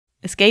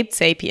Escaped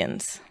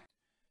Sapiens.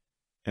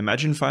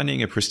 Imagine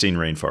finding a pristine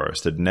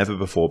rainforest that had never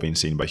before been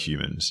seen by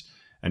humans,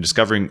 and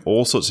discovering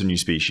all sorts of new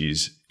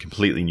species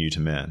completely new to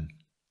man.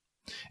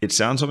 It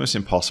sounds almost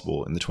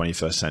impossible in the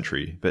 21st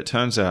century, but it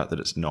turns out that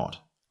it's not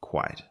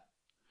quite.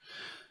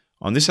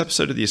 On this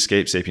episode of the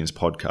Escaped Sapiens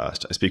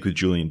podcast, I speak with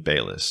Julian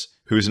Bayliss,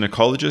 who is an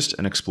ecologist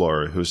and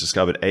explorer who has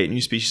discovered 8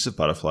 new species of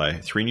butterfly,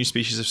 3 new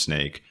species of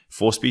snake,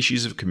 4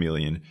 species of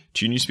chameleon,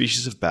 2 new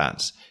species of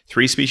bats,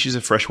 3 species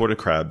of freshwater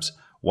crabs,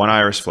 1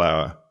 iris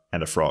flower,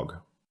 and a frog.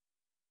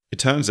 It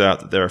turns out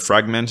that there are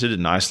fragmented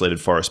and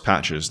isolated forest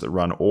patches that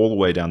run all the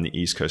way down the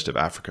east coast of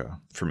Africa,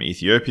 from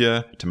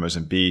Ethiopia to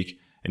Mozambique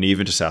and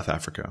even to South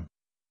Africa.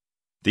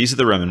 These are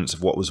the remnants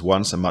of what was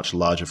once a much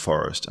larger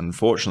forest and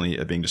unfortunately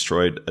are being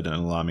destroyed at an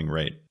alarming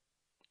rate.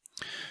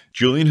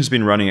 Julian has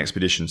been running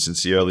expeditions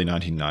since the early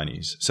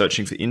 1990s,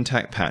 searching for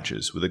intact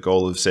patches with the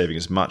goal of saving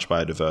as much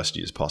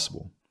biodiversity as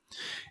possible.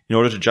 In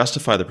order to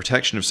justify the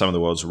protection of some of the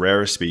world's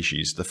rarest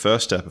species, the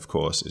first step, of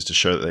course, is to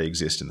show that they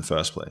exist in the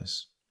first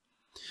place.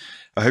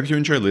 I hope you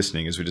enjoy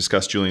listening as we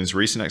discuss Julian's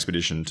recent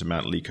expedition to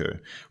Mount Liko,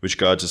 which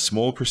guards a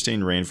small,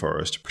 pristine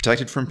rainforest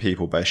protected from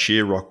people by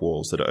sheer rock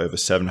walls that are over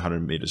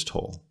 700 meters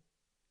tall.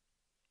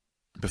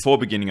 Before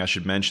beginning, I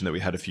should mention that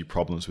we had a few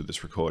problems with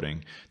this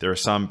recording. There are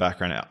some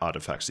background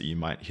artifacts that you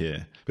might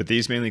hear, but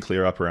these mainly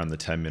clear up around the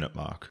 10-minute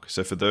mark.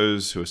 So for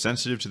those who are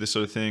sensitive to this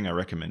sort of thing, I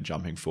recommend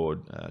jumping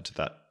forward to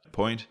that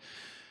point.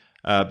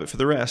 But for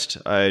the rest,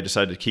 I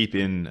decided to keep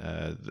in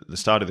the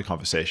start of the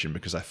conversation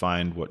because I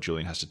find what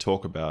Julian has to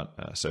talk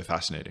about so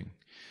fascinating.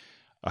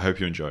 I hope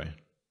you enjoy.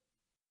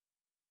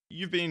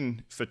 You've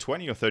been, for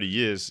 20 or 30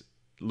 years,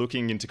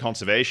 looking into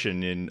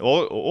conservation in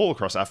all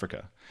across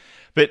Africa.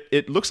 But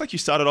it looks like you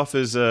started off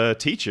as a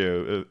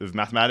teacher of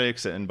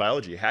mathematics and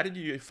biology. How did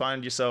you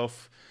find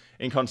yourself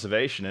in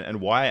conservation, and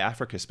why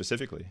Africa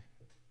specifically?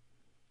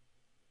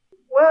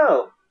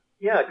 Well,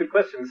 yeah, good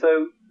question.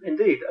 So,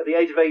 indeed, at the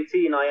age of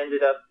 18, I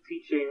ended up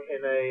teaching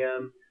in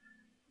a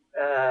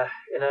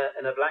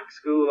black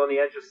school on the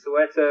edge of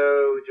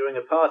Soweto during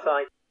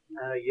apartheid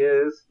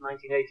years,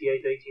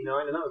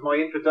 1988-89, and that was my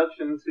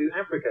introduction to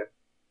Africa.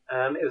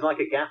 It was like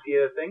a gap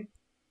year thing.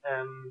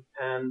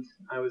 And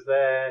I was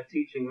there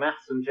teaching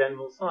maths and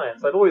general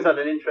science. I've always had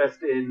an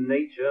interest in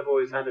nature. I've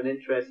always had an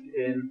interest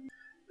in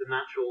the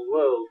natural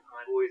world.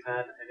 I've always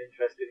had an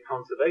interest in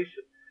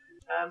conservation.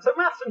 So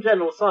maths and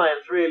general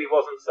science really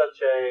wasn't such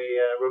a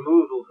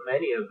removal from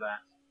any of that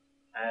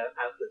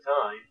at the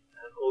time.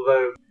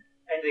 Although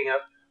ending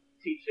up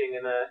teaching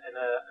in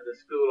a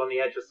school on the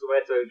edge of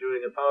Soweto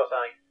during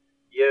apartheid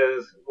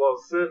years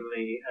was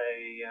certainly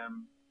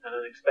an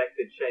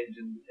unexpected change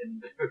in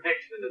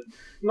direction, and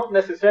not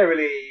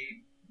necessarily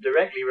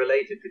directly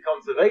related to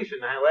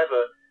conservation.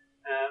 However,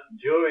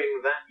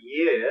 during that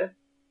year,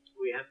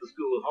 we had the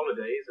school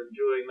holidays, and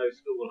during those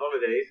school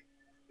holidays,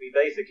 we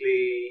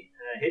basically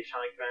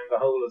hitchhiked around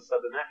the whole of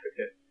southern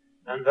Africa.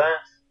 And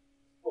that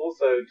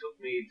also took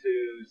me to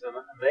some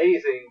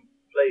amazing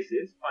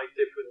places, quite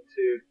different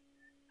to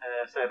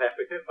South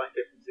Africa, quite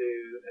different to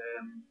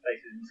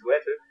places in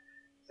Soweto.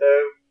 So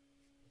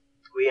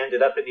we ended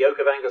up in the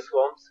Okavango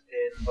swamps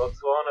in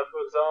Botswana,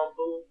 for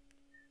example.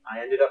 I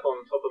ended up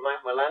on top of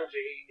Mount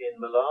Malangi in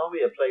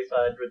Malawi, a place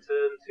I had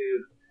returned to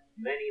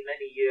many,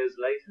 many years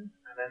later,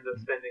 and ended up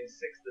spending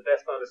the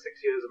best part of 6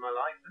 years of my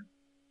life there.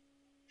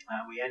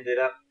 We ended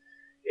up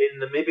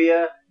in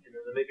Namibia, in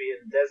the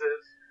Namibian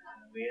desert.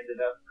 We ended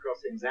up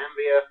crossing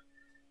Zambia,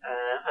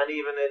 and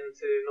even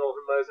into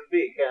northern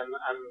Mozambique, and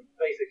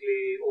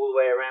basically all the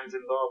way around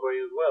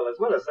Zimbabwe as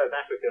well as South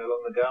Africa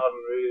along the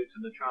Garden Route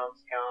and the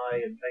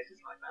Transkei and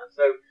places like that.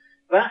 So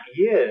that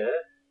year,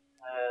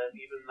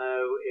 even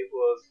though it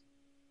was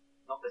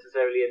not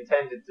necessarily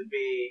intended to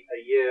be a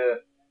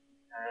year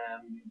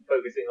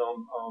focusing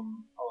on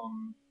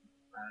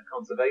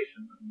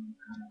conservation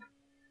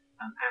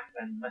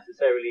and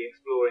necessarily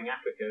exploring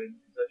Africa in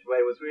such a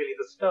way, was really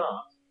the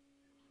start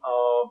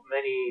of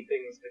many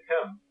things to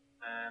come.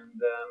 And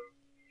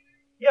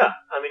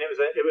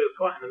it was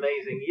quite an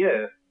amazing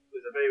year. It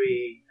was a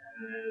very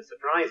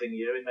surprising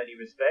year in many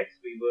respects.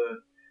 We were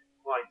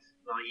quite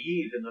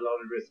naive in a lot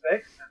of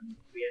respects, and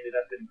we ended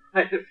up in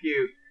quite a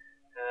few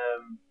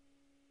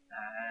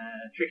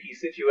tricky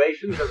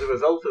situations as a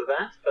result of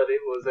that. But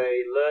it was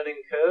a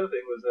learning curve.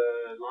 It was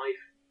a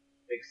life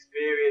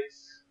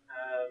experience.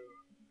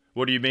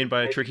 What do you mean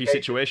by tricky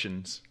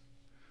situations?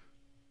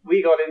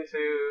 We got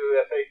into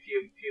a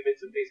few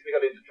bits and pieces. We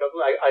got into trouble.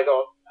 I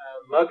got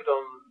mugged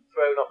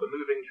thrown off a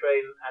moving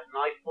train at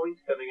knife point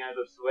coming out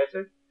of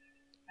Soweto,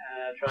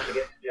 trying to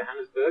get to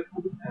Johannesburg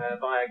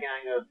by a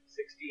gang of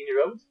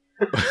 16-year-olds.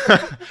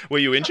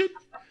 Were you injured?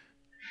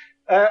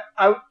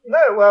 No.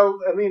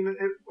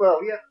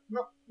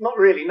 Not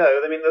really. No.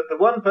 I mean, the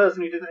one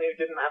person who didn't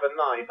have a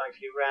knife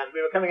actually ran.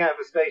 We were coming out of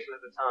a station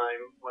at the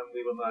time when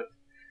we were mugged,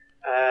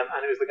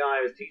 and it was the guy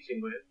I was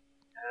teaching with.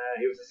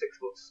 He was a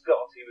 6-foot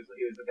Scot. He was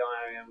the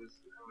guy I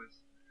was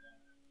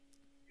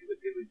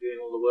doing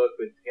all the work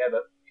with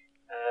together.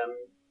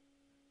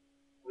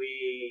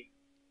 We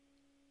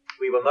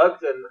we were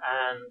mugged, and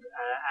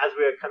as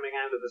we were coming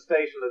out of the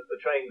station,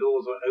 the train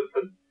doors were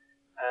open,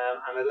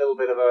 and a little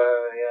bit of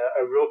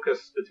a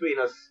ruckus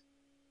between us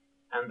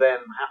and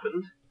them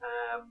happened.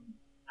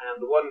 And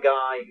the one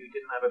guy who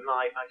didn't have a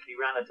knife actually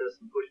ran at us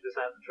and pushed us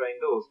out the train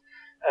doors,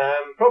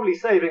 probably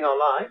saving our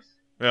lives.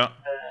 Yeah.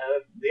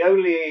 The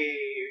only,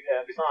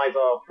 besides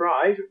our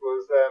pride,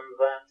 was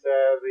that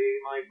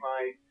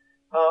my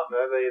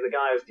partner, the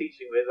guy I was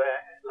teaching with,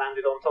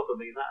 landed on top of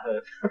me. That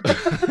hurt.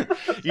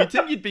 You'd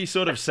think you'd be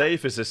sort of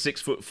safe as a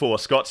 6'4"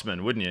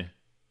 Scotsman, wouldn't you?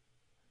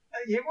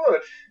 You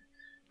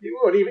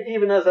would,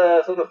 even as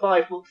a sort of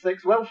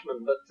 5'6"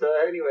 Welshman. But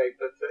anyway,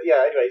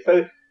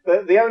 so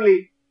the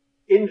only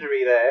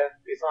injury there,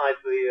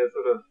 besides the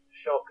sort of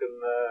shock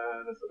and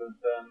the sort of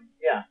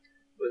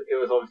it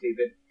was obviously a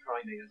bit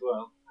frightening as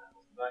well.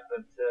 The fact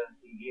that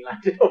he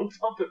landed on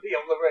top of me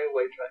on the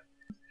railway track.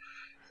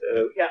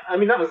 So yeah, I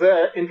mean that was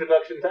an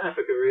introduction to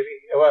Africa, really.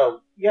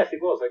 Well, yes,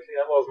 it was actually.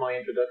 That was my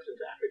introduction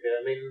to Africa.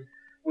 I mean,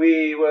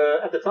 we were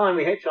at the time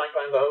we hitchhiked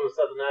around the whole of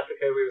southern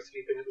Africa. We were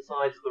sleeping at the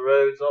sides of the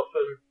roads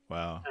often.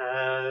 Wow.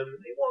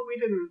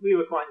 We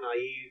were quite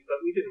naive,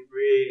 but we didn't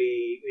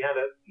really. We had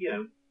the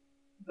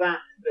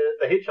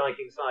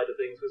hitchhiking side of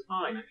things was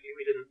fine. Actually,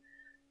 we didn't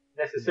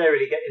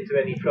necessarily get into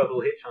any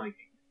trouble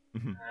hitchhiking.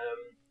 Mm-hmm.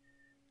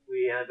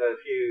 We had a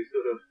few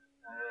sort of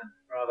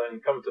rather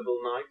uncomfortable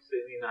nights.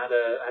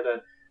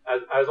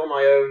 I was on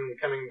my own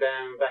coming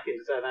down back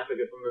into South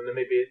Africa from the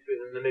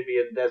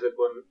Namibian desert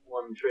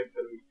one trip,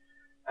 and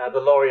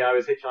the lorry I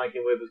was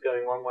hitchhiking with was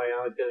going one way,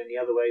 I was going the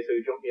other way, so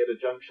he dropped me at a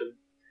junction,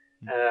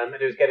 and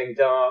it was getting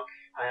dark.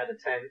 I had a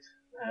tent.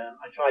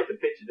 I tried to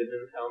pitch it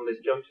on this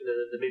junction in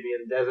the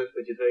Namibian desert,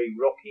 which is very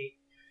rocky.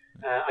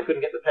 I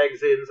couldn't get the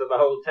pegs in, so the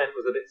whole tent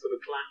was a bit sort of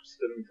collapsed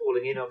and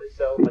falling in on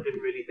itself. I didn't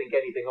really think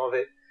anything of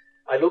it.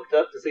 I looked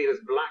up to see this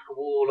black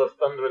wall of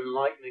thunder and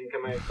lightning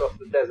coming across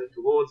the desert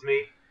towards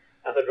me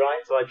at the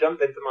right, so I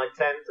jumped into my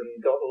tent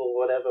and got all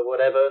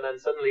whatever, and then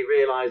suddenly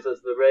realised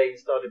as the rain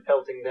started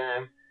pelting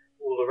down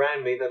all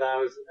around me that I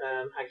was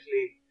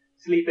actually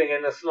sleeping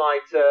in a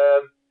slight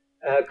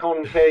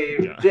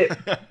concave dip,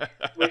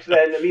 which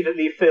then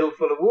immediately filled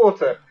full of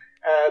water.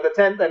 The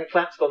tent then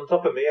collapsed on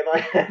top of me, and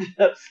I ended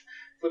up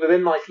sort of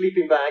in my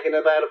sleeping bag in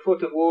about a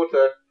foot of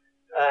water,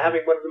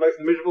 having one of the most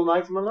miserable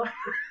nights of my life.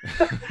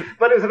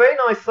 But it was a very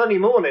nice sunny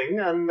morning,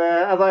 and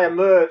as I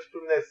emerged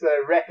from this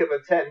wreck of a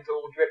tent,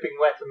 all dripping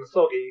wet and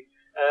soggy,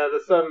 it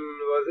was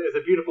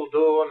a beautiful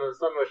dawn, and the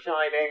sun was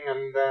shining,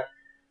 and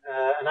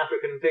an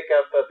African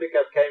pickup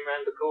came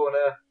round the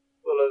corner,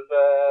 full of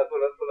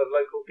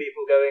local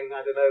people going,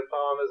 I don't know,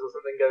 farmers or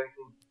something, going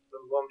from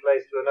one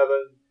place to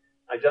another.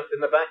 I jumped in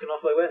the back and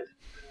off I went.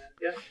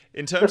 Yeah.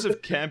 In terms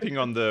of camping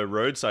on the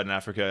roadside in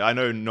Africa, I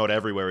know not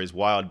everywhere is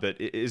wild, but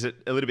is it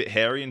a little bit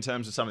hairy in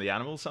terms of some of the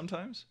animals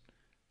sometimes?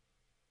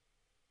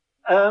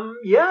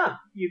 Yeah,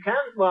 you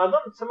can. Well,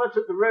 not so much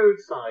at the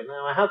roadside.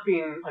 Now, I've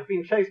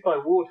been chased by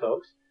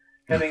warthogs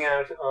coming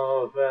out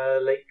of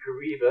Lake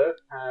Kariba,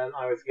 and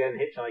I was again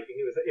hitchhiking.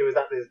 It was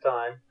at this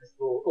time. It's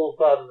all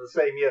part of the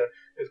same year.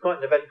 It was quite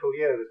an eventful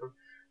year, this one.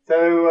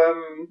 So,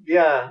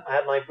 I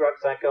had my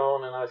rucksack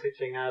on, and I was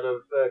hitching out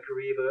of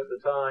Kariba at the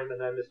time,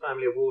 and then this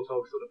family of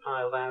warthogs sort of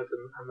piled out,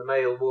 and the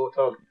male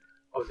warthog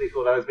obviously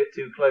thought I was a bit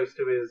too close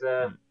to his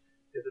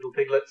little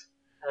piglets,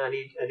 and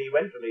he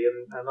went for me,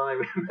 and I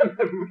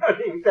remember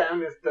running down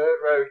this dirt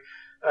road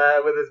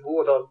with this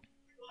warthog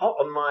hot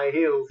on my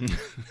heels.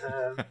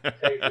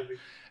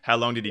 How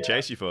long did he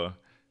chase you for?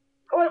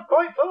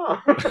 Quite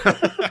far.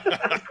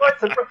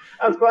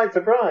 I was quite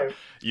surprised.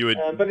 You would,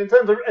 but in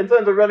terms of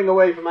running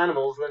away from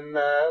animals, then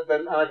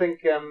I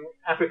think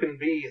African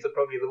bees are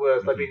probably the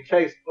worst. Mm-hmm. I've been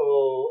chased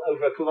for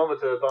over a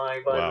kilometre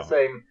by wow. the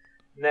same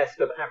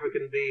nest of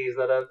African bees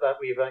that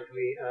we've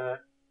actually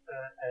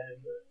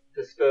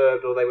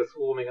disturbed, or they were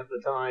swarming at the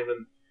time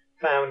and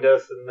found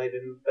us, and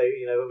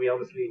we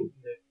obviously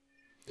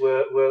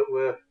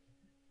were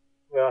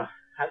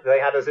they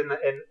had us in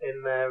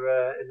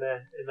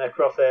their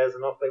crosshairs,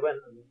 and off they went.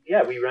 And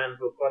yeah, we ran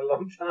for quite a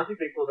long time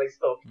before they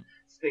stopped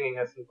stinging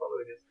us and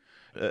following us.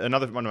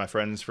 Another one of my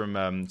friends from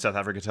South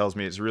Africa tells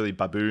me it's really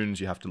baboons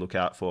you have to look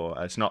out for.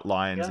 It's not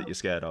lions that you're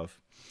scared of.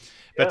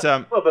 But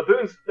well,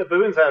 baboons have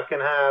got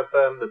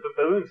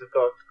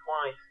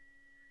quite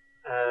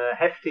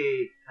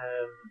hefty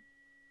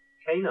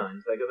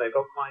canines. They've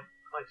got quite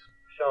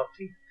sharp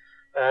teeth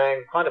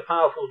and quite a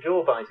powerful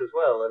jaw bite as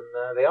well. And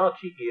they are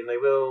cheeky, and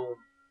they'll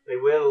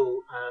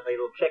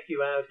check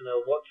you out, and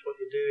they'll watch what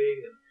you're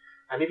doing,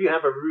 and if you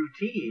have a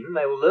routine,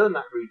 they will learn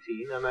that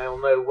routine, and they'll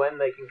know when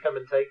they can come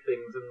and take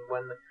things, and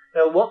when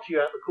they'll watch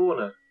you out the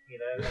corner,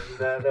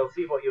 and they'll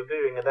see what you're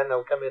doing, and then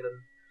they'll come in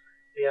and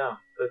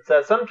But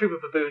some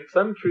troops of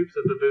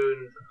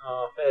baboons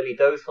are fairly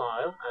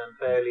docile and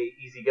fairly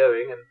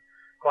easygoing and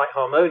quite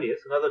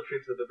harmonious, and other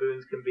troops of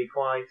baboons can be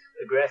quite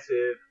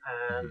aggressive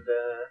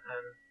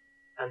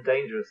and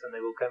dangerous, and they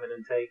will come in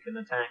and take and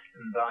attack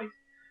and bite.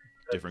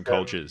 Different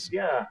cultures.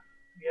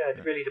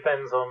 It really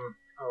depends on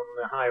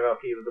the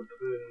hierarchy of the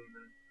baboon.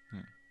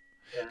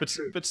 Yeah, but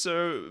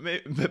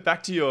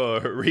back to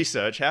your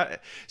research.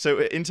 So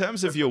in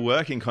terms of your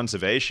work in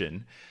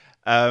conservation,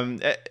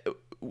 in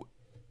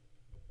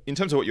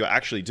terms of what you're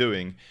actually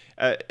doing,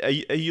 are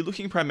you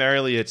looking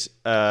primarily at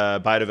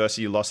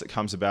biodiversity loss that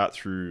comes about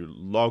through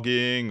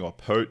logging or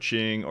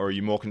poaching, or are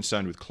you more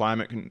concerned with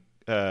climate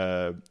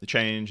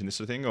change and this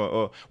sort of thing,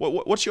 or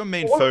what's your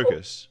main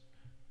focus?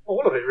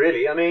 All of it,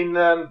 really. I mean,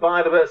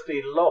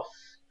 biodiversity loss,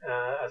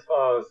 as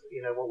far as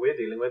what we're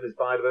dealing with, is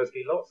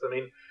biodiversity loss. I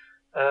mean,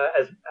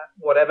 as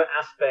whatever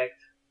aspect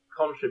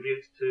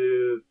contributes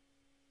to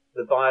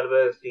the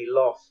biodiversity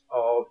loss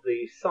of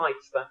the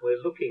sites that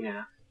we're looking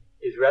at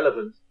is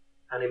relevant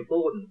and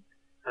important,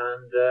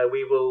 and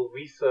we will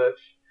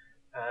research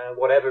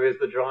whatever is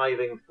the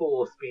driving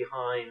force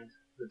behind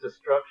the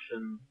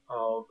destruction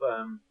of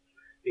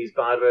these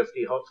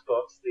biodiversity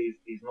hotspots,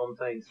 these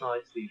montane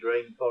sites, these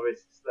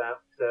rainforests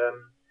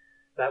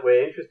that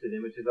we're interested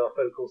in, which is our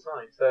focal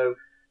site. So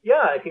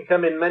yeah, it can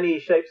come in many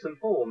shapes and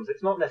forms.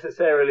 It's not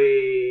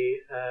necessarily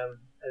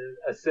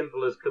as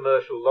simple as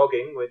commercial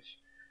logging, which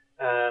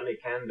it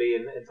can be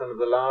in some of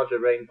the larger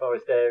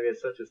rainforest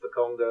areas such as the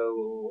Congo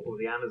or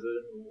the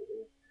Amazon,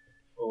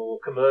 or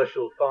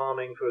commercial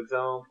farming, for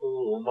example,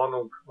 or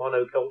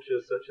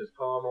monocultures such as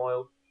palm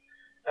oil.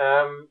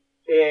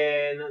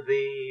 In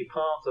the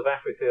parts of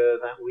Africa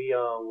that we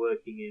are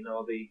working in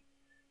are the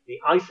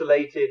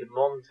isolated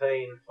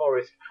montane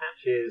forest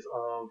patches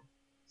of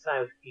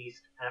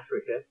Southeast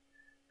Africa,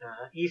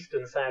 East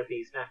and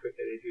Southeast Africa,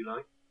 if you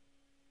like.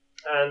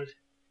 And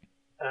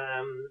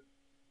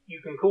you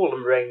can call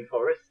them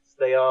rainforests.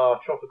 They are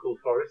tropical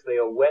forests. They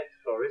are wet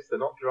forests. They're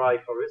not dry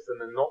forests,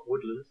 and they're not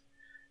woodlands.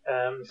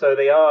 So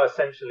they are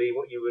essentially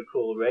what you would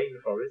call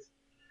rainforests.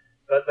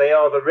 But they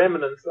are the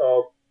remnants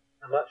of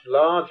a much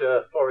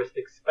larger forest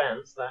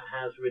expanse that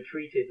has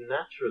retreated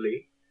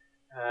naturally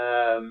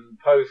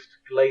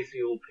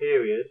post-glacial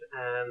period.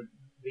 And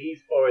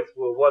these forests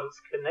were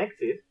once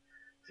connected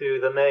to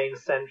the main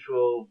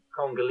central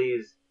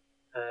Congolese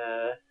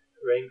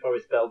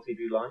rainforest belt, if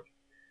you like.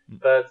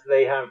 But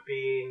they have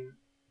been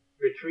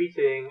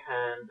retreating,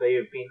 and they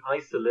have been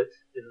isolate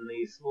in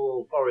these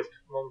small forest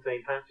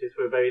montane patches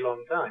for a very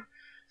long time.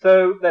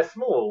 So they're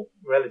small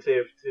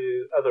relative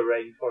to other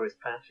rainforest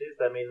patches.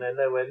 I mean, they're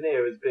nowhere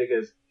near as big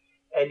as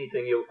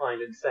anything you'll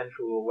find in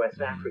Central or West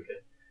Africa.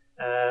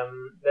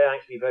 They're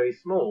actually very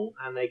small,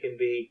 and they can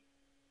be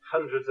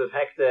hundreds of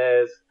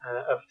hectares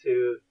up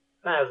to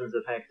thousands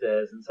of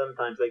hectares, and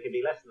sometimes they can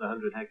be less than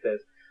 100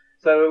 hectares.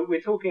 So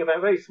we're talking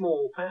about very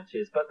small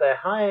patches, but they're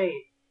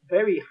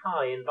very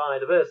high in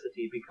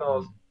biodiversity,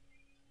 because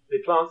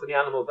the plants and the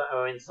animals that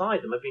are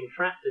inside them have been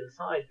trapped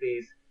inside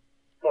these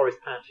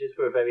forest patches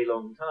for a very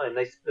long time.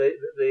 The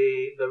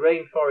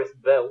rainforest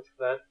belt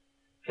that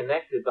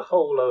connected the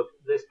whole of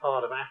this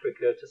part of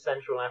Africa to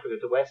Central Africa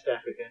to West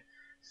Africa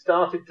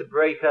started to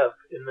break up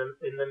in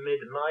the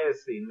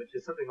mid-Miocene, which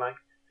is something like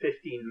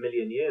 15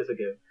 million years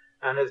ago,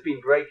 and has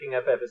been breaking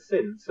up ever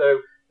since.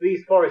 So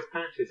these forest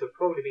patches have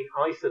probably been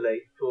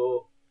isolated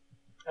for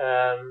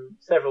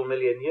several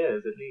million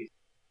years at least.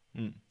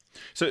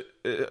 So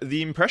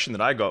the impression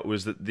that I got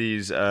was that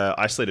these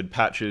isolated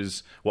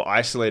patches were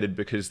isolated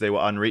because they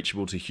were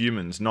unreachable to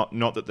humans,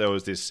 not that there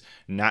was this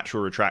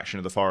natural retraction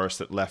of the forest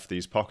that left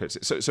these pockets.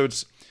 So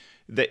it's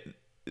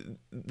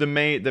the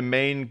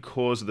main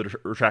cause of the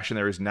retraction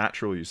there is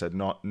natural. You said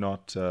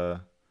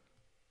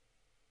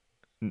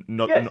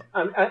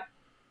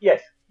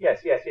Yes.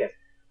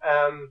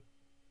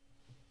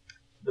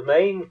 The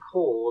main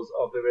cause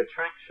of the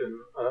retraction,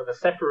 the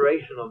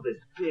separation of this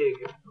big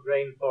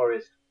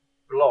rainforest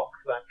block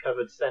that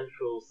covered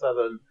central,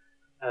 southern,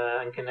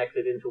 and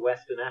connected into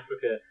Western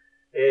Africa,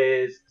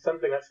 is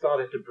something that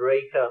started to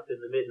break up in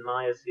the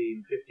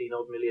mid-Miocene 15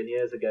 odd million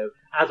years ago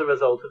as a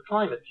result of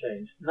climate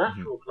change,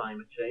 natural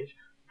climate change,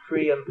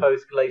 pre- and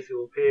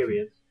post-glacial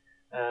periods.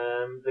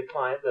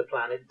 The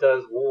planet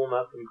does warm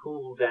up and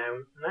cool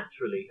down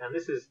naturally, and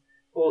this is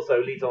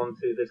also leads on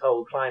to this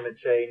whole climate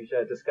change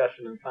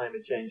discussion and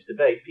climate change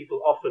debate.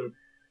 People often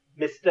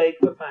mistake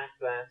the fact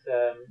that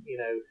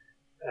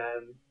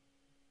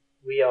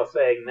we are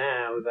saying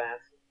now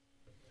that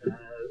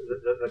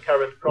the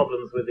current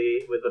problems with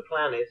the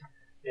planet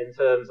in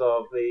terms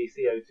of the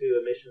CO2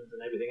 emissions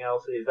and everything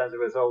else is as a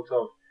result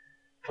of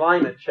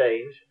climate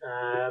change,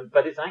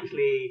 but it's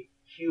actually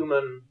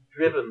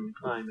human-driven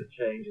climate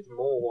change. It's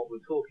more what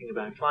we're talking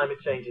about. Climate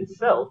change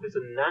itself is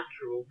a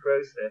natural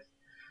process,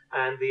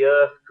 and the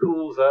Earth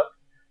cools up.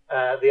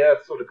 The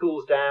Earth sort of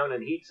cools down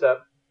and heats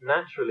up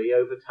naturally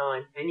over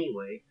time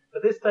anyway.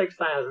 But this takes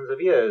thousands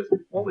of years.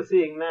 What we're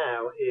seeing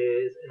now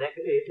is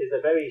a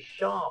very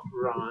sharp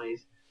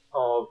rise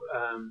of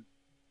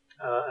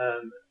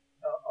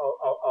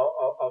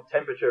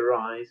temperature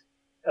rise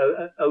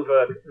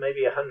over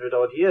maybe 100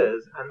 odd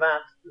years, and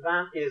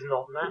that is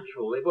not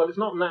natural. Well, it's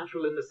not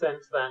natural in the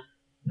sense that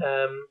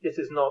this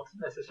is not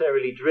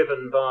necessarily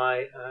driven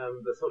by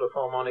the sort of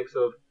harmonics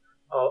of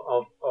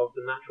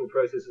the natural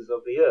processes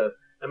of the Earth.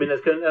 I mean,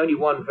 there's only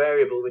one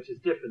variable which is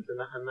different,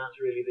 and that's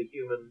really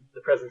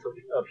the presence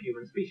of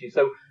human species.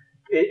 So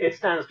it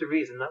stands to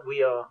reason that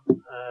we are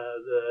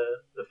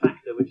the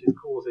factor which is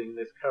causing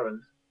this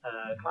current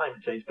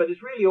climate change. But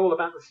it's really all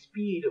about the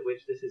speed at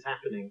which this is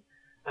happening.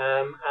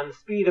 And the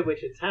speed at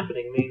which it's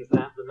happening means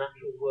that the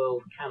natural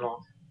world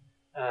cannot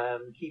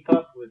keep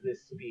up with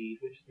this speed,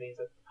 which means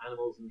that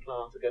animals and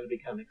plants are going to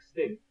become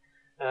extinct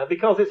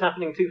because it's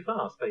happening too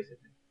fast,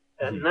 basically.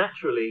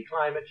 Naturally,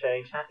 climate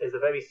change is a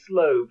very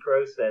slow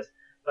process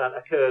that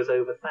occurs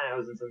over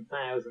thousands and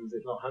thousands,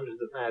 if not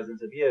hundreds of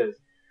thousands of years.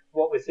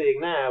 What we're seeing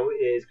now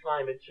is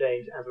climate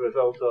change as a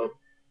result of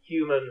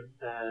human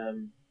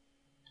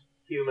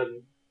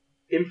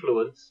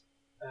influence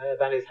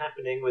that is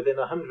happening within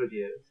 100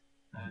 years.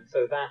 And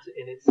so that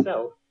in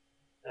itself,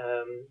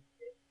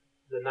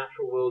 the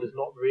natural world is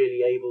not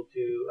really able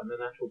to, and the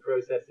natural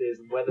processes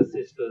and weather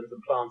systems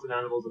and plants and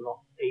animals are not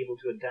able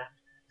to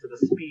adapt to the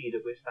speed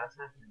at which that's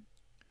happening.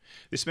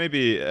 This may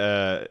be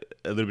a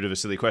little bit of a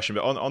silly question,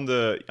 but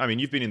I mean,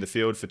 you've been in the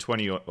field for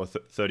 20 or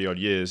 30 odd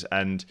years,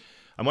 and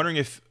I'm wondering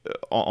if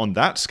on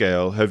that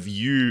scale, have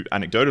you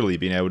anecdotally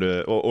been able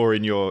to, or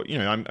in your,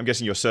 I'm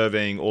guessing you're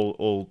surveying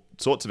all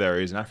sorts of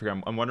areas in Africa.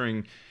 I'm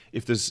wondering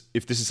if this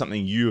is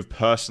something you have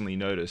personally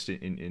noticed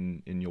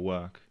in your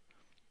work.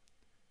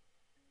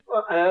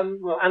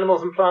 Well,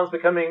 animals and plants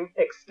becoming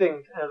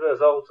extinct as a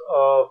result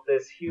of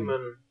this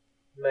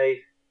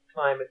human-made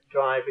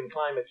driving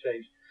climate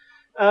change.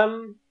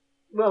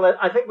 Well,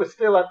 I think we're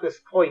still at this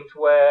point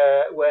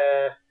where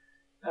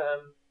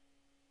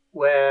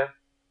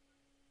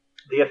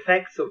the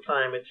effects of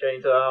climate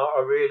change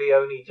are really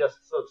only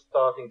just sort of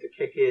starting to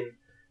kick in,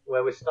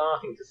 where we're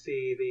starting to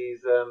see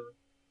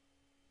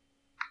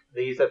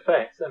these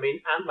effects. I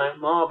mean, at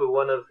Mount Mabu,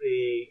 one of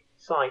the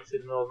sites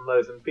in northern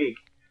Mozambique,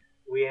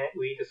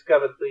 we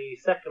discovered the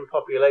second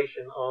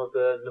population of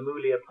the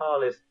Namulia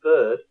palis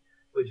bird,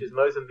 which is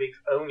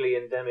Mozambique's only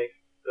endemic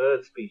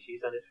bird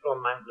species, and it's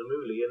from Mount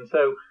Namuli. And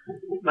so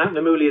Mount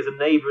Namuli is a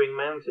neighbouring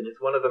mountain.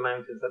 It's one of the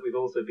mountains that we've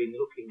also been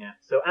looking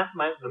at. So at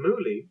Mount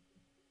Namuli,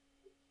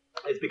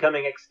 it's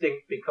becoming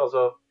extinct because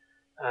of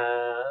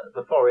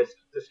the forest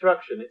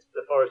destruction.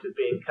 The forest is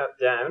being cut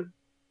down,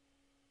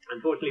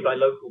 unfortunately by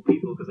local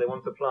people, because they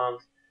want to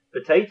plant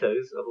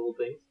potatoes, of all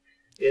things,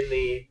 in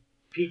the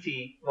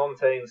peaty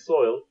montane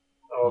soil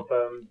of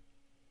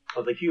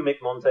the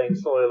humic montane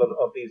soil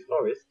of these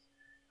forests.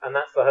 And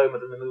that's the home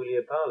of the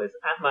Namulia palis.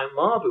 At Mount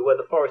Mabu, where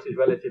the forest is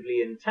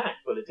relatively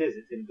intact, well, it's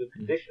in good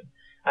condition,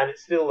 and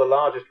it's still the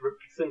largest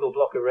single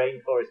block of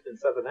rainforest in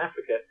southern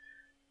Africa.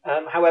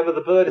 However,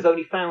 the bird is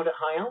only found at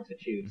high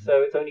altitude,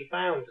 so it's only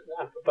found,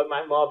 but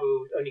Mount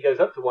Mabu only goes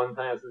up to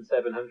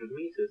 1,700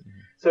 meters.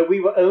 So we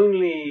were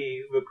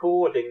only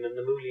recording the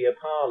Namulia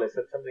palis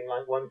at something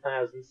like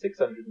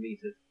 1,600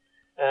 meters.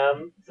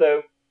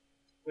 So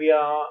we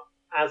are,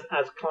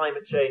 as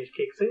climate change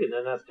kicks in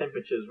and as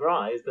temperatures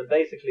rise, then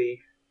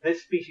basically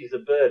this species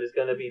of bird is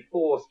going to be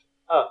forced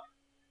up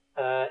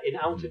in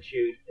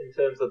altitude in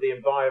terms of the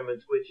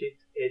environment which it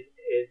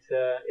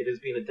has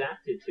been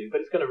adapted to,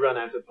 but it's going to run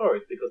out of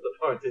forest because the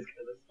forest is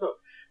going to stop.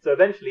 So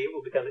eventually it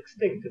will become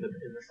extinct in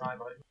the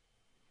Sinai.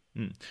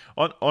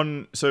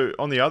 So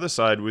on the other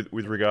side,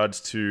 with regards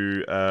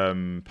to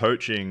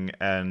poaching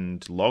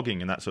and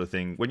logging and that sort of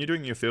thing, when you're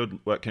doing your field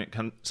work, can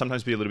it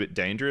sometimes be a little bit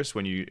dangerous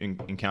when you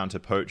encounter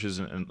poachers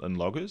and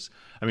loggers?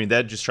 I mean,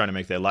 they're just trying to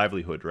make their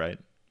livelihood, right?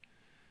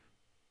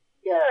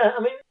 Yeah,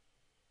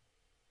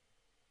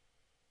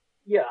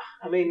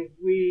 I mean,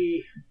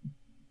 we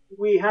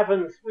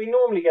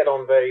normally get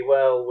on very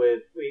well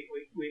with,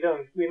 we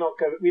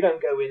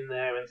don't go in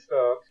there and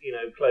start,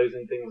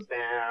 closing things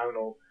down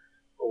or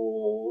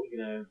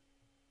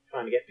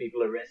trying to get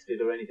people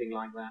arrested or anything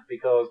like that,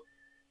 because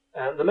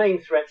the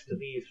main threats to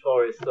these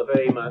forests are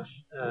very much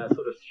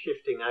sort of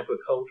shifting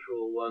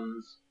agricultural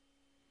ones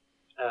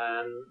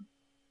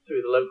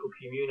through the local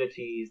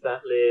communities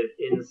that live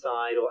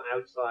inside or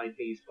outside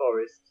these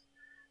forests.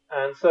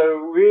 And so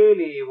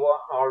really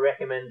what our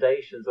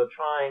recommendations are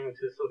trying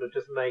to sort of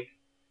just make,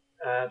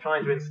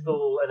 trying to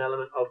install an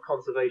element of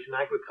conservation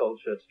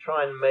agriculture to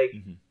try and make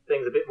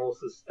things a bit more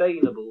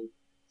sustainable,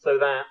 so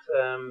that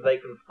they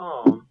can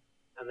farm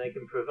and they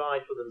can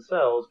provide for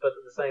themselves, but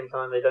at the same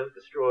time they don't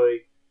destroy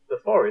the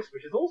forest,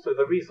 which is also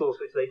the resource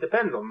which they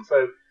depend on.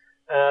 So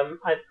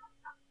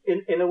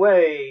in a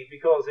way,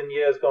 because in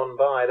years gone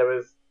by there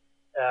was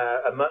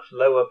a much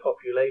lower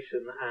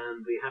population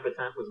and the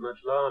habitat was much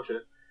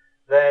larger,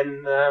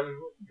 then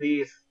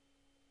these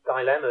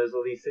dilemmas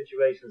or these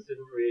situations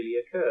didn't really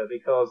occur,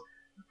 because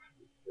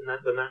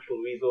the natural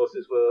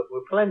resources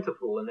were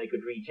plentiful and they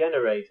could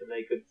regenerate and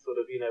they could sort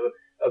of,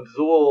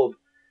 absorb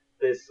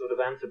this sort of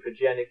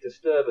anthropogenic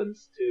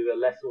disturbance to a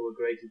lesser or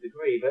greater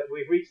degree. But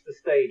we've reached the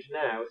stage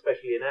now,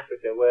 especially in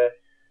Africa, where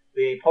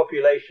the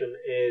population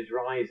is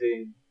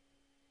rising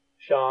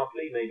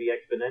sharply, maybe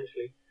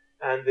exponentially,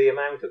 and the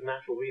amount of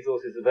natural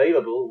resources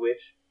available,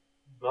 which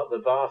not the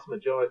vast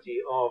majority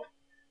of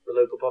the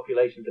local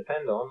population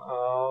depend on,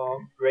 are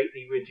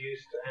greatly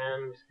reduced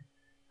and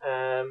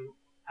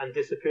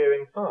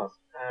disappearing fast.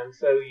 And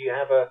so you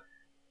have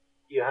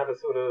you have a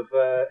sort of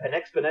an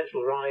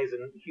exponential rise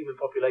in human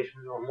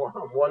population on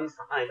one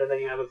side, and then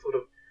you have a sort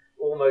of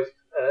almost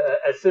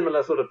a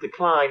similar sort of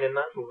decline in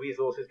natural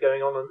resources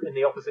going on in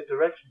the opposite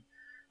direction.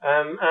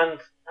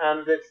 And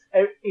it's,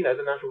 you know,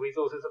 the natural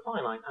resources are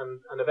finite, and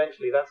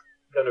eventually that's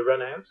going to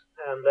run out,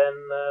 and then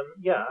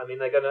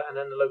and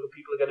then the local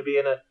people are going to be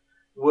in a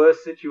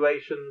worse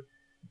situation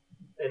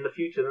in the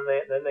future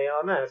than they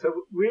are now.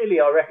 So really,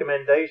 our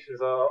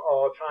recommendations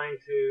are trying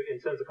to, in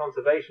terms of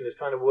conservation, is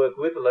trying to work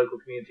with the local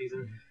communities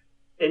and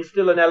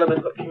instill an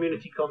element of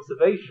community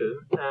conservation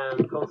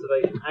and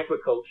conservation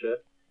agriculture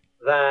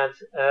that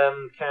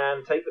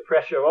can take the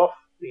pressure off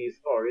these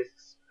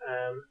forests,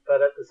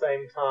 but at the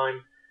same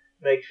time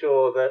make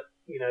sure that,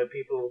 you know,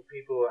 people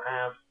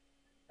have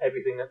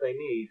everything that they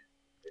need.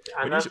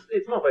 And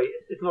it's not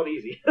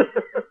easy.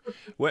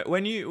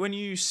 When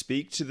you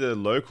speak to the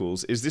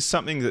locals, is this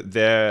something that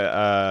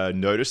they're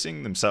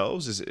noticing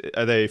themselves?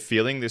 Are they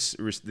feeling this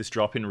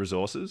drop in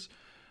resources,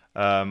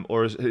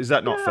 or is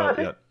that not felt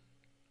yet?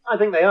 I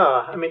think they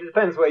are. I mean, it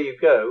depends where you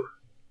go.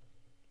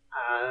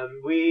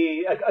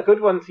 A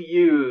good one to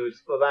use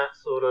for that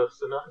sort of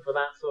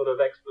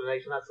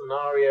explanation, that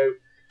scenario,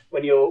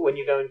 when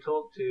you go and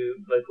talk to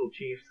local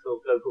chiefs or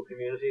local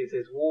communities,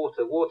 is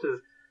water.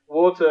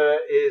 Water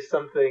is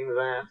something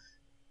that,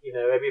 you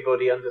know,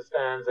 everybody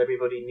understands,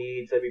 everybody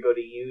needs,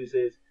 everybody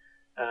uses.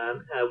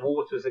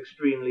 Water is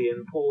extremely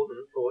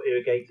important for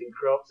irrigating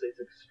crops. It's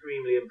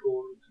extremely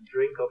important to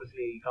drink.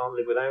 Obviously, you can't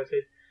live without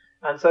it.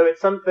 And so it's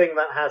something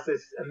that has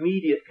this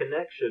immediate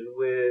connection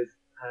with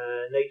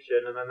nature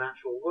and the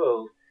natural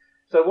world.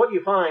 So what you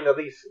find are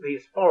these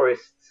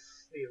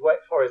forests, these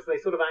wet forests, they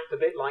sort of act a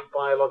bit like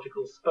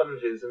biological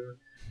sponges,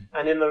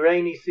 and in the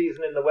rainy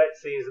season, in the wet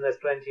season, there's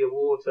plenty of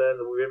water, and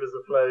the rivers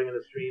are flowing and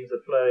the streams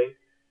are flowing.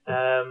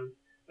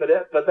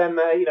 But then,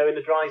 you know, in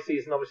the dry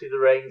season, obviously the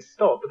rains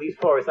stop. But these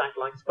forests act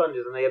like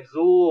sponges, and they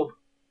absorb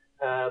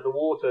the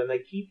water, and they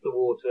keep the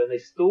water, and they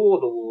store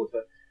the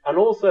water. And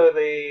also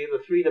the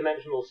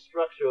three-dimensional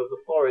structure of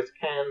the forest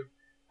can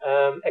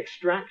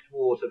extract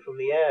water from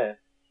the air.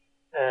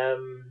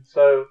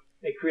 So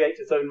it creates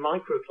its own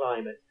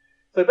microclimate.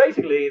 So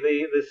basically,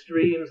 the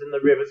streams and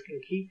the rivers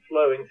can keep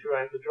flowing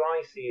throughout the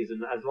dry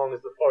season as long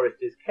as the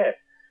forest is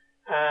kept.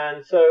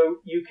 And so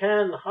you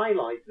can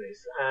highlight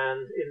this,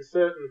 and in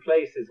certain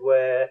places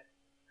where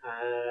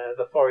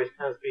the forest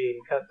has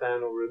been cut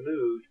down or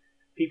removed,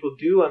 people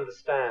do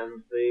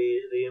understand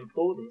the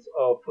importance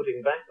of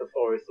putting back the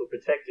forest or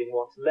protecting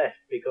what's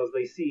left, because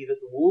they see that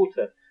the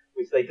water,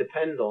 which they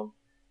depend on,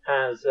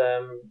 has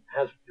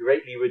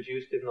greatly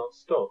reduced, if not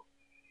stopped.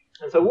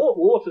 And so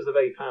water is a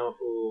very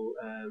powerful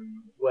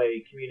way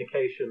of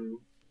communicating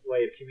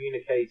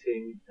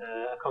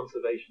a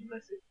conservation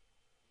message.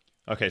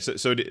 Okay,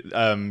 so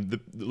the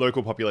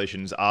local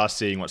populations are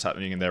seeing what's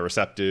happening and they're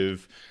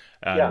receptive.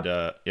 And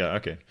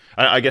okay.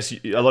 I guess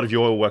a lot of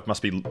your work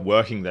must be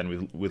working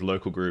then with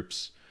local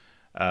groups.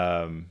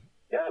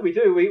 Yeah, we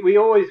do. We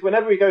always,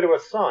 whenever we go to a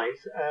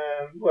site,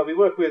 we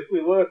work with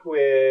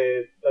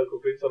local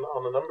groups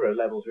on a number of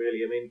levels,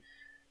 really. I mean,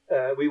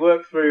 we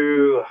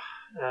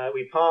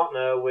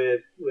partner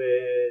with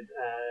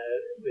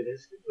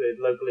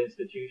local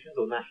institutions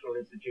or national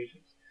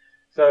institutions.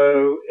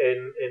 So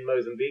in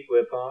Mozambique,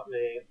 we're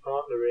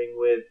partnering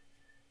with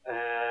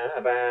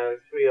about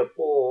 3 or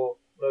 4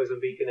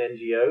 Mozambican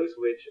NGOs,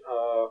 which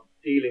are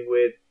dealing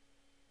with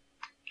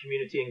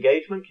community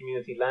engagement,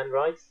 community land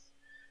rights.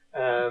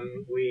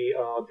 We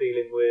are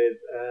dealing with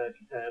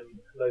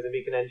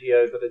Mozambican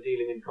NGOs that are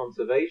dealing in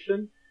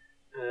conservation,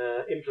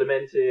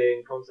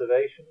 implementing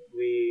conservation.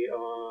 We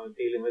are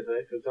dealing with,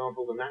 for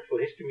example, the Natural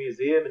History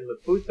Museum in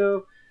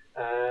Maputo,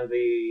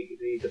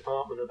 the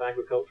Department of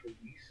Agricultural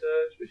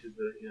Research, which is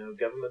the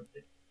government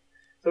thing.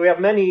 So we have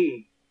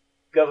many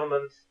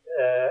government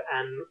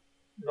and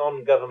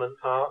non-government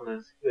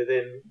partners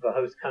within the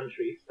host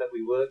countries that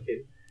we work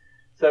in.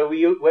 So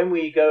when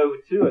we go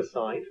to a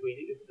site,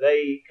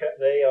 they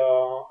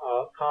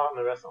are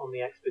partner us on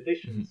the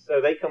expeditions. Mm-hmm.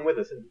 So they come with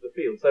us into the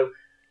field. So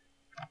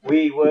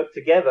we work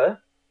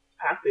together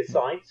at the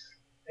sites.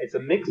 It's a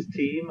mixed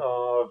team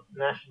of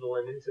national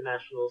and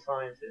international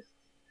scientists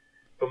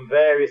from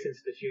various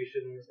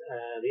institutions.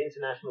 The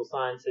international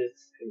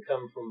scientists can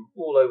come from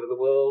all over the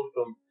world,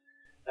 from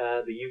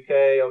the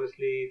UK,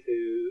 obviously,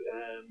 to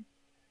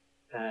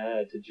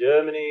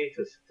Germany,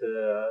 to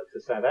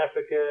South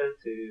Africa,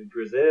 to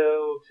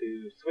Brazil,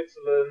 to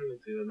Switzerland,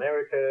 to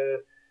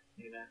America,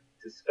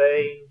 to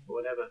Spain,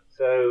 whatever.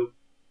 So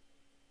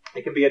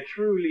it can be a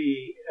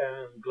truly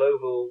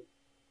global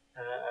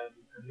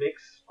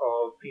mix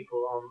of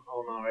people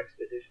on our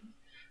expeditions.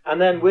 And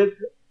then with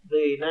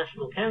the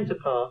national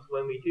counterparts,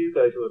 when we do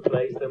go to a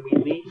place, then we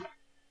meet.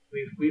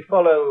 We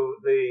follow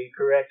the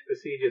correct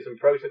procedures and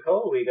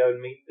protocol. We go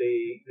and meet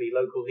the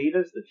local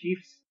leaders, the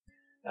chiefs,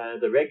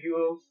 the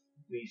regulars.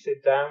 We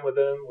sit down with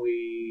them.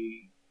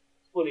 We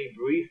fully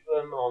brief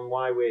them on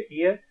why we're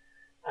here.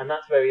 And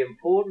that's very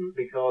important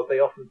because they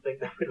often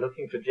think that we're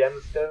looking for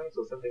gemstones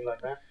or something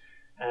like that.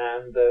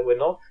 and we're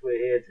not. We're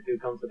here to do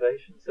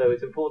conservation. So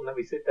it's important that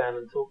we sit down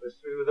and talk this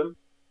through with them.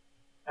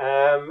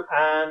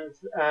 And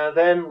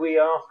then we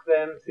ask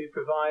them to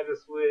provide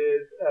us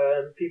with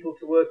people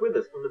to work with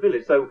us from the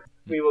village. So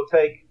we will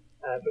take,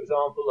 for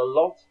example, a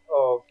lot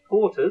of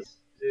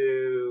porters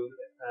to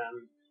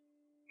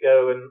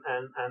go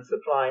and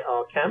supply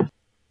our camps.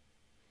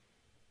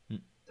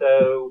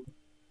 So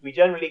we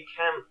generally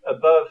camp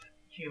above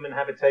human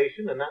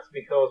habitation, and that's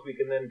because we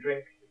can then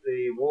drink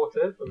the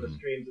water from the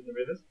streams and the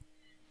rivers.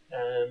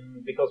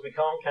 Because we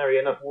can't carry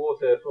enough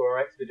water for our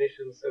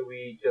expeditions, so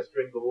we just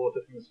drink the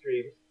water from the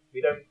streams.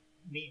 We don't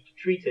need to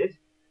treat it.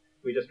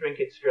 We just drink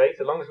it straight.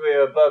 As long as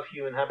we're above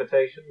human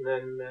habitation,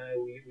 then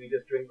we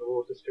just drink the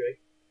water straight.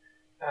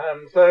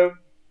 So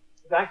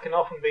that can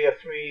often be a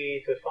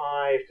 3 to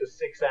 5 to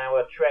 6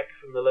 hour trek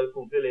from the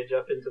local village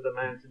up into the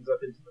mountains,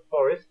 up into the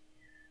forest.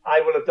 I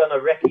will have done a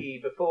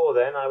recce before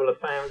then. I will have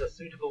found a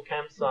suitable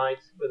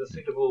campsite with a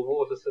suitable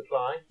water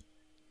supply.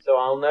 So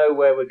I'll know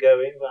where we're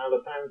going, but I'll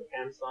have found the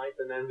campsite,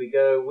 and then we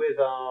go with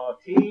our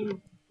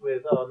team,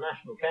 with our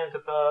national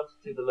counterparts,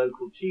 to the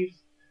local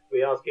chiefs.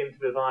 We ask him to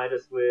provide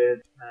us with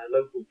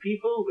local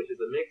people, which is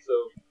a mix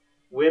of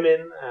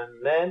women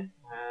and men,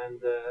 and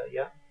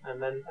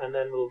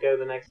then we'll go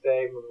the next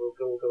day and we'll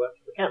go up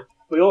to the camp.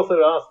 We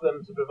also ask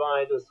them to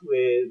provide us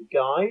with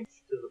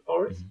guides to the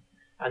forest,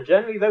 and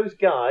generally those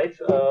guides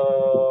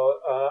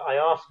I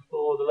ask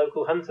for the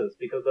local hunters,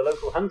 because the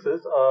local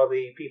hunters are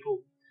the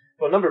people.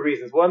 For a number of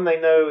reasons. One, they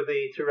know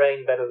the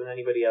terrain better than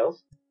anybody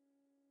else.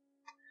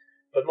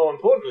 But more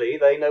importantly,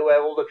 they know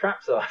where all the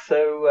traps are.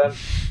 So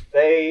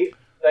they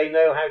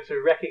know how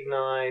to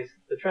recognize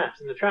the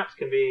traps. And the traps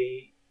can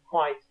be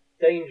quite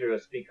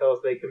dangerous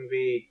because they can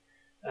be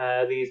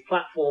these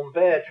platform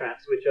bear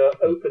traps, which are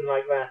open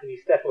like that and you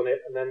step on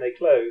it and then they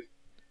close.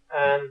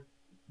 And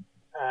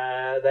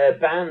they're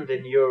banned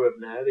in Europe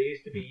now. They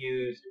used to be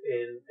used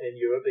in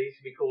Europe. They used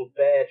to be called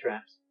bear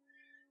traps.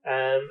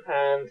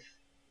 And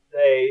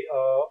they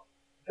are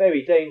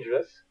very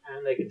dangerous,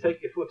 and they can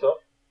take your foot off,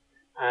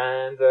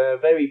 and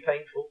very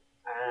painful,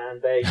 and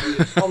they're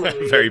used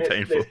commonly very in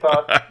painful. This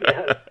part.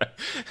 Yeah.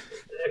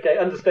 Okay,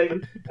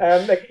 understatement.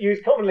 They're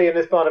used commonly in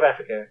this part of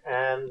Africa,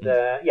 and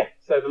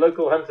so the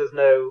local hunters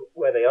know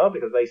where they are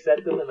because they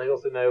set them, and they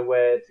also know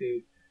where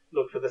to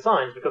look for the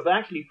signs because they're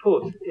actually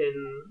put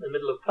in the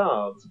middle of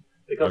paths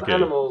because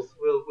animals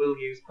will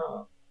use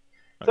paths.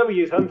 So we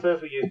use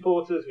hunters, we use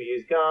porters, we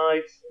use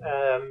guides.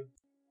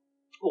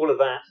 All of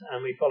that,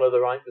 and we follow the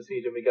right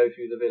procedure and we go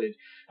through the village.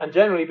 And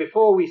generally,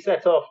 before we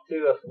set off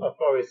to a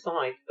forest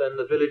site, then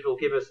the village will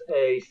give us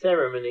a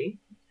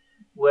ceremony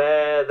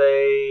where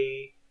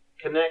they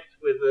connect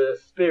with the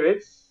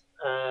spirits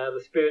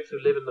who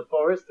live in the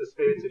forest, the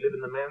spirits who live in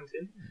the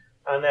mountain,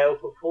 and they'll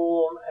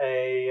perform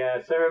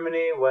a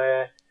ceremony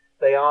where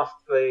they ask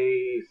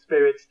the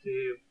spirits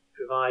to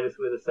provide us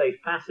with a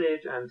safe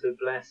passage and to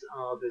bless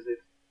our visit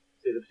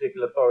to the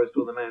particular forest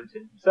or the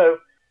mountain. So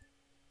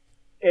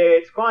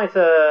it's quite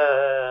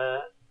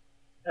there's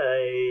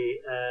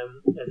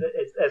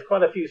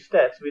quite a few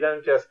steps. We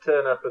don't just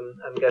turn up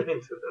and go into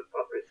the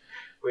forest.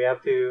 We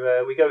have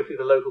to we go through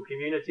the local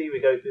community, we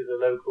go through the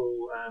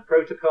local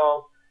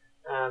protocol,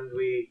 and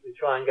we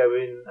try and go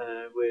in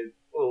with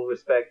full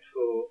respect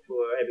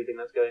for everything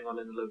that's going on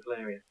in the local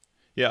area.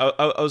 Yeah,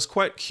 I was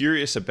quite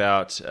curious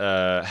about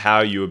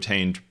how you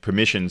obtained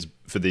permissions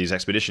for these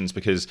expeditions,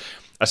 because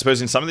I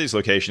suppose in some of these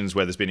locations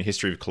where there's been a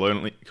history of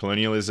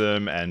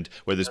colonialism and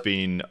where there's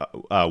been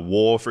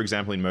war, for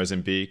example, in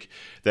Mozambique,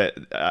 that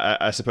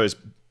I suppose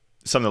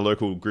some of the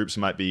local groups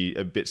might be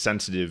a bit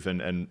sensitive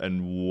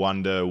and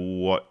wonder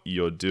what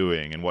you're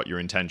doing and what your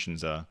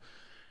intentions are.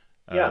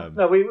 Yeah,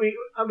 no,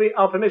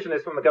 our permission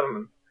is from the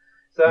government.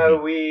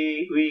 So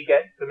we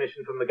get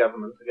permission from the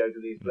government to go to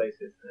these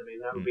places. I mean,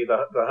 that would be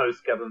the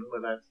host government,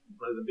 whether that's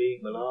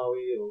Mozambique,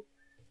 Malawi, or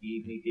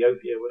even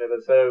Ethiopia, whatever.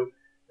 So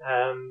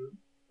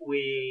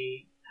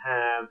we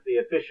have the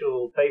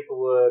official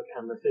paperwork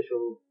and the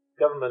official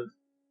government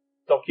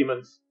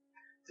documents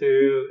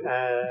to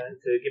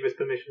give us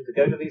permission to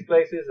go to these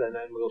places, and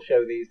then we'll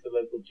show these to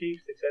local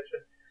chiefs,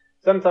 etc.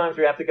 Sometimes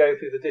we have to go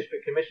through the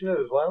district commissioner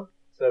as well.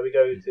 So we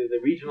go to the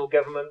regional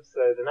government,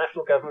 so the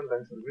national government,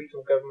 then to the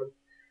regional government.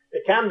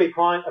 It can be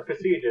quite a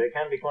procedure. It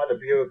can be quite a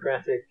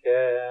bureaucratic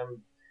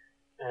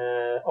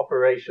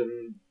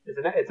operation.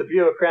 It's a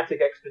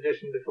bureaucratic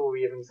expedition before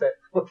we even set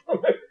foot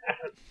on the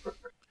ground.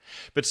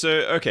 But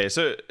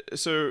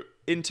so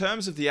in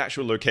terms of the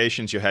actual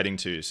locations you're heading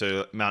to,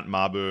 so Mount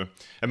Mabu,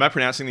 am I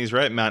pronouncing these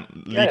right?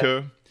 Mount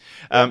Liko?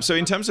 Yeah. So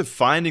in terms of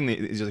finding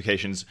these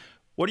locations,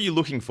 what are you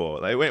looking for?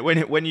 Like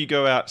when you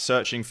go out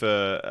searching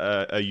for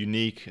a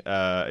unique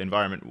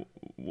environment,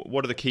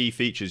 what are the key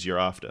features you're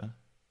after?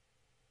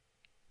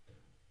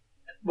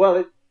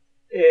 Well,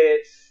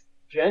 it's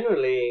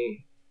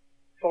generally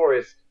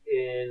forest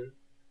in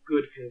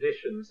good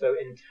condition, so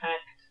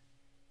intact,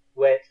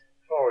 wet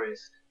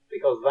forest,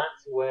 because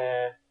that's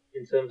where,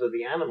 in terms of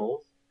the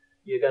animals,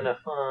 you're going to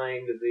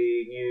find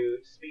the new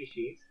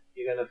species.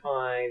 You're going to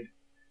find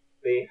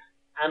the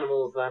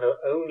animals that are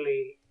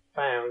only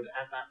found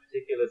at that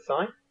particular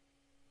site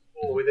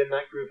or within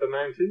that group of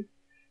mountains.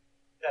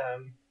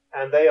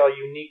 And they are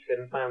unique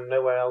and found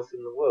nowhere else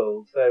in the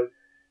world. So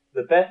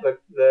the better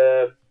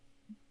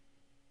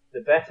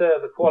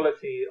the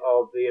quality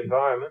of the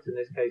environment, in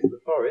this case the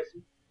forest,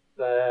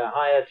 the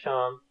higher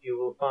chance you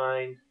will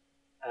find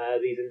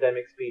these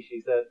endemic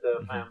species that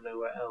are found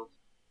nowhere else.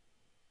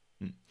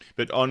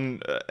 But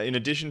in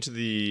addition to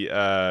the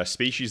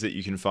species that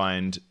you can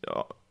find,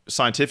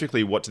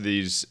 scientifically, what do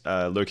these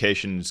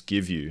locations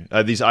give you?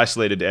 These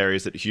isolated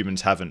areas that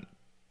humans haven't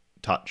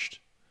touched?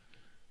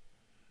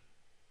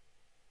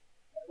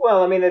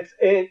 Well, I mean,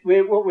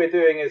 what we're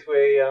doing is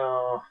we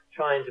are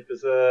trying to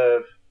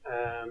preserve.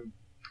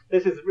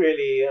 This is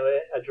really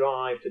a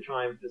drive to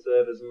try and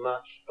preserve as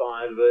much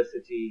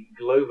biodiversity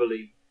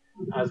globally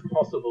as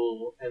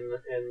possible in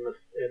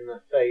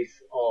the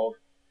face of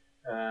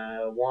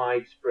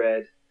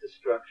widespread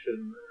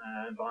destruction,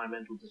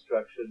 environmental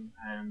destruction,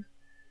 and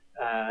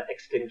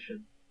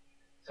extinction.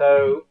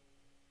 So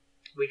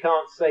we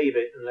can't save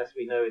it unless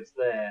we know it's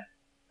there.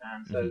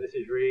 And so this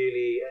is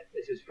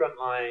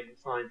frontline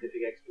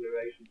scientific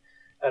exploration.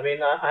 I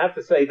mean, I have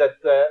to say that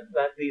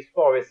these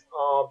forests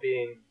are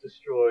being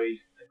destroyed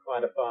at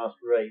quite a fast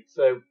rate.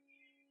 So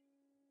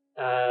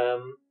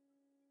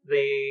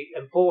the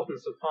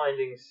importance of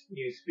finding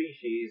new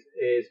species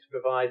is to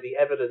provide the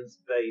evidence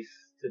base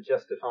to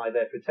justify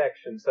their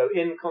protection. So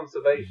in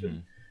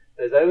conservation,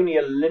 there's only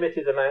a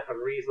limited amount of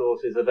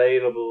resources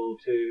available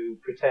to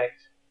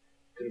protect,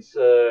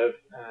 conserve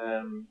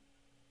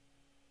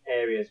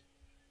areas,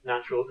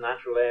 natural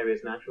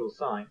areas, natural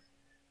sites.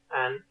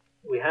 And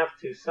we have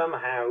to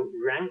somehow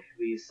rank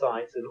these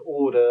sites in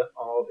order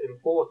of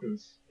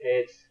importance.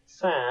 It's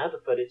sad,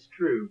 but it's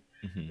true.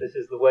 This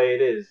is the way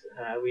it is.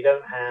 We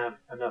don't have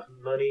enough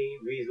money,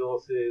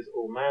 resources,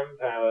 or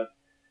manpower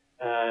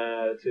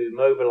to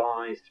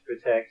mobilize to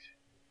protect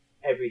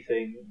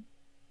everything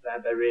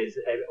that there is,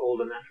 all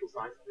the natural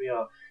sites that we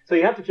are. So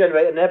you have to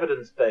generate an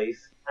evidence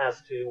base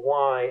as to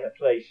why a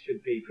place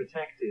should be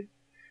protected.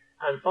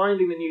 And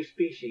finding the new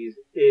species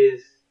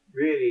is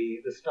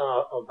really the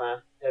start of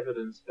that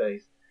evidence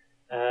base.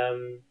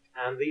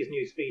 And these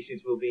new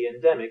species will be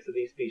endemic, so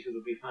these species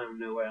will be found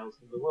nowhere else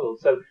in the world.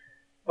 So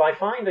by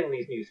finding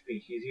these new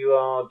species, you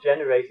are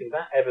generating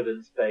that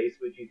evidence base,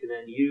 which you can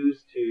then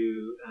use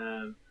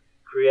to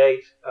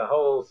create a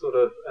whole sort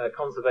of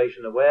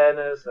conservation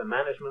awareness, a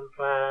management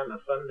plan, a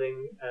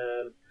funding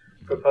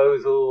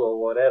proposal, or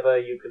whatever.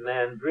 You can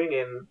then bring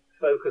in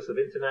focus of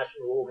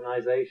international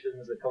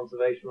organizations, the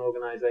conservation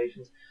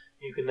organizations.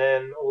 You can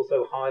then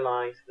also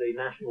highlight the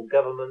national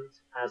government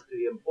as to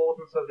the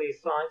importance of these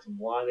sites and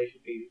why they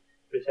should be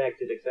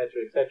protected,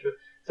 etc., etc.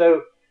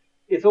 So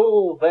it's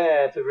all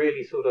there to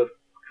really sort of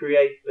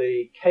create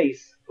the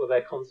case for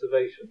their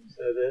conservation.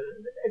 So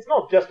it's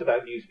not just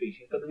about new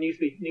species, but the new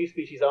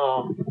species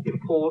are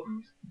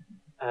important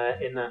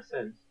in that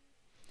sense.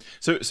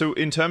 So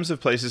in terms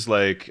of places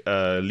like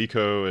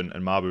Liko and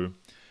Mabu,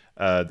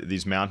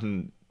 these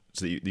mountain,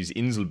 these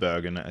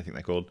Inselbergen, I think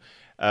they're called,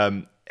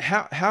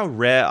 how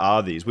rare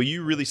are these? Were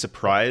you really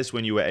surprised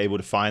when you were able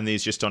to find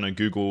these just on a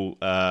Google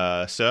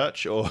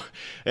search, or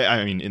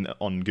I mean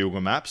on Google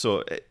Maps,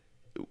 or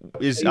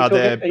are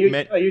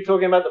you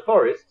talking about the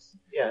forests?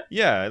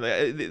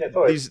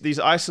 These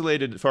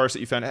isolated forests that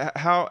you found,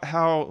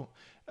 how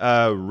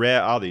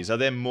rare are these? Are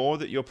there more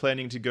that you're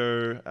planning to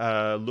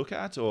go look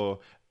at, or?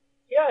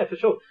 Yeah, for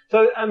sure.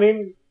 So, I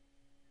mean,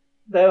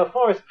 there are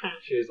forest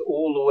patches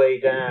all the way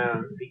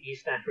down the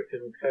East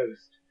African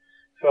coast,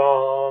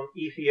 from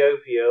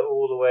Ethiopia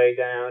all the way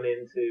down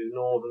into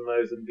northern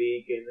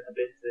Mozambique, a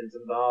bit in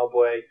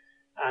Zimbabwe,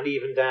 and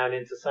even down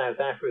into South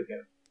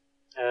Africa.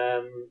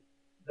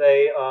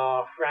 They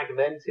are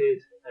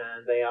fragmented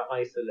and they are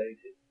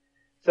isolated.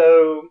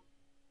 So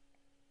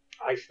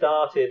I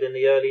started in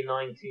the early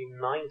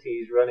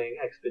 1990s running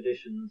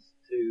expeditions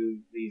to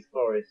these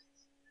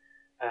forests.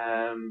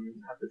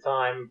 At the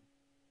time,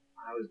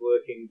 I was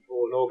working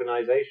for an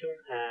organization,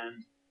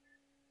 and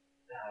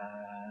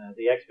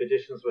the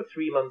expeditions were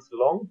 3 months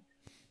long,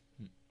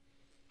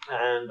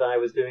 and I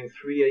was doing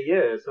 3 a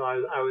year. So I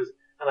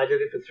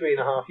did it for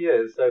 3.5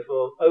 years. So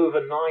for over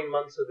 9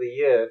 months of the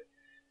year,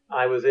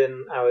 I was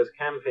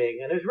camping,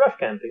 and it was rough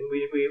camping.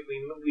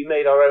 We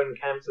made our own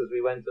camps as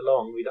we went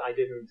along. We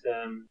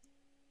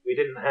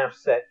didn't have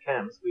set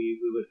camps. We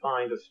would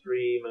find a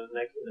stream and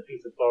next in a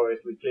piece of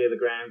forest, we'd clear the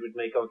ground, we'd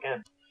make our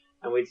camp,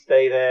 and we'd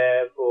stay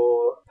there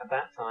for, at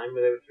that time,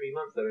 they were 3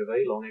 months. They were a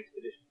very long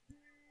expedition,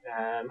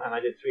 and I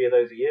did 3 of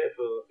those a year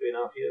for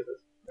 3.5 years.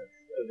 That's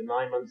over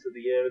 9 months of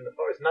the year in the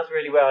forest, and that's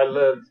really where I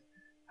learned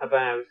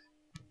about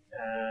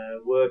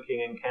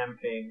working and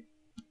camping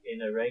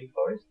in a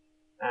rainforest.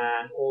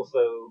 And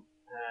also,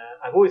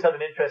 I've always had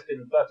an interest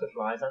in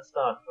butterflies. That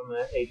started from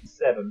the age of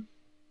 7,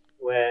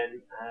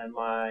 when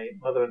my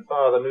mother and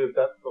father moved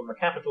up from the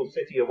capital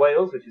city of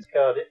Wales, which is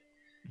Cardiff,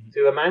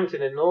 to a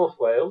mountain in North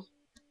Wales.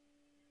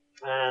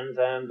 And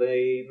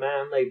the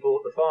man they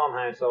bought the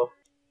farmhouse off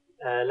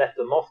left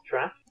a moth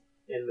trap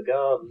in the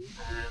garden,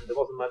 and there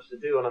wasn't much to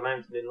do on a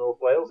mountain in North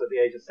Wales at the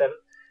age of 7.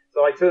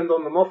 So I turned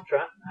on the moth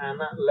trap, and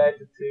that led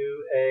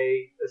to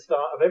the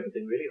start of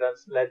everything, really.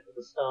 That's led to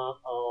the start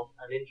of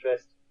an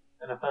interest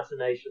and a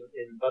fascination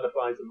in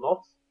butterflies and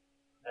moths.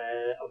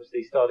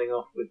 Obviously starting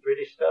off with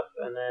British stuff,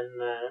 and then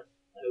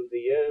over the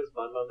years,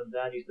 my mum and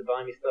dad used to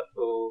buy me stuff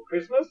for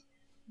Christmas,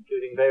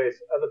 including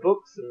various other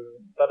books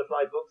and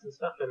butterfly books and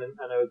stuff. And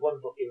there was one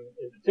book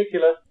in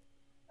particular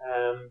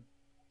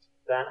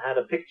that had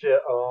a picture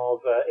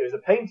of, it was a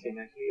painting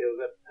actually,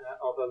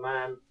 of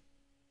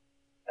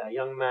a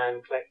young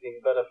man collecting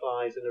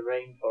butterflies in a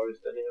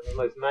rainforest, and it was the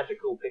most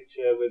magical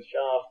picture with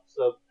shafts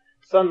of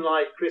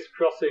sunlight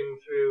crisscrossing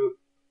through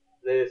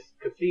this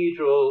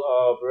cathedral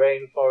of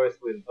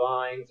rainforest with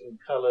vines and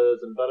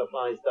colours and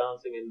butterflies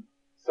dancing in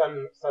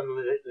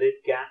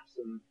sunlit gaps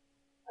and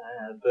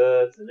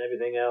birds and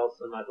everything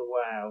else. And I thought,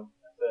 wow,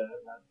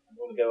 I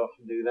want to go off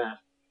and do that.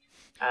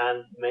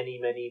 And many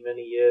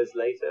years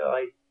later,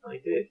 I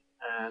did.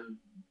 And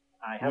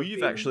I have. Well,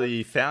 you've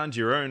actually found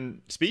your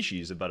own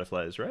species of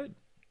butterflies, right?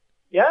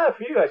 Yeah, a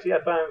few actually.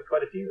 I found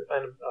quite a few. I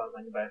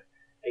found about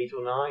 8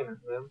 or 9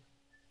 of them.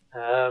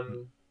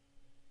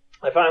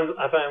 I found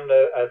I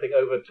think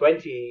over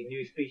 20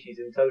 new species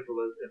in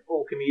total.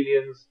 4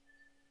 chameleons,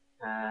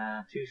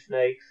 2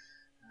 snakes,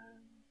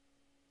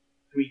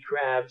 3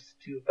 crabs,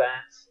 2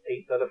 bats,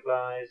 8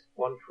 butterflies,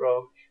 1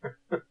 frog.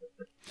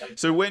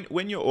 So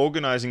when you're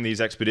organizing these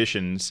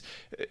expeditions,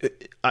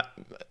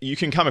 you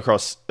can come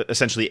across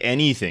essentially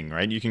anything,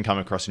 right? You can come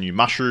across a new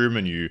mushroom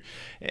and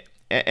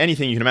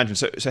anything you can imagine.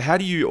 So how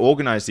do you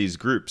organize these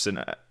groups?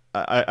 And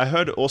I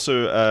heard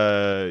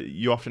also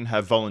you often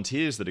have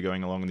volunteers that are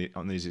going along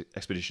on these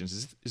expeditions.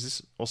 Is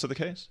this also the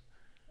case?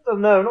 So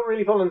no, not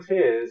really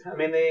volunteers. I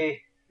mean,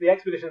 the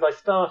expeditions I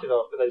started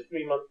off with, those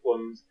 3-month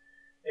ones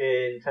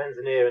in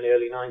Tanzania in the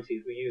early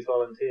 90s, we used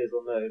volunteers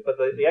or no. But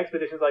the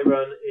expeditions I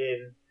run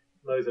in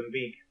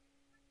Mozambique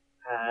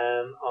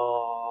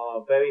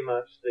are very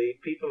much, the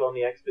people on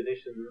the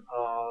expedition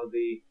are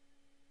the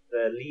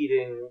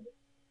leading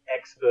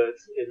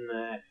experts in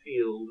their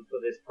field for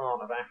this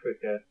part of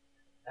Africa.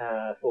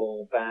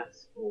 For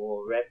bats,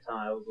 or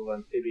reptiles, or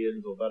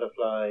amphibians, or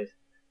butterflies,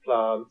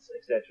 plants,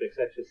 etc.,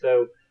 etc.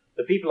 So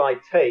the people I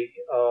take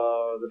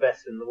are the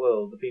best in the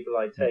world. The people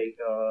I take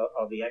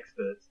are the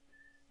experts,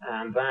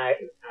 and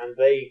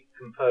they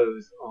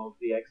compose of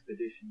the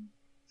expedition.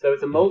 So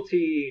it's a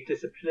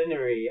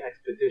multidisciplinary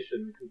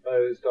expedition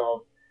composed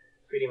of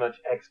pretty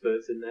much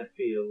experts in their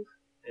field,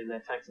 in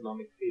their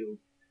taxonomic field,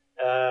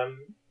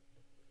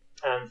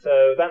 and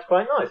so that's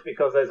quite nice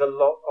because there's a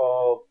lot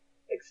of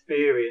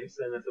experience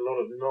and there's a lot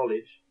of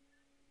knowledge,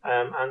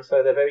 and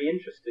so they're very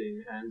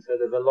interesting, and so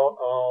there's a lot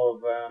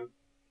of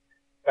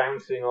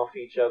bouncing off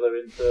each other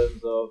in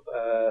terms of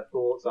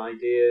thoughts,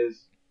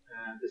 ideas.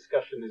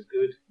 Discussion is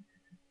good,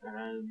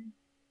 and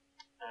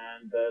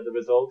the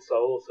results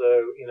are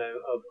also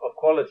of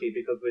quality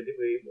because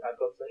I've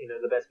got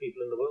the best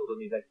people in the world on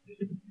these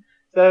expeditions,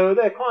 so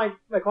they're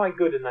quite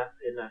good in that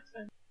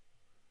sense.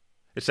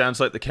 It sounds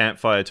like the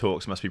campfire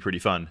talks must be pretty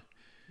fun.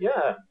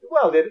 Yeah,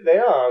 well, they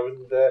are,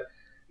 and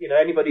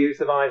anybody who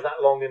survives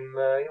that long in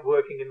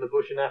working in the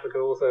bush in Africa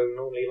also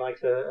normally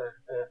likes a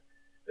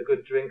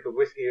good drink of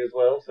whiskey as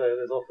well. So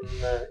there's often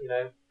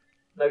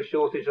no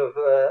shortage of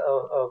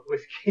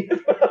whiskey as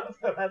well.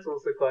 So that's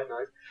also quite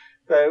nice.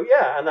 So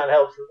yeah, and that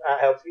helps.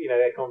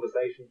 A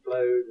conversation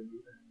flows, and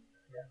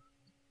yeah,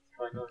 it's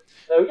quite nice.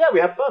 So yeah, we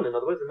have fun. In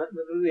other words,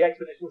 and the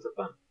expeditions are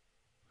fun.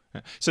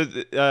 So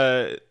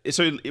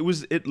it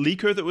was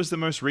Liko that was the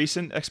most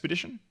recent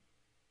expedition?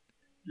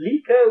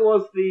 Liko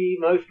was the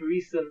most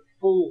recent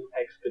full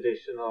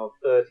expedition of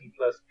 30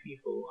 plus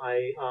people.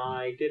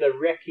 I did a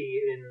recce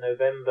in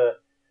November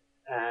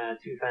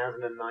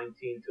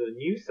 2019 to a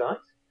new site.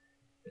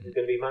 This is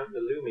going to be Mount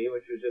Nalumi,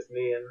 which was just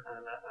me and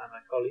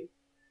a colleague,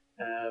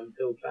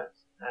 Phil Platt,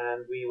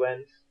 and we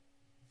went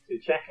to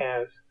check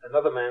out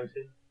another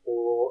mountain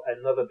for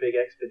another big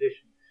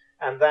expedition.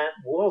 And that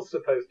was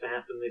supposed to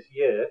happen this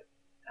year,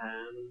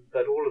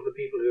 but all of the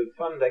people who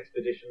fund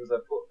expeditions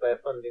have put their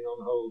funding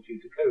on hold due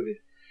to COVID.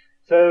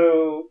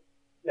 So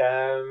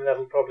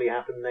that'll probably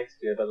happen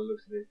next year by the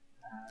looks of it.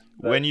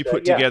 When you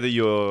put together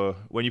your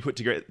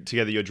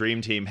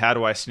dream team, how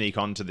do I sneak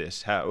onto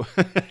this? How?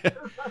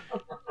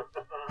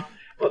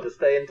 Well, to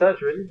stay in touch,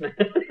 really.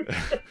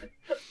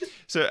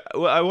 So,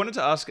 I wanted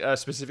to ask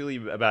specifically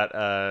about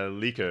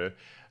Liko.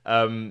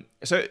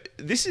 So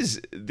this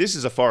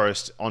is a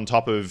forest on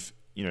top of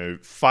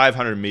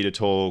 500-meter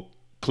tall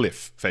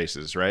cliff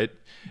faces, right?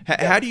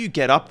 How do you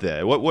get up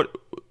there? What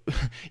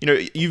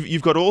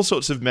you've got all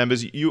sorts of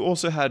members. You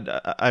also had,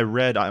 I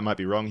read, I might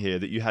be wrong here,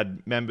 that you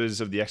had members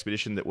of the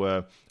expedition that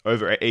were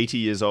over 80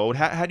 years old.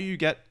 How do you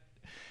get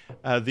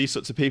these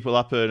sorts of people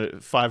up a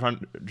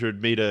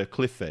 500-meter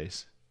cliff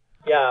face?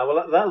 Yeah,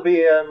 well, that'll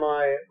be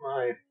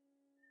my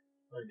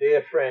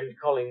dear friend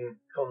Colin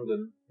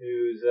Condon,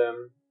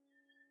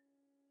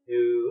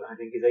 who I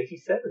think is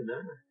 87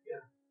 now.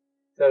 Yeah,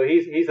 so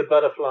he's a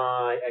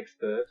butterfly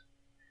expert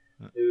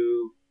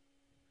who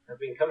has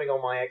been coming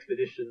on my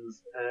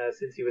expeditions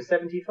since he was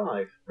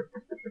 75.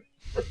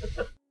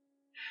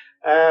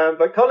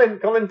 But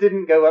Colin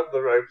didn't go up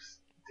the ropes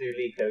to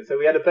Lico. So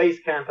we had a base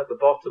camp at the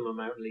bottom of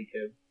Mount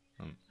Lico.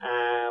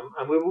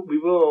 And we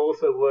were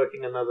also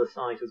working another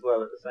site as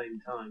well at the same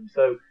time.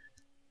 So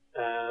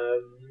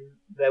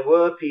there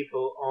were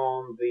people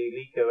on the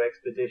Lico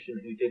expedition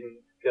who didn't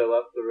go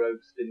up the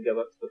ropes, didn't go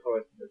up to the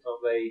forest at the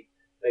top.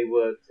 They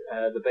worked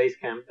the base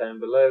camp down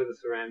below, the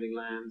surrounding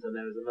lands, and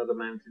there was another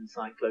mountain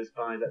site close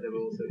by that they were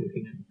also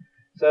looking at.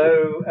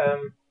 So,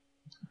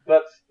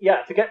 but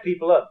yeah, to get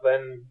people up,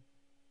 then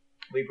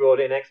we brought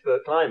in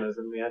expert climbers,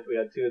 and we had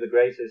two of the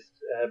greatest,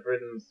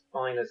 Britain's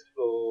finest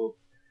for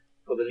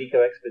the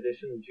Lico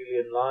expedition,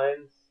 Julian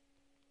Lyons,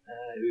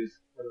 who's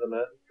one of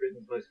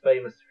Britain's most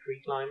famous free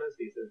climbers.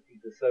 He's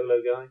a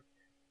solo guy,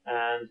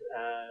 and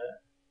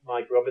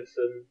Mike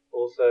Robertson,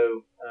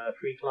 also a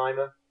free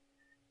climber.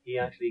 He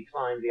actually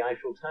climbed the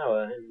Eiffel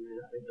Tower in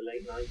I think the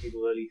late 90s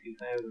or early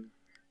 2000s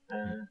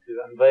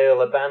to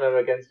unveil a banner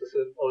against a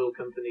certain oil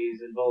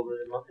company's involvement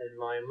in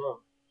Myanmar.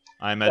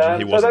 I imagine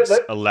he wasn't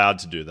allowed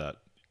to do that.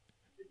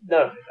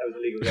 No, that was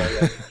illegal.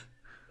 Yeah.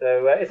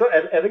 So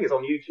I think it's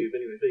on YouTube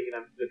anyway. So you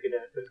can look it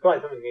up. It's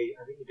quite something.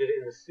 I think he did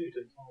it in a suit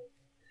and tie.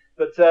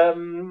 But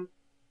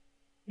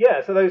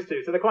yeah, so those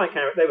two. So they were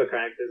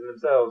characters in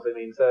themselves. I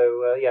mean,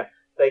 so yeah,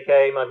 they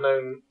came. I've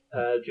known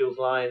Jules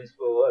Lyons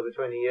for over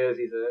 20 years.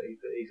 He's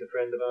a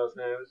friend of ours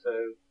now.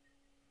 So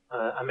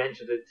I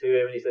mentioned it to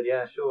him, and he said,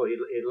 "Yeah, sure,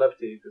 he'd love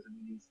to," because I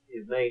mean,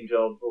 his main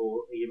job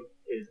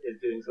is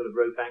doing sort of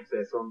rope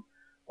access on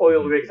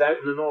oil rigs out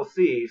in the North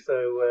Sea.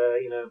 So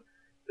you know.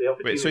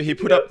 Wait, so he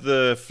put up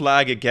the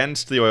flag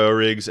against the oil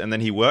rigs, and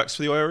then he works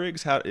for the oil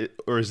rigs?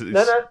 Or is it?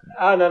 No.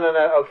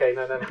 Okay,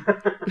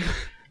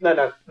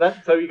 no.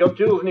 So you got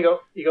Jules and you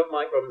got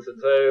Mike Robinson.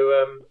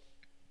 So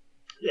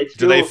it's.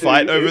 Do they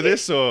fight over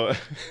this or?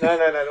 No.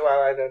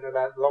 Well, I don't know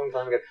that a long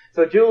time ago.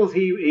 So Jules,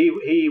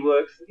 he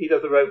works. He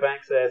does the rope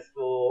access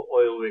for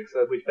oil rigs,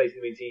 which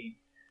basically means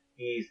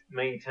he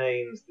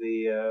maintains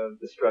the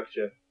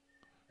structure,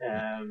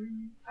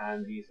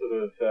 and he sort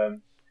of.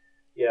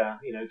 Yeah,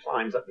 you know,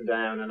 climbs up and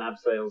down and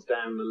abseils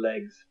down the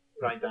legs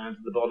right down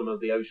to the bottom of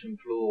the ocean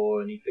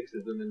floor, and he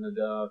fixes them in the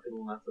dark and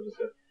all that sort of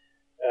stuff.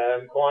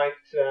 Quite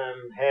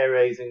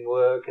hair-raising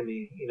work, and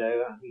he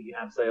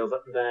abseils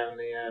up and down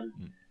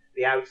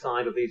the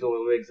outside of these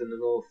oil rigs in the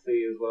North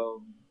Sea as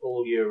well,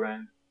 all year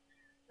round.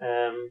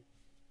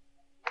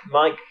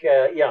 Mike,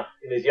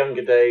 in his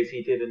younger days,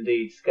 he did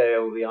indeed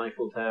scale the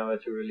Eiffel Tower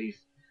to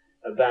release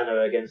a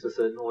banner against a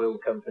certain oil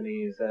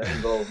company's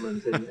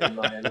involvement in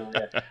Myanmar.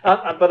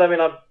 Yeah. But I mean,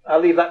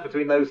 I'll leave that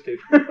between those two.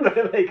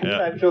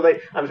 I'm sure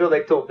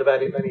they've talked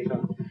about it many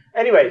times.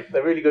 Anyway,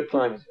 they're really good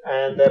climbers,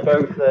 and they're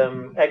both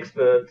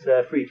expert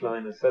free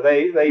climbers. So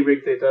they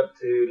rigged it up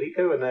to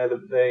Lico, and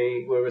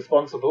they were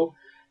responsible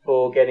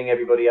for getting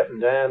everybody up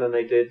and down, and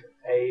they did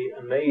an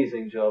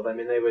amazing job. I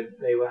mean, they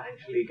were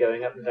actually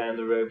going up and down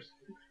the ropes,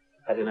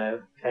 I don't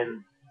know,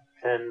 10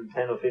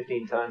 or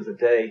 15 times a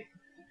day.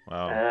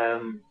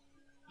 Wow.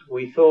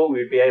 We thought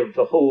we'd be able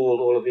to haul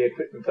all of the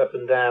equipment up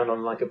and down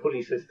on like a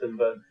pulley system,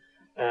 but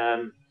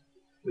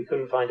we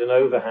couldn't find an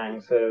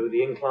overhang, so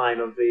the incline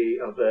of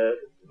the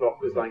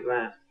rock was like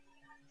that.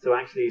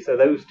 So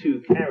those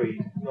two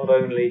carried, not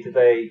only did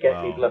they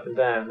get people up and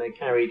down, they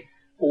carried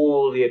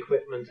all the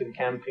equipment and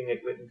camping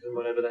equipment and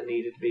whatever that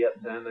needed to be up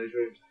and down those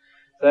routes.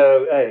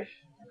 So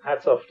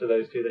hats off to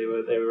those two.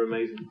 They were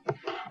amazing.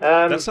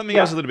 That's something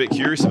I was a little bit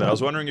curious about. I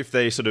was wondering if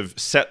they sort of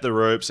set the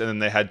ropes and then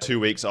they had 2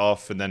 weeks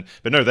off,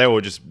 but no, they were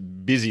just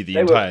busy the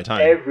entire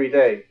time. Every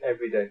day.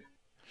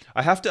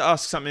 I have to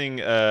ask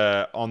something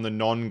on the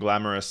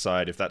non-glamorous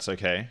side, if that's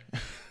okay.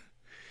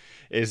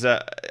 Is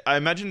I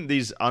imagine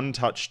these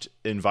untouched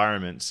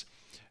environments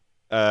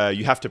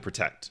you have to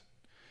protect.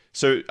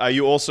 So are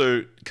you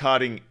also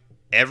carting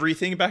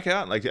everything back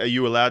out? Like, are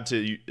you allowed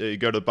to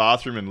go to the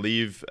bathroom and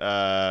leave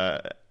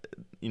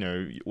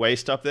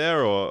waste up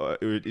there, or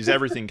is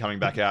everything coming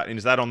back out? And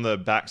is that on the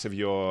backs of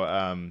your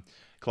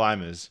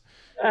climbers?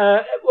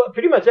 Well,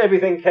 pretty much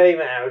everything came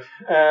out.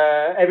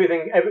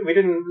 We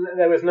didn't.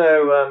 There was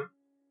no.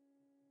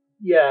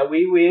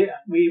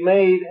 We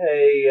made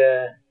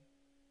a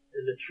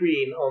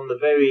latrine on the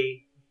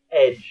very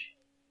edge,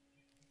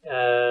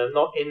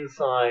 not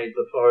inside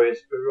the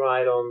forest, but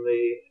right on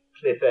the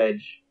cliff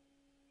edge.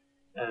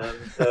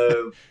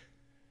 So.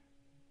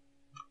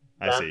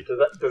 I see.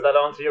 Does that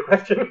answer your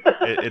question?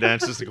 It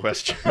answers the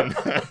question.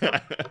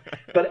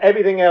 But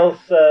everything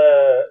else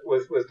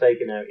was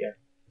taken out, yeah.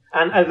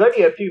 And there's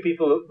only a few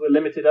people that were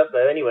limited up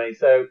there anyway,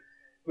 so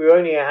we were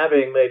only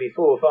having maybe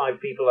 4 or 5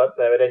 people up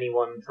there at any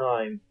one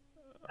time.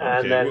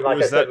 And then, like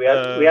I said, we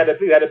had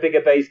a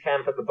bigger base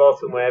camp at the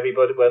bottom where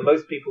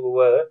most people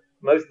were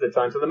most of the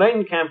time. So the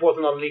main camp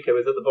wasn't on Lico; it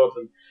was at the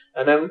bottom.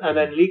 And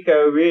then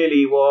Lico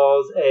really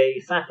was a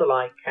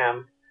satellite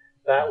camp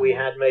that we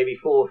had maybe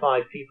 4 or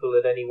 5 people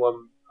at any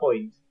one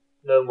point,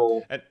 no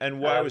more. And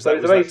why was that?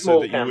 Was that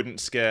so that you wouldn't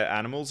scare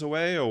animals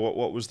away, or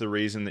what was the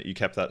reason that you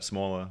kept that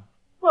smaller?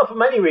 Well, for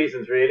many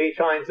reasons, really.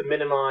 Trying to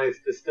minimise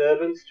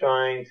disturbance,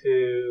 trying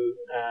to,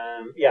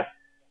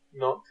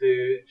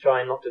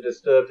 trying not to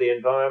disturb the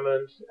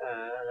environment,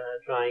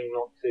 trying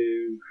not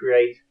to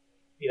create,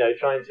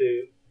 trying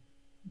to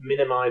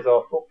minimize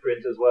our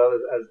footprint as well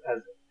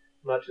as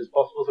much as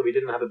possible. So we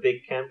didn't have a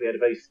big camp; we had a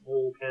very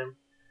small camp.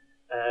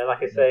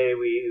 Like I say,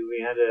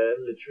 we had a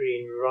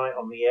latrine right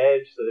on the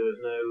edge, so there was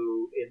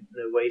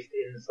no waste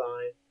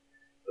inside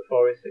the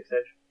forest,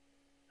 etc.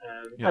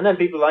 And then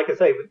people, like I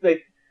say,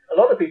 a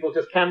lot of people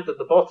just camped at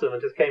the bottom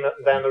and just came up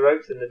and down the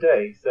ropes in the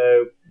day.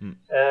 So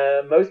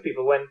most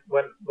people went,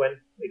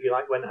 if you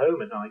like, went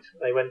home at night.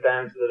 They went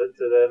down to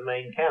the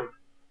main camp.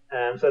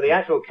 So the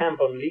actual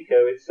camp on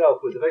Lico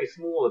itself was a very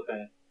small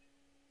affair.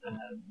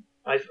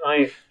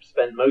 I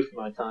spent most of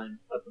my time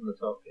up on the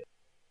top. Yeah.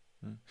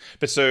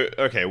 But so,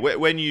 okay,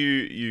 when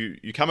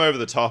you come over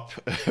the top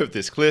of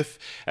this cliff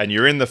and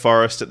you're in the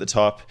forest at the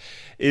top,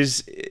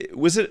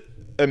 was it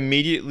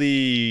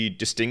immediately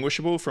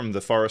distinguishable from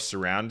the forest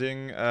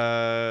surrounding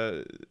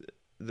the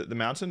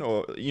mountain,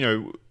 or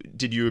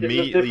did you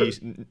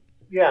immediately?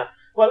 Yeah,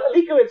 well,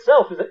 Lico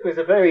itself is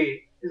a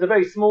very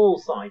small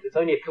site. It's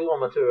only 1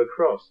 kilometer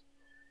across,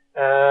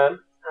 and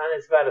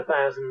it's about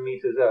 1,000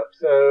 meters up.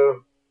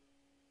 So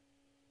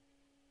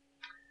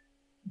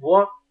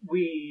what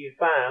we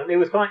found, it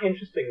was quite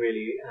interesting,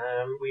 really.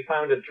 We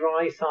found a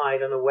dry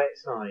side and a wet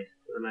side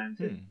to the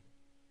mountain,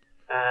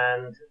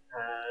 and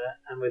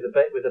with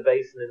a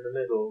basin in the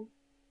middle.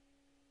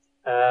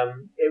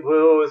 It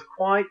was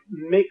quite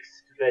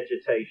mixed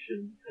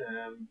vegetation.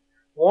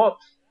 What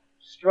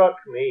struck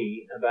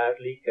me about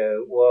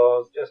Lico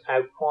was just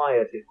how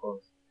quiet it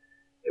was.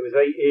 It was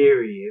very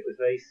eerie. It was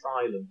very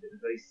silent. It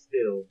was very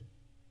still.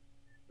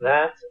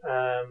 That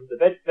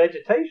the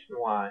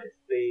vegetation-wise,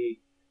 the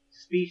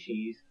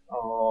species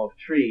of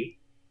tree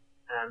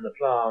and the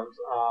plants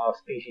are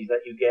species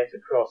that you get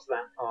across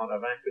that part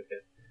of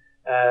Africa.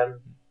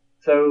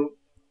 So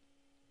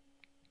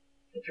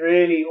it's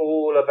really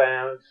all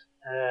about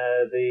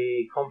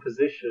the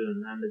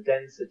composition and the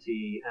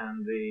density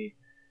and the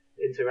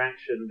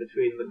interaction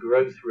between the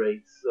growth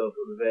rates of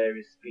the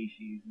various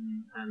species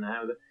and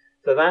how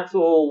so that's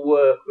all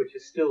work which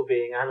is still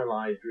being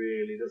analysed,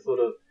 really. The sort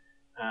of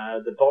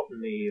the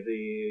botany,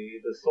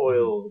 the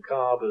soil, the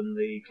carbon,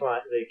 the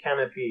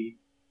canopy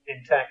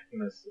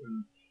intactness,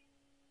 and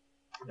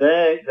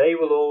they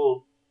will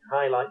all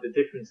highlight the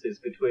differences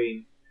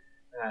between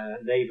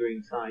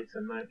neighbouring sites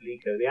and Mount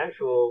Lico. The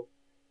actual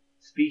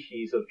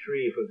species of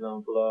tree, for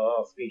example,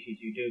 are species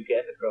you do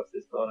get across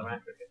this part of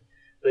Africa.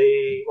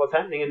 What's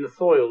happening in the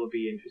soil will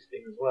be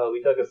interesting as well.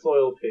 We dug a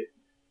soil pit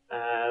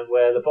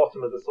where the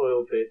bottom of the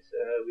soil pit,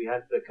 we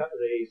had the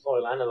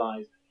soil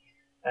analysed,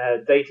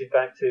 dated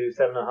back to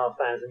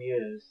 7,500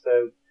 years.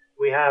 So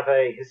we have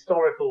a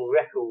historical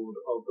record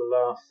of the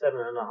last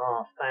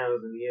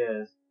 7,500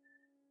 years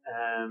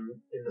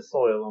in the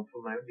soil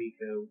from Mount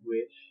Lico,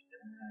 which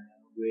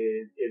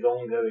is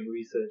ongoing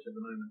research at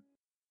the moment.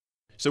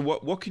 So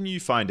what can you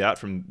find out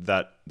from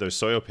those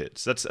soil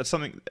pits? That's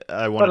something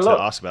I wanted to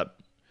ask about.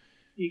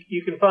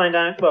 You can find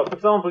out. Well, for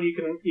example, you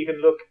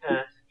can look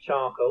at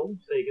charcoal,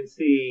 so you can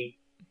see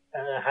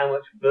how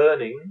much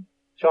burning,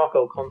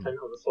 charcoal content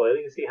of the soil.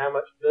 You can see how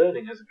much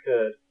burning has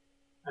occurred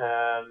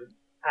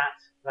at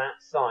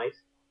that site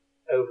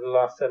over the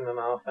last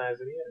 7,500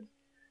 years.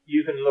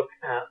 You can look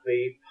at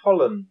the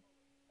pollen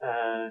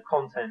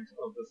content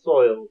of the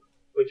soil,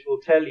 which will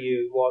tell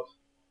you what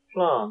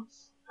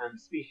plants and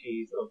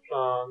species of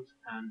plant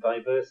and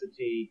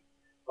diversity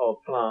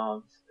of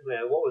plants,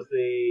 what was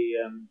the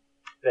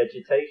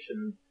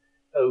vegetation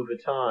over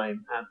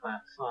time at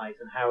that site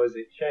and how has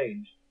it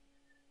changed.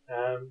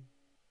 And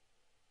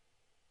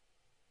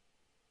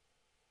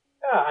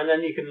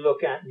then you can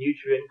look at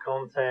nutrient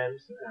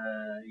content,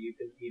 you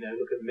can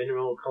look at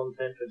mineral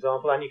content, for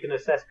example, and you can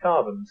assess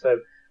carbon. So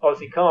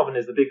obviously carbon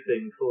is the big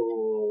thing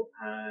for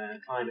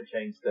climate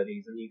change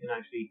studies, and you can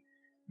actually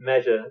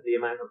measure the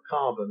amount of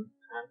carbon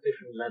at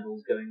different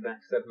levels going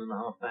back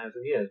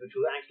 7,500 years, which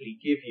will actually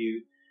give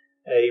you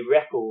a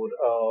record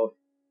of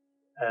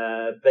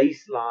a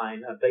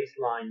baseline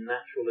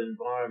natural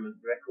environment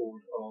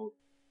record of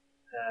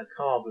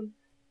carbon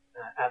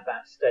at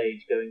that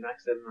stage going back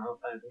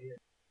 7,500 years.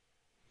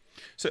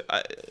 So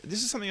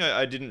this is something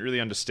I didn't really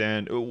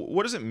understand.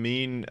 What does it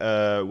mean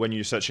when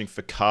you're searching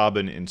for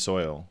carbon in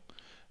soil?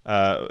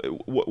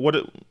 What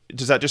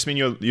does that just mean?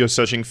 You're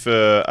searching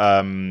for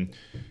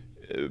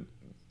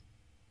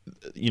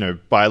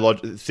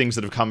things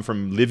that have come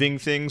from living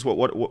things?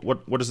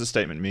 What does the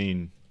statement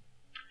mean?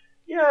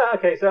 Yeah,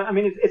 okay. So I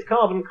mean, it's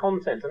carbon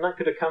content, and that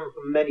could have come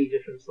from many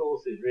different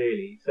sources,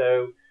 really.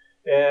 So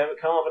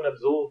carbon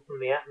absorbed from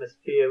the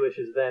atmosphere, which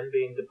is then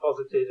being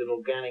deposited in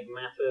organic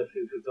matter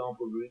through, for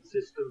example, root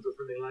systems or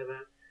something like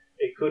that.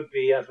 It could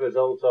be as a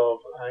result of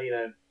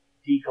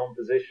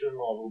decomposition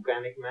of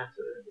organic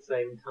matter at the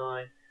same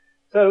time.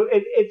 So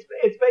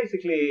it's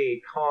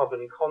basically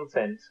carbon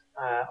content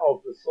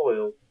of the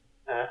soil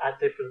at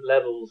different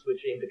levels,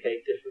 which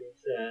indicate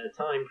different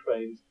time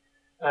frames.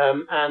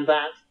 And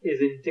that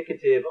is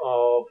indicative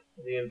of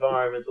the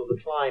environment or the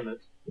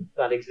climate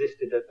that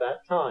existed at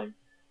that time.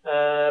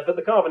 But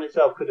the carbon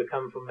itself could have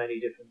come from many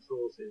different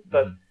sources.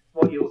 But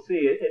what you'll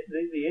see,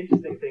 the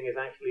interesting thing is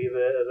actually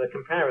the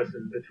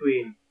comparison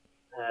between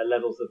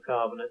levels of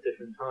carbon at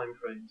different time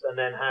frames, and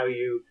then how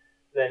you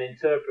then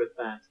interpret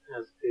that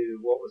as to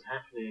what was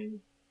happening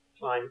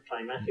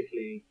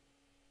climatically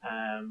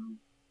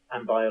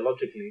and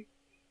biologically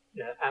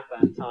at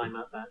that time,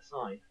 at that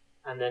site,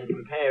 and then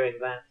comparing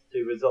that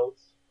to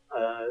results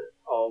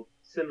of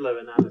similar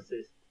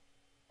analysis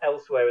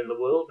elsewhere in the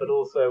world, but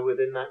also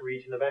within that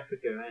region of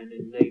Africa and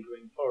in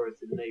neighbouring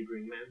forests and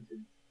neighbouring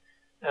mountains.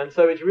 And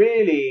so it's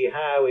really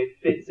how it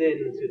fits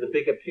into the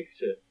bigger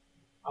picture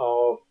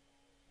of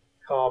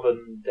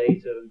carbon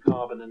data and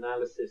carbon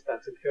analysis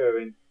that's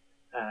occurring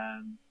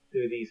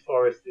through these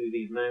forests, through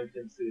these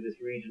mountains, through this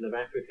region of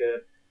Africa,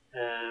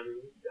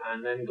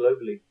 and then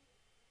globally.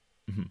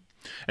 Mm-hmm.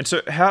 And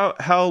so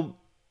how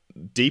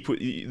deep,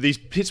 these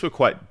pits were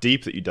quite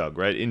deep that you dug,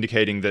 right?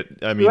 Indicating that,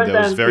 I mean, there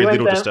was very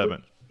little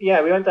disturbance.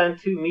 Yeah, we went down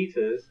 2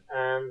 meters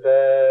and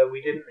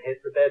we didn't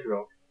hit the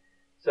bedrock.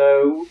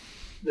 So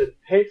the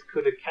pit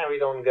could have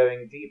carried on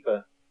going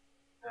deeper,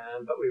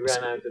 but we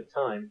ran out of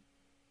time.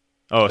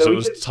 Oh, so it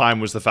was time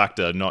was the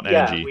factor, not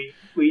energy.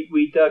 Yeah,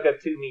 we dug a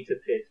 2 meter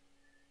pit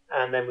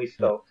and then we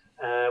stopped.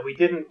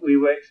 We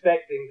were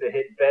expecting to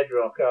hit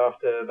bedrock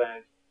after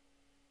about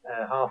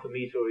half a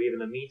meter or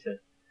even a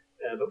meter,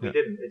 but we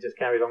didn't. It just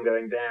carried on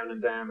going down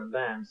and down and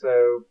down.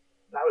 So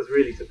that was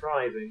really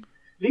surprising.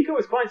 Lika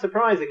was quite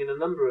surprising in a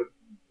number of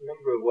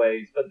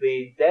ways, but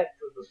the depth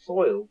of the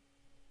soil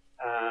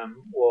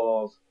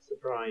was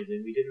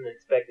surprising. We didn't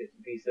expect it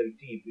to be so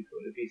deep. We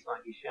thought it would be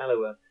slightly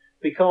shallower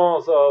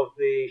because of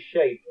the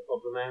shape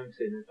of the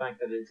mountain. In fact,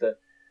 that it's a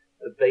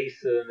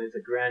basin, it's a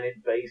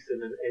granite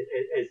basin, and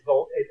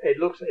it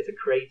looks, it's a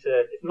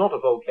crater. It's not a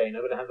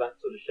volcano, but it has that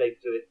sort of shape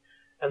to it.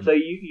 And so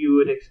you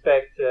would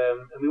expect,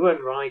 and we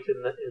weren't right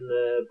in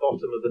the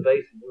bottom of the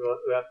basin. We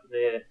were up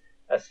near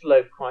a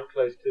slope quite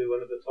close to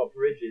one of the top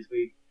ridges.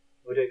 We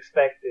would have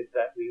expected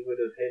that we would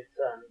have hit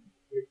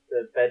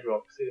the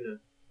bedrock sooner,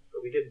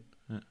 but we didn't.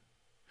 Yeah.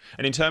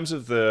 And in terms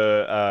of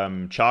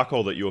the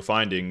charcoal that you were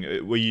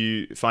finding, were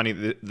you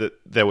finding that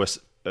there was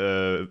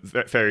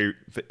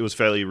it was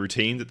fairly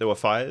routine that there were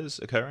fires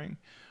occurring,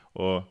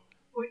 or?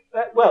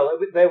 Well,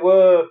 there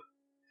were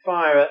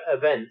fire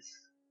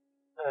events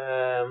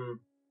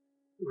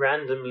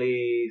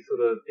randomly sort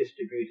of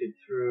distributed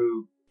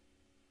through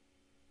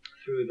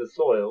the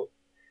soil.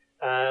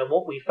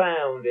 What we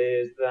found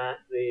is that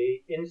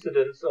the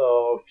incidence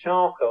of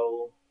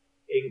charcoal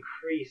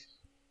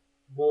increased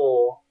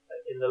more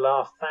in the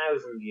last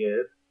 1,000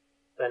 years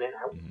than in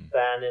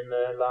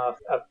the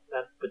last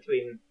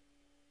between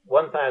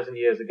 1,000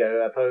 years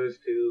ago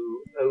opposed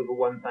to over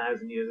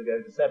 1,000 years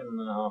ago to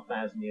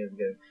 7,500 years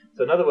ago.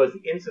 So in other words,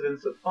 the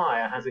incidence of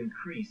fire has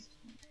increased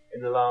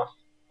in the last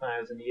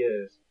 1,000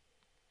 years.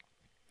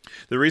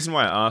 The reason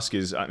why I ask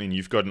is, I mean,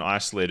 you've got an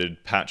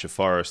isolated patch of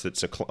forest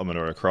that's 1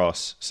 kilometer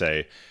across,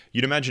 say.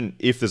 You'd imagine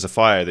if there's a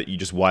fire that you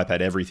just wipe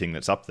out everything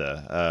that's up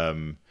there.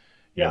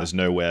 You know, there's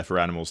nowhere for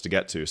animals to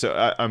get to.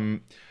 So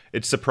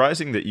it's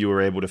surprising that you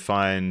were able to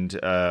find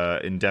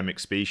endemic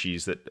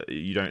species that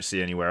you don't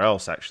see anywhere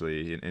else,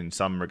 actually, in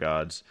some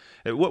regards.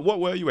 What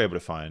were you able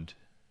to find?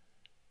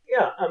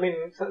 Yeah, I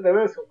mean, so there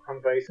were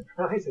some very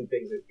surprising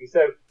things.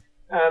 So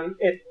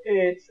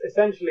it's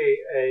essentially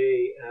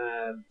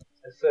a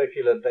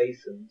circular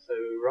basin. So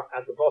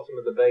at the bottom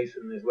of the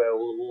basin is where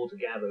all the water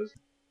gathers,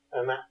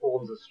 and that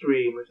forms a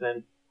stream which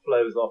then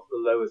flows off the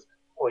lowest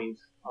point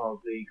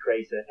of the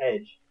crater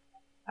edge.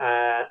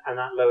 And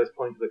that lowest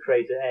point of the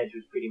crater edge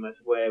was pretty much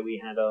where we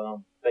had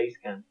our base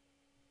camp,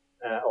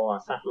 or our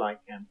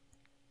satellite camp.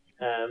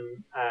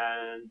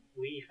 And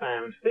we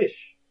found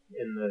fish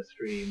in the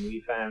stream.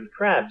 We found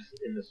crabs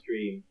in the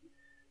stream.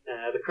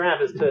 The crab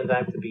has turned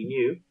out to be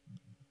new.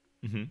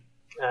 Mm-hmm.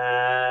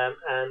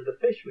 And the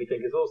fish, we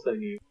think, is also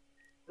new.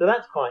 So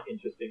that's quite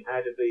interesting.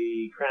 How did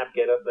the crab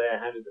get up there?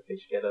 How did the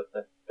fish get up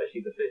there?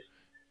 Especially the fish.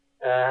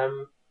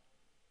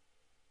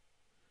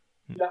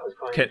 That was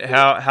quite interesting.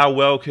 How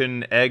well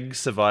can eggs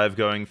survive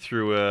going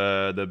through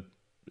the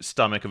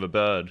stomach of a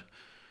bird?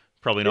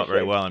 Probably not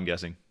very well, I'm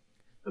guessing.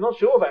 I'm not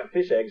sure about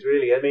fish eggs,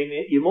 really. I mean,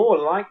 you're more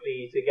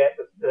likely to get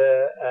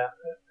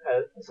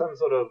some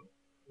sort of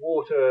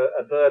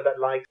a bird that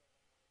likes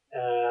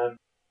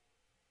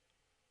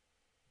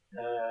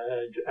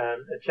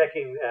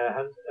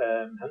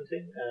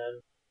hunting,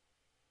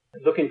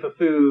 looking for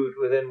food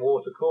within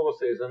water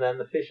courses, and then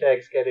the fish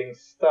eggs getting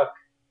stuck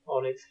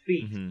on its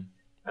feet, and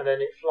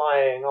then it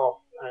flying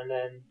off, and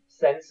then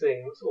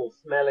sensing or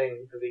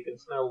smelling, because you can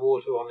smell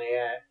water on the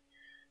air,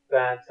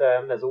 that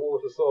there's a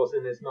water source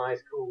in this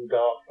nice, cool,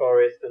 dark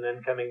forest, and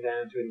then coming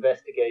down to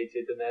investigate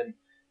it, and then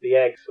the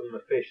eggs from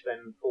the fish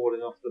then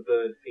falling off the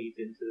bird feet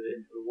into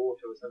the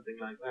water or something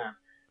like that.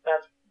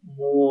 That's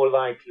more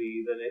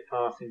likely than it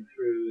passing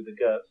through the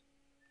gut.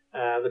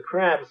 The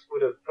crabs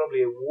would have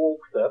probably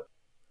walked up.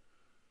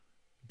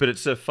 But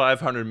it's a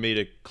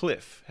 500-meter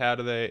cliff. How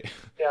do they...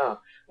 Yeah.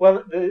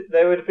 Well,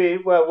 there would be...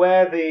 Well,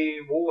 where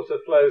the water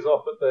flows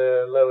off at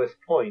the lowest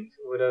point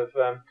would have...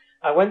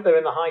 I went there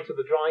in the height of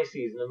the dry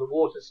season, and the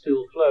water's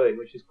still flowing,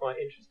 which is quite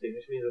interesting,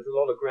 which means there's a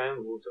lot of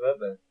groundwater up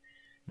there.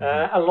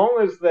 As long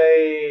as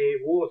the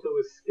water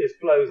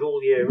flows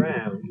all year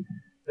round,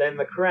 then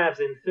the crabs,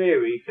 in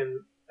theory,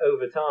 can,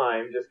 over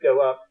time, just go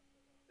up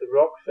the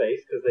rock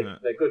face, because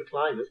they're good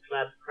climbers.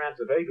 Crabs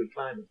are very good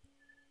climbers.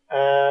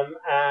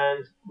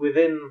 And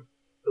within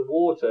the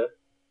water,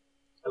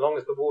 as long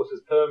as the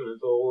water's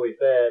permanent or always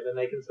there, then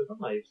they can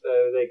survive.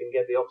 So they can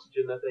get the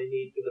oxygen that they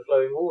need for the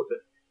flowing water.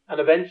 And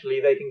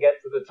eventually they can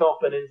get to the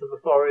top and into the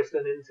forest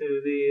and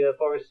into the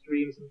forest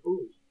streams and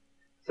pools.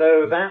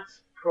 So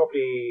that's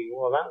probably,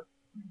 that's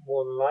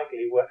more than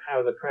likely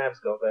how the crabs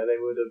got there. They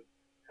would have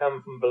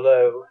come from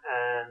below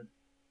and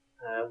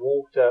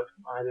walked up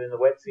either in the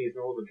wet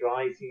season or the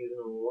dry season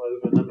or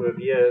over a number of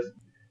years,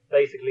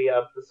 basically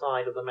up the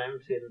side of the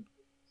mountain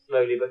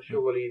slowly but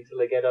surely until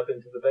they get up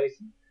into the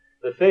basin.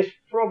 The fish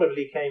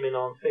probably came in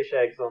on fish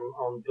eggs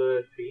on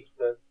bird feet,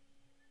 but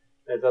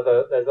there's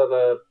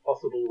other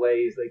possible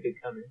ways they could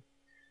come in.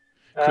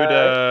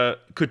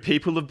 Could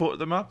people have brought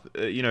them up?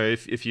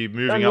 If you're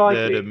moving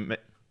unlikely. up there to...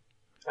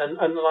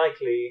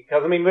 Unlikely,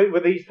 because I mean,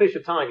 with these fish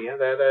are tiny.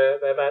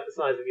 They're about the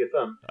size of your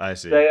thumb. I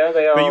see. They are.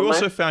 But you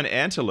also found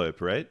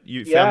antelope, right?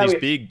 You found these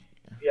big.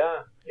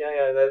 Yeah.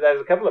 There's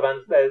a couple of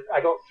antelope.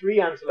 I got 3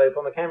 antelope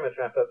on the camera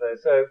trap up there.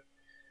 So,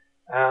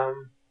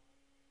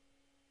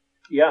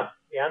 the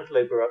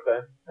antelope are up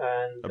there,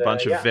 and a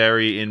bunch of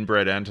very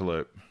inbred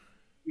antelope.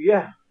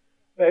 Yeah,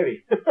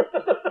 very.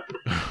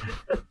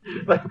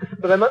 but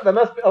there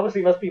must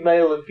be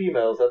male and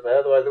females up there,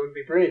 otherwise they wouldn't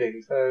be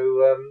breeding.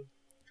 So.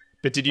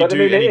 But did you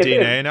do any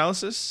DNA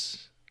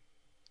analysis?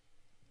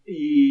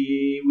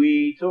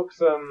 We took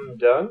some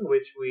dung,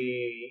 which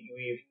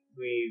we've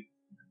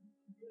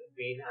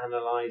been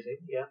analysing.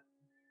 Yeah.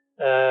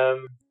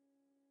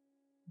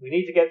 We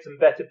need to get some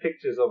better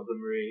pictures of them,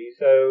 really.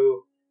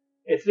 So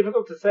it's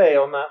difficult to say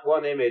on that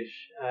one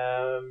image.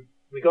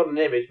 We got an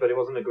image, but it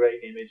wasn't a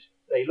great image.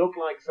 They look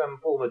like some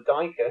form of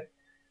duiker,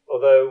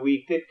 although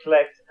we did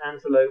collect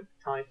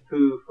antelope-type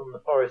poo from the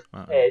forest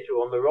edge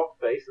or on the rock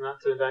face, and that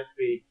turned out to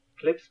be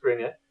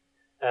klipspringer,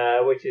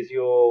 which is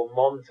your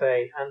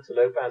montane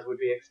antelope, as would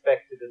be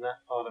expected in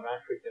that part of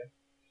Africa.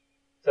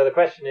 So the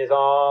question is,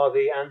 are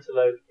the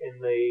antelope in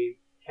the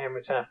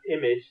camera trap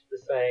image the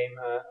same?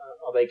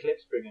 Are they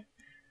klipspringer?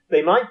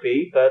 They might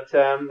be, but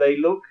they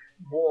look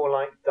more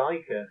like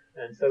duiker,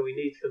 and so we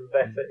need some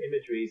better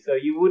imagery. So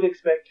you would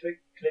expect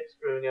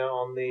klipspringer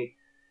on the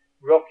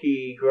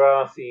rocky,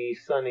 grassy,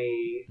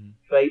 sunny,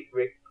 slate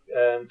brick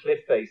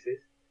cliff faces,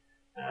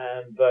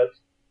 but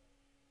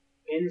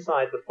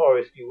inside the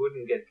forest you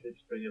wouldn't get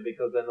klipspringer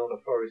because they're not a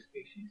forest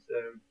species. So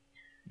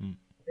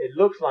it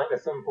looks like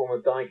there's some form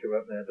of duiker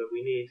up there, but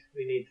we need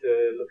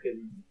to look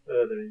in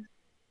further in.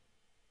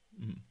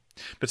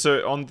 But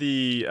so on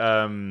the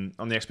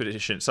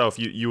expedition itself,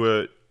 you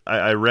were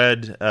I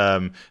read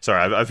I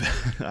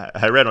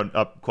read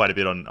up quite a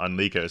bit on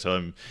Liko, so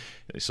I'm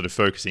sort of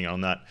focusing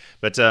on that.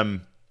 But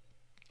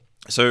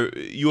so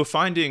you were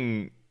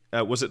finding.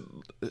 Was it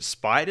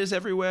spiders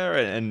everywhere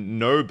and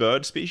no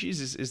bird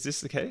species? Is this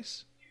the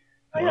case?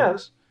 Yeah.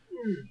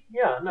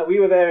 No, we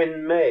were there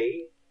in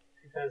May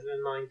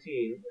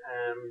 2019.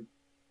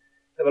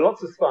 There were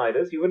lots of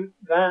spiders.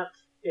 That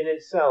in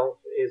itself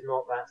is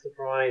not that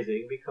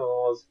surprising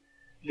because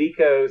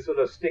Liko sort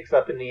of sticks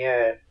up in the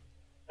air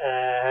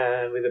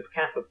with a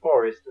cap of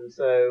forest, and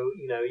so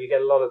you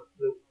get a lot of.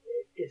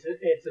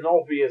 It's an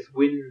obvious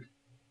wind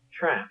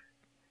trap.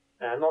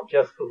 Not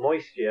just for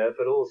moisture,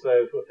 but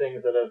also for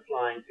things that are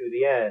flying through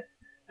the air.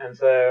 And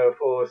so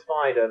for a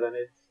spider, then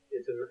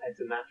it's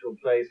a natural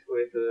place for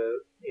it to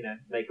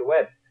make a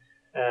web.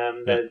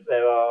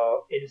 There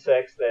are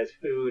insects, there's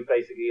food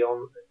basically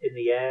in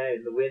the air,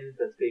 in the wind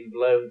that's being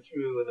blown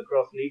through and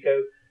across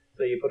Liko.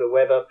 So you put a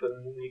web up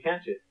and you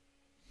catch it.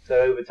 So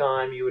over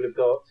time you would have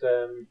got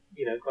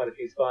quite a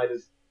few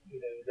spiders.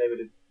 They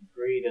would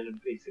breed and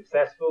be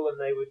successful, and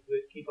they would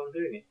keep on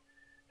doing it.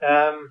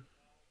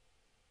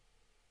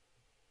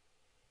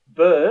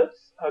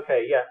 Birds,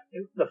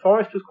 the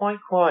forest was quite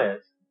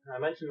quiet. I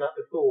mentioned that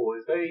before.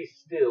 It was very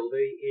still,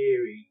 very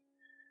eerie.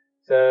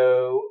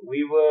 So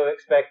we were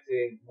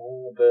expecting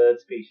more bird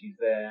species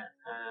there,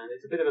 and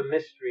it's a bit of a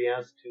mystery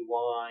as to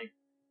why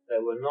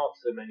there were not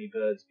so many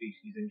bird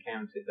species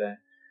encountered there.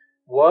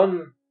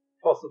 One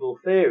possible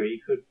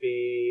theory could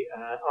be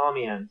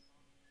army ants.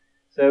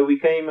 So we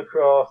came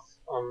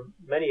across on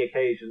many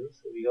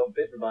occasions, we got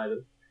bitten by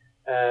them,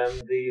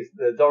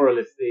 the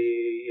Doralus,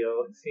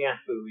 your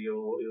Siafu,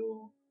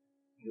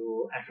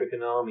 your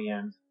African army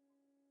ant,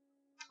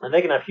 and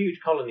they can have huge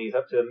colonies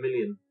up to 1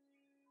 million.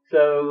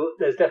 So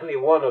there's definitely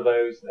one of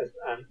those,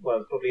 and it's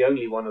probably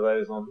only one of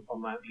those on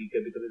Mount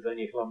Liko because it's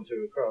only 1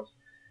 kilometre across,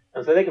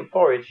 and so they can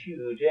forage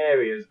huge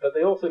areas, but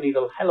they also need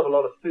a hell of a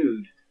lot of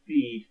food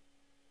to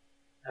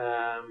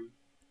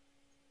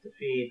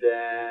feed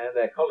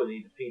their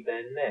colony, to feed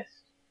their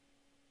nest,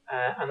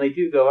 and they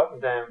do go up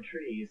and down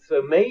trees.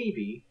 So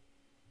maybe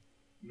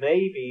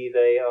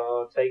they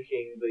are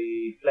taking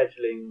the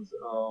fledglings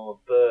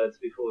of birds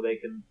before they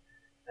can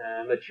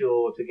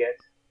mature to get,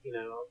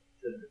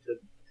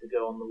 to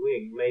go on the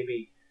wing.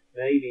 Maybe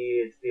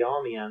it's the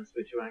army ants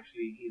which are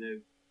actually,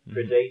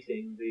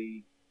 predating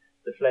the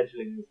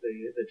fledglings,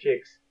 the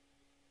chicks,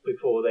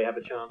 before they have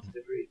a chance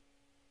to breed.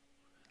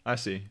 I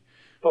see.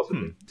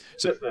 Possibly.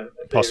 So,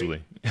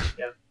 possibly.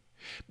 Yeah.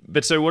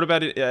 But so what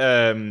about it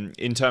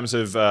in terms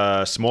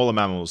of smaller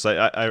mammals?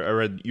 I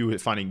read you were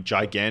finding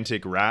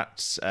gigantic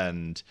rats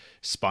and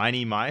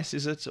spiny mice,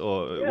 is it?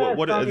 Or yeah,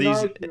 what are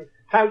these?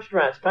 Pouched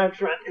rats.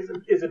 Pouched rat is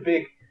a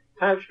big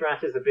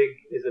rat is a big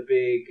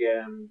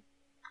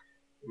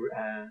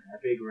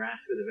rat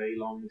with a very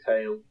long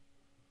tail.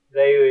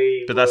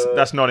 But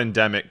that's not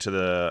endemic to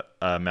the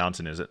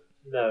mountain, is it?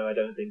 No, I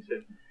don't think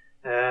so.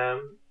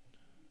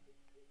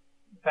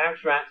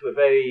 Pouched rats were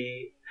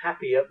very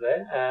happy up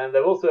there.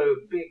 They're also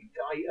big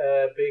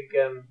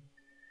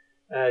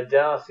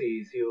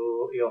Darcy's,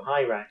 your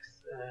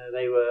hyrax.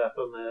 They were up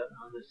on the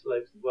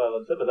slopes as well,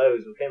 and some of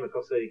those we came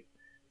across a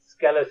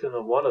skeleton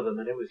of one of them,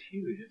 and it was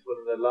huge. It's one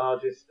of the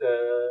largest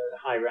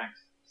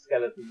hyrax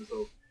skeletons,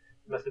 or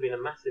it must have been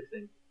a massive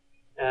thing.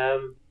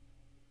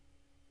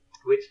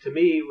 Which to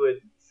me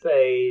would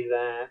say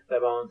that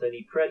there aren't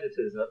any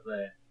predators up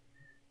there.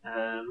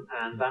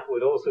 And that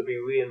would also be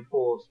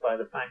reinforced by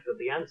the fact that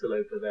the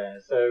antelope are there.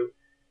 So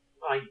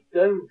I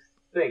don't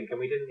think, and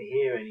we didn't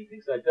hear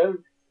anything, so I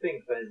don't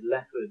think there's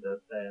leopard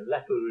up there.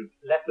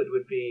 Leopard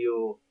would be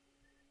your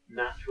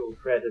natural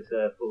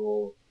predator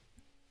for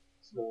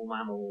small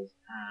mammals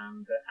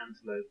and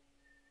antelope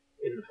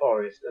in the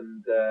forest,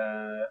 and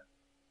I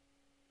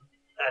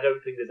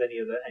don't think there's any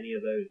of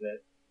those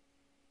there.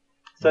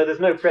 So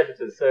there's no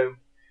predators. So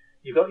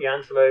you've got your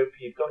antelope,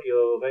 you've got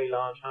your very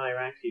large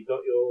hyrax, you've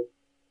got your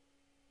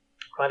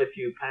quite a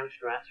few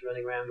pouched rats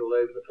running around all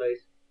over the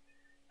place.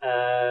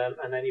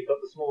 And then you've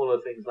got the smaller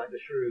things like the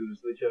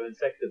shrews, which are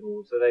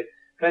insectivores. So they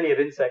plenty of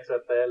insects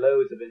up there,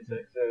 loads of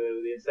insects. So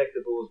the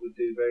insectivores would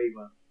do very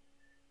well.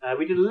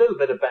 We did a little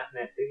bit of bat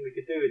netting. We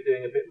could do with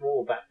doing a bit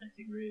more bat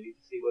netting, really,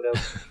 to see what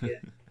else we could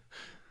get.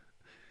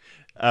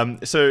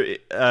 So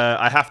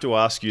I have to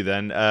ask you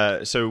then.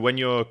 So when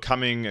you're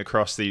coming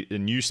across the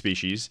new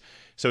species,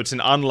 so it's an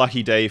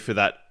unlucky day for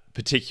that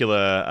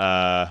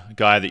particular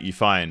guy that you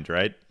find,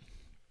 right?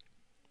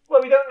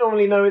 Well, we don't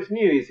normally know it's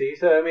new, you see.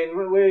 So I mean,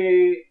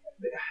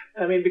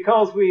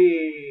 because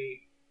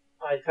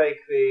I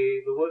take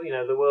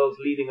the world's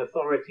leading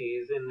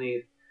authorities in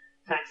these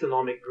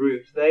taxonomic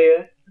groups.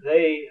 They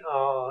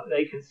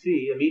can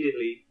see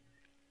immediately.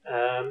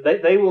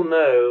 They will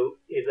know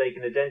if they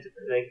can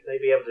identify. They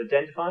be able to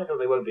identify it, or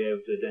they won't be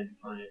able to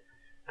identify it.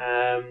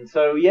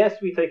 So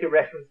yes, we take a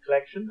reference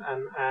collection,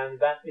 and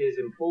that is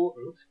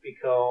important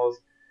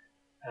because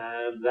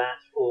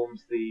that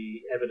forms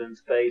the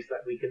evidence base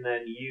that we can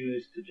then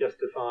use to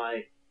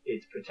justify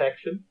its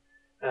protection.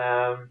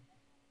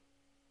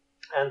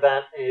 And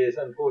that is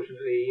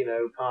unfortunately,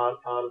 part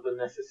of the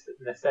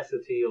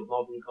necessity of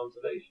modern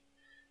conservation.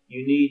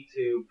 You need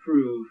to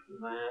prove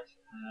that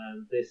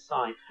this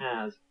site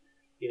has,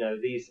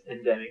 these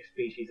endemic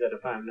species that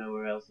are found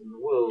nowhere else in the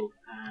world,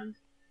 and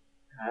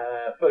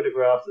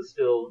photographs are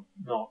still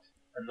not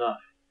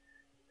enough.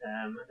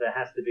 There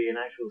has to be an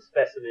actual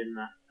specimen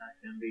that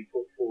can be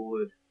put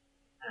forward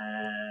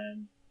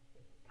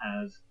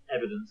as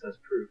evidence, as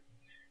proof.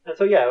 And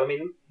so, yeah, I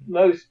mean,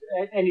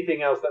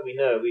 anything else that we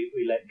know,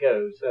 we let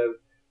go. So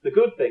the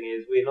good thing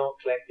is we're not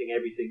collecting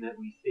everything that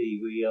we see.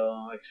 We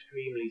are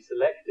extremely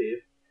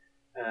selective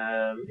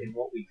in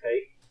what we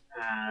take,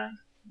 and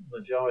the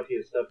majority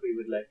of stuff we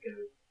would let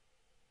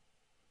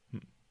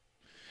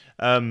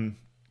go.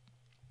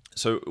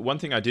 So one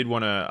thing I did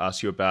want to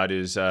ask you about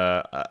is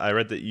I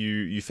read that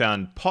you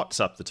found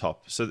pots up the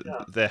top. So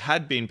there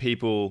had been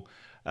people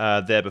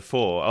there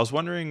before. I was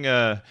wondering,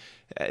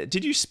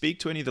 did you speak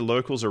to any of the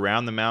locals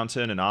around the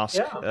mountain and ask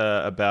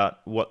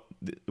about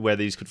where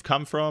these could have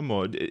come from,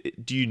 or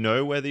do you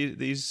know where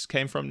these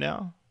came from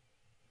now?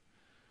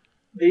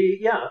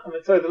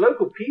 So the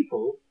local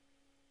people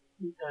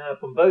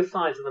from both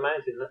sides of the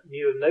mountain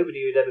knew of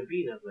nobody who'd ever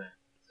been up there.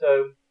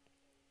 So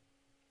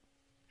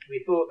we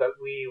thought that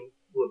we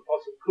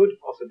could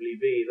possibly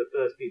be the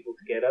first people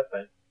to get up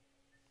there,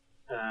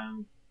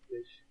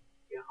 which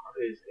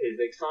is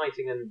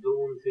exciting and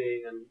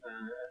daunting, and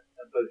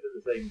both at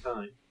the same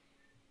time.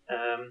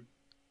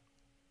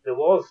 There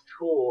was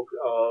talk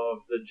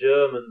of the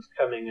Germans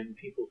coming and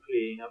people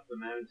fleeing up the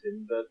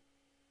mountain, but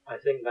I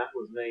think that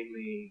was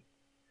mainly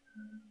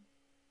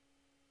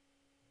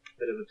a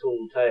bit of a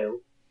tall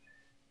tale.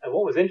 And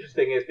what was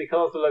interesting is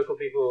because the local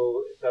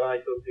people that I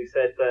talked to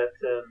said that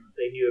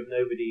they knew of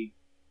nobody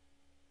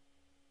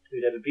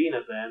who'd ever been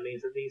up there,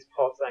 means that these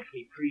pots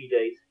actually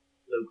predate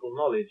local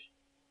knowledge.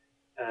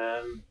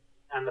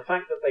 And the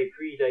fact that they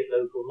predate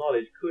local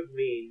knowledge could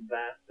mean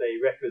that they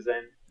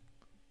represent,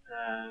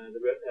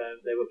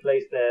 they were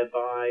placed there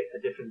by a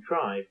different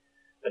tribe,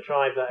 a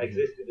tribe that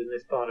existed in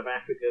this part of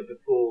Africa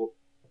before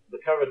the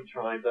current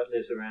tribe that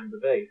lives around the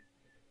base.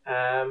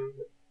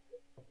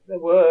 There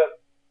were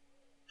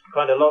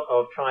quite a lot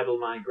of tribal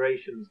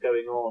migrations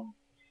going on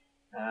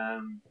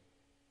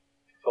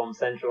from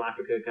Central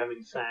Africa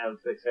coming south,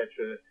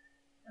 etc.,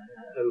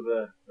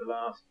 over the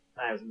last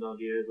 1,000-odd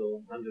years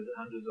or hundreds of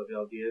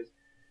odd years.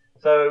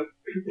 So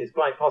it's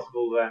quite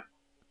possible that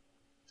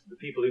the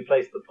people who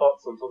placed the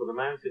pots on top of the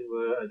mountain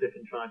were a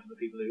different tribe to the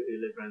people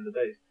who lived around the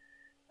base.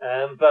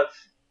 But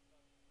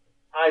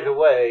either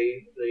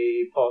way,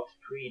 the pots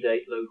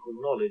predate local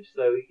knowledge.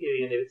 So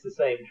even if it's the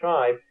same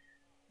tribe,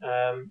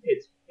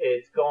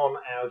 it's gone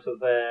out of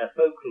their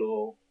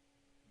folklore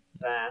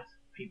that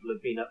people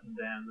have been up and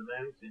down the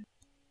mountain.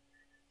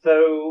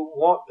 So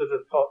what do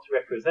the pots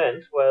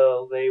represent?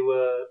 Well, they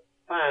were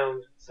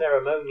found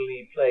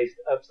ceremonially placed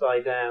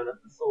upside down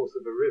at the source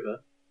of a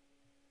river,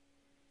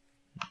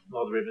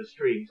 not a river,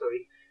 stream,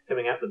 sorry,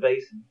 coming out the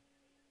basin,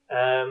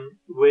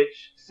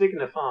 which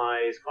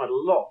signifies quite a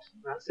lot.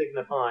 That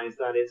signifies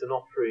that it's an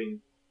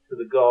offering to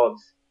the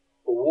gods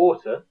for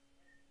water,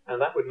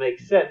 and that would make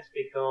sense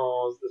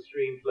because the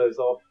stream flows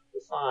off the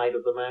side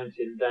of the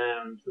mountain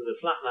down to the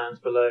flatlands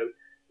below,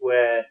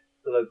 where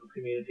the local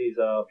communities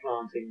are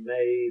planting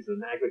maize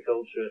and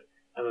agriculture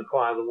and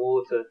require the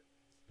water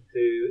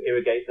to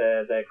irrigate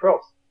their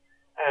crops.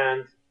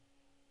 And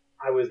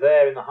I was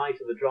there in the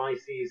height of the dry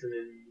season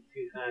in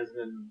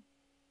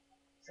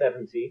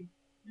 2017,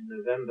 in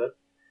November,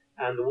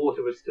 and the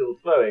water was still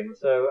flowing.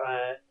 So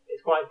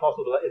it's quite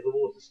possible that if the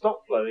water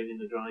stopped flowing in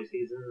the dry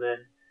season,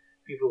 then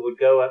people would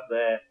go up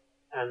there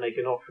and make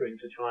an offering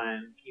to try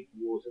and keep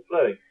the water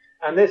flowing.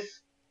 And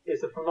this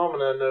is a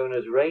phenomenon known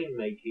as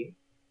rainmaking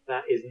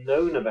that is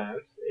known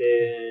about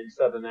in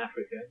southern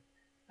Africa,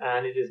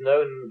 and it is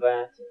known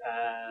that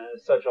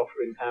such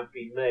offerings have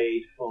been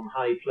made from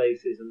high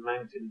places and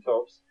mountain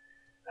tops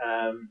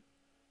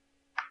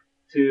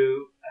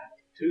to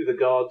the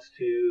gods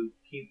to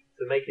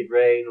make it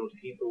rain or to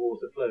keep the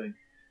water flowing.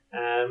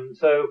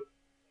 So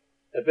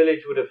a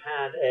village would have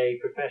had a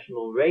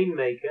professional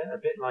rainmaker, a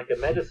bit like a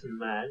medicine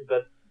man,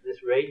 but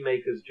this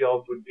rainmaker's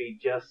job would be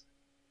just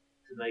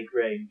to make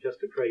rain, just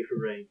to pray for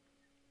rain.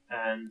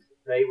 And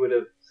they would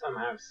have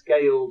somehow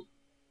scaled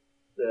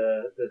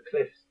the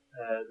cliffs,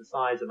 the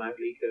sides of Mount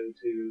Lico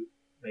to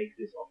make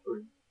this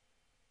offering.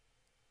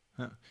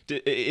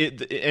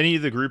 Any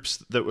of the groups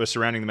that were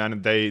surrounding the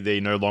mountain, they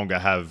no longer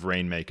have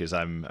rainmakers,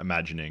 I'm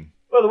imagining?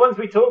 Well, the ones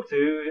we talked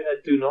to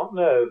do not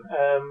know.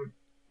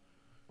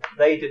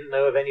 They didn't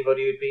know of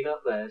anybody who'd been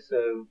up there,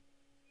 so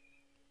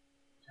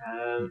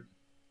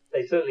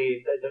they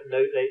certainly don't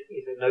know.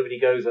 Nobody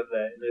goes up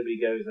there. Nobody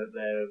goes up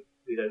there.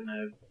 We don't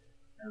know.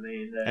 I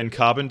mean, and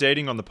carbon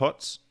dating on the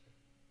pots?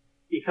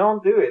 You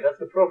can't do it. That's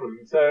the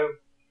problem. So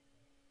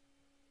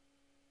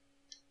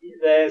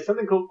there's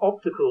something called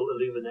optical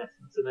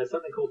luminescence, and there's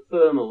something called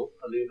thermal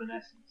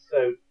luminescence.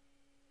 So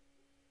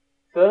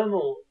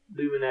thermal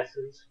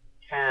luminescence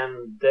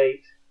can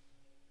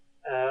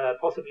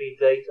possibly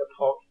date a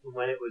pot from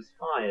when it was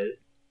fired,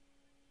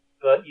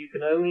 but you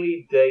can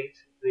only date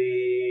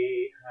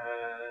the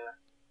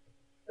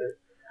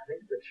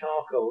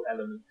charcoal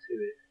element to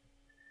it.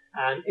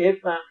 And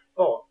if that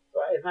pot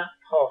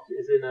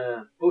is in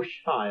a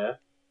bushfire,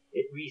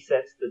 it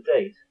resets the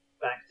date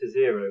back to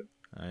 0.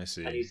 I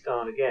see. And you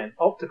start again.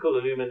 Optical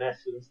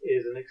luminescence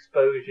is an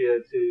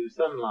exposure to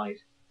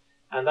sunlight,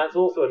 and that's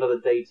also another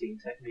dating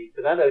technique,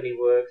 but that only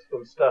works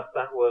from stuff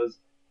that was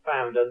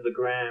found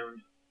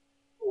underground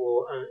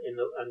or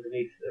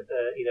underneath,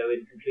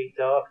 in complete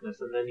darkness,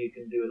 and then you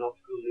can do an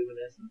optical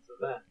luminescence of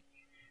that.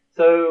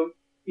 So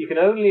you can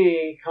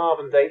only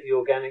carbon date the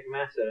organic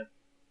matter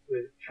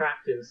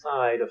trapped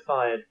inside a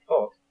fired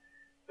pot,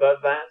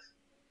 but that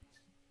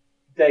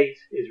date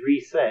is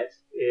reset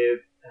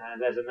if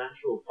there's a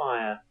natural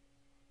fire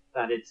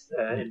that it's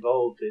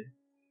involved in.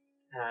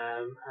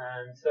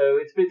 And so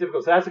it's a bit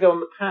difficult. So it has to go on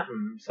the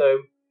pattern.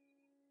 So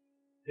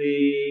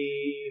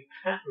the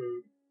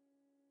pattern,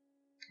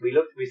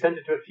 we sent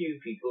it to a few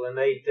people, and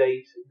they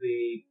date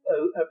the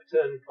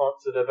upturned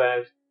pots at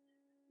about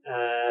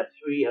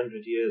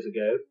 300 years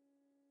ago.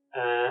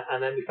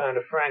 And then we found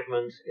a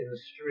fragment in the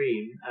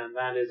stream, and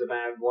that is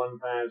about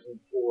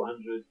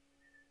 1,400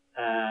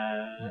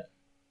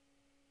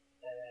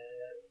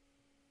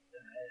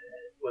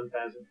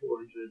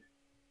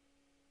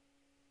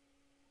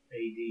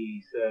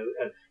 AD. So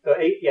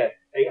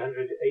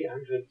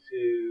 800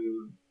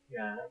 to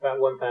about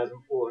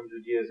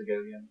 1,400 years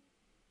ago. Yeah.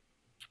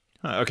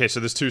 Okay, so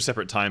there's two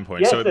separate time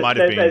points. Yes, so it might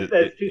have been.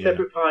 There's two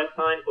separate time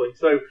points.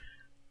 So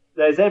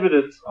there's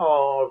evidence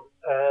of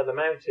the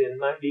mountain,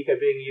 Mount Lico,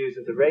 being used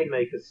as a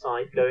rainmaker's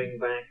site going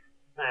back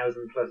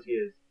 1,000+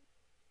 years.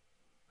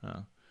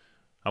 Oh.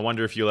 I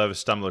wonder if you'll ever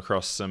stumble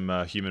across some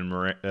human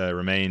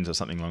remains or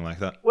something along like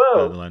that.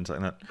 Well, lines like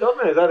that. God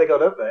knows how they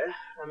got up there.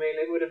 I mean,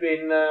 it would have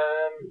been.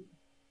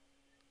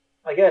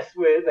 I guess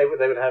they would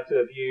have to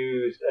have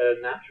used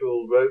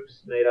natural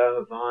ropes made out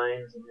of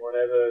vines and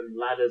whatever, and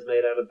ladders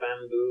made out of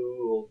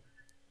bamboo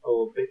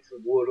or bits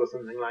of wood or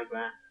something like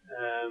that.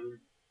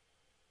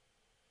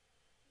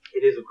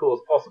 It is, of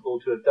course, possible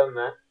to have done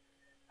that.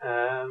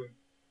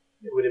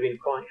 It would have been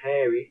quite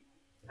hairy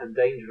and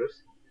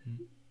dangerous.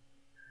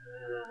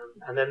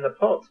 And then the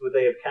pots, would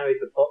they have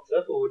carried the pots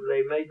up, or would they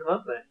have made them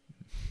up there?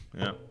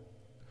 Yeah.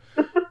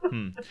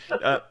 In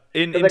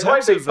they're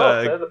quite terms big of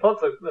pots. The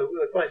pots are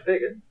quite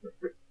big.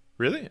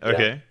 really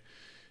okay,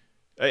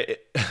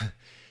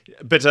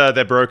 but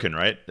they're broken,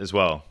 right, as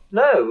well.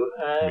 No,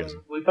 I guess.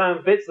 we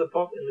found bits of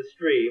pot in the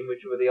stream,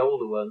 which were the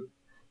older ones,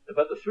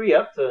 but the three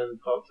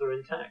upturned pots are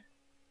intact.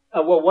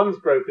 Well, one's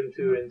broken,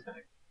 two are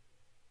intact.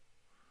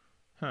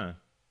 Huh.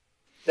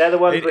 They're the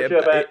ones which are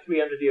about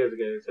 300 years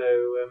ago. So,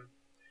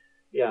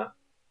 yeah.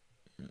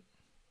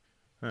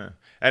 Huh.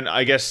 And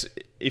I guess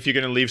if you're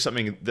going to leave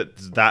something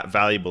that's that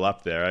valuable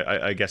up there,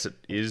 I guess it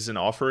is an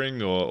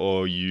offering,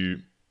 or you.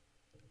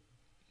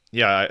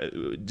 Yeah,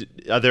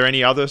 are there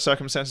any other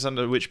circumstances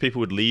under which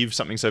people would leave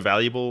something so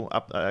valuable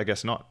up? I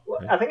guess not. Well,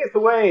 I think it's the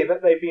way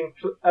that they've been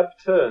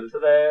upturned, so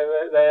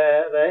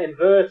they're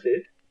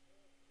inverted,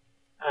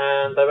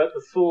 and they're at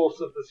the source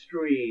of the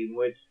stream,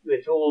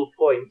 which all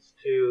points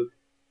to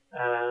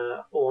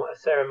or a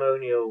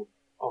ceremonial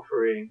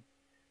offering,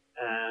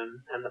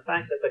 and the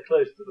fact that they're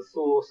close to the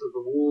source of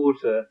the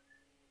water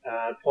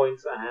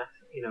points at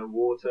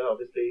water,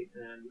 obviously,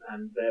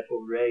 and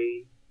therefore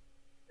rain.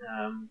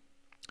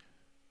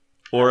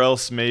 Or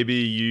else maybe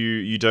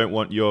you don't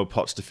want your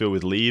pots to fill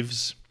with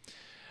leaves.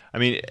 I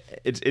mean,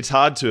 it's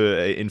hard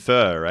to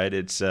infer, right?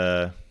 It's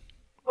well,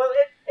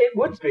 it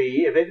would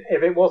be if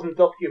it wasn't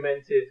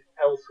documented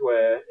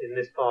elsewhere in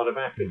this part of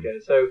Africa.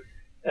 So,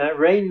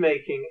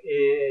 rainmaking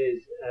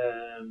is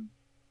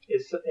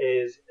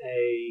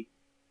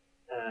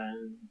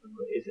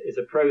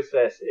a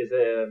process, is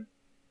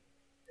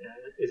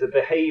a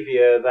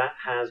behaviour that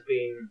has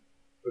been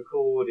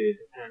recorded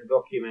and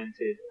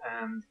documented,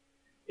 and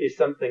is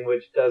something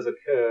which does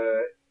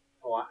occur,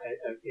 over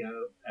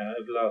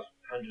the last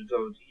hundreds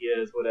of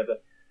years, whatever,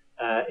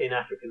 in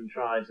African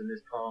tribes in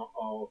this part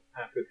of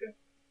Africa.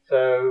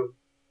 So,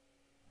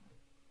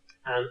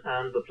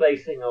 and the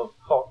placing of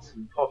pots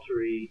and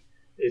pottery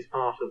is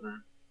part of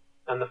that,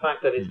 and the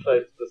fact that it's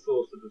close to the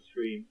source of the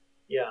stream.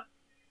 Yeah.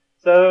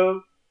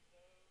 So,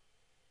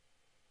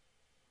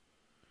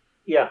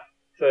 yeah.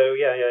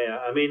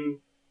 I mean,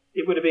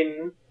 it would have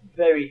been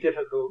very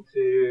difficult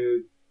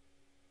to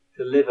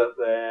live up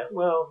there.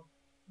 Well,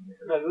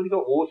 no, you've only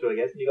got water, I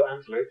guess, and you've got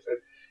antelope, so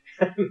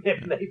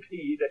maybe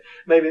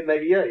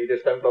you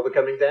just don't bother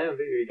coming down,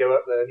 do you? You go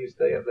up there and you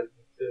stay up there.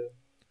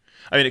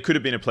 I mean, it could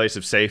have been a place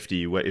of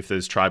safety where if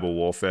there's tribal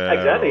warfare.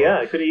 Exactly,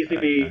 yeah. It could easily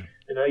be,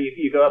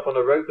 you go up on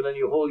a rope and then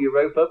you haul your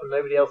rope up and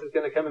nobody else is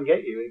going to come and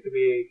get you. It could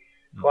be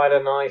quite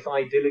a nice,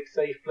 idyllic,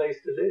 safe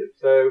place to live.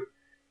 So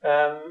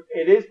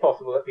it is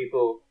possible that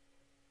people,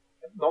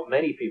 not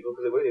many people,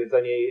 because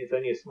it's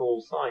only a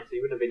small site, so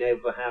you wouldn't have been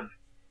able to have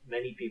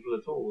many people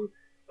at all,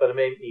 but I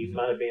mean, you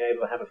might have been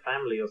able to have a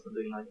family or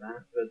something like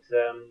that, but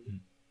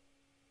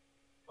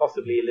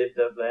possibly lived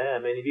up there. I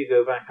mean, if you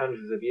go back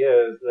hundreds of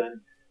years,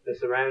 then the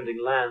surrounding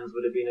lands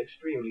would have been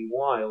extremely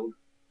wild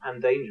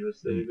and dangerous.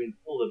 They would have been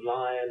full of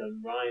lion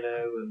and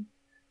rhino and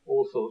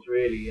all sorts,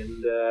 really,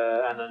 and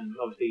then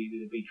obviously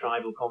there'd be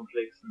tribal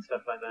conflicts and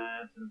stuff like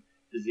that, and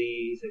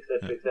disease,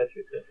 etc.,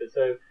 etc., etc.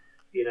 So,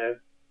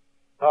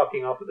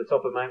 parking off at the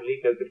top of Mount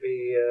Lico could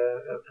be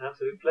an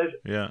absolute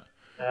pleasure. Yeah.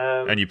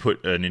 And you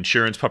put an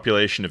insurance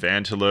population of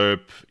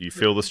antelope, you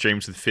fill the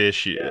streams with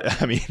fish.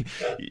 I mean,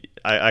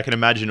 I can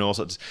imagine all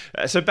sorts.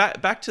 So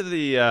back to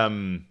the,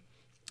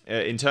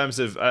 in terms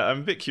of, I'm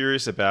a bit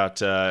curious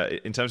about,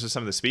 in terms of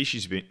some of the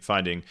species you've been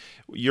finding,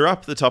 you're up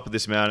at the top of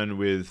this mountain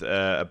with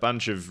a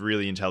bunch of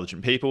really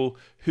intelligent people.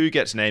 Who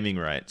gets naming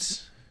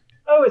rights?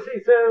 Oh, I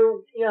see.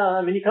 So, yeah,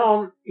 I mean, you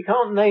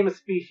can't name a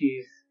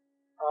species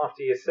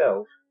after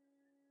yourself.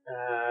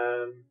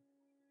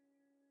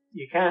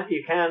 You can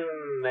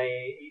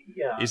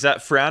yeah. Is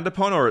that frowned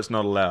upon, or it's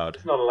not allowed?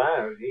 It's not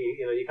allowed.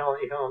 You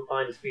can't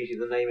find a species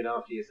and name it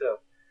after yourself.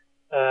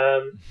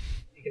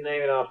 You can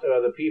name it after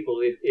other people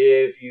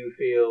if you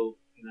feel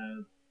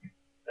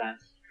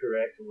that's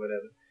correct or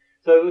whatever.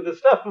 So the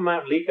stuff from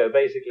Mount Lico,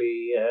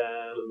 basically,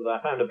 I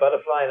found a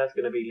butterfly, that's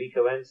going to be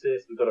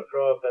Licoensis. We've got a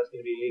frog, that's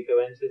going to be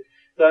Licoensis.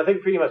 So I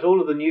think pretty much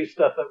all of the new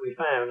stuff that we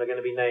found are going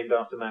to be named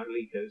after Mount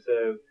Lico.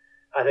 So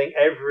I think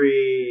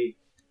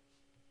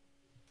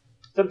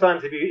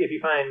sometimes if you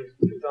find,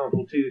 for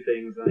example, two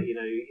things,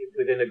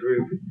 within a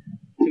group,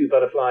 two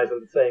butterflies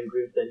of the same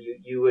group, then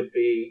you would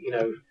be,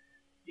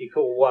 you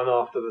call one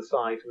after the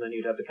site, and then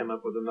you'd have to come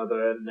up with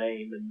another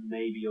name, and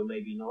maybe or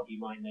maybe not, you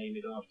might name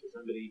it after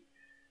somebody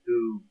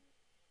who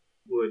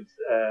would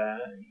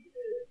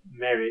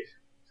merit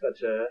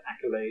such a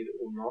accolade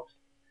or not.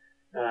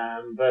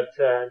 But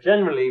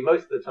generally,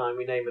 most of the time,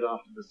 we name it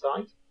after the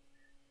site.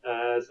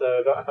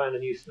 So I found a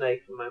new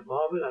snake from Mount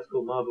Marbu, that's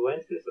called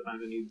Marbuensis. I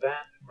found a new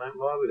bat from Mount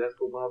Marbu, that's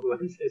called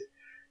Marbuensis.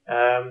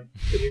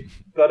 The new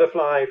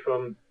butterfly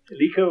from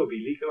Lico will be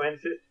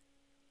Licoensis.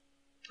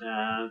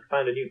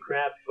 Found a new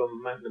crab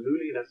from Mount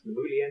Namuli, that's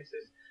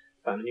Namuliensis.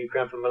 Found a new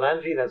crab from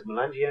Melange, that's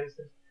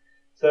Melangiensis.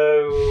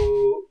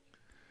 So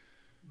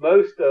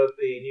most of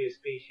the new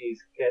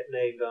species get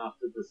named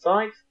after the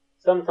site.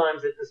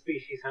 Sometimes if the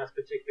species has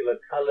particular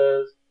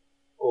colours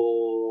or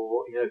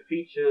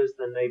features,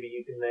 then maybe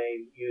you can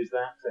use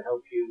that to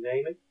help you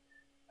name it.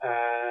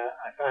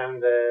 I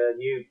found a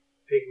new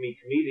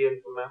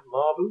Mount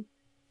Marbu,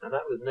 and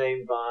that was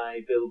named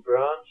by Bill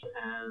Branch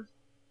as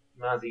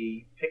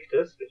Mazi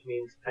Pictus, which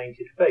means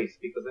painted face,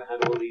 because it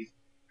had all these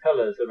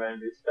colours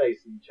around its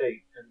face and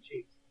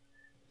cheeks.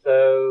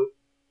 So,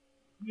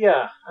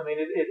 yeah, I mean,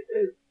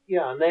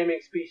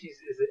 naming species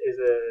is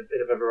a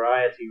bit of a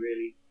variety,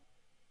 really.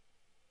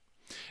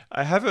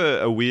 I have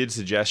a weird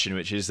suggestion,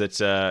 which is that,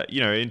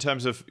 in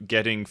terms of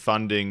getting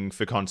funding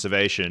for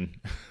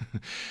conservation,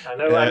 I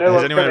know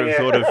has anyone ever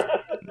thought of,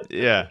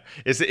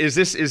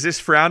 is this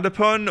frowned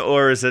upon,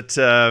 or is it?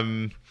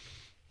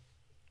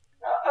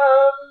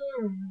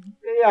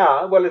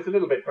 Yeah, well, it's a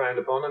little bit frowned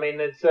upon. I mean,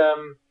 it's,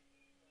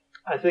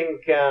 I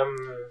think.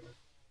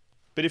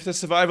 But if the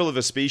survival of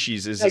a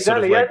species is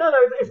exactly, sort of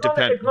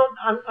it's not.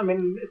 I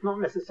mean, it's not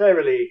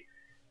necessarily,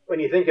 when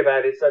you think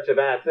about it, such a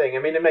bad thing. I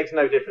mean, it makes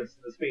no difference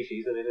to the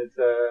species. I mean, it's.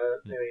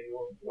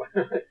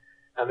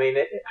 I mean,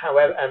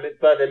 however,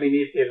 but I mean,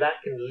 if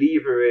that can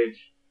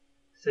leverage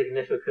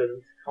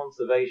significant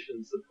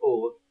conservation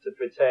support to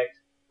protect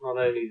not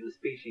only the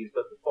species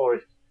but the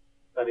forest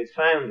that it's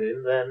found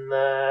in, then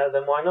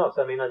why not?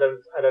 I mean, I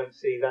don't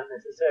see that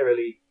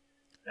necessarily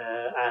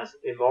as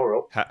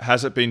immoral.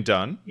 Has it been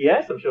done?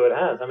 Yes, I'm sure it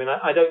has. I mean,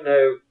 I don't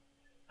know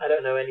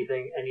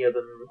any of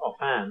them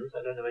offhand.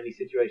 I don't know any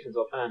situations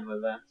offhand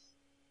where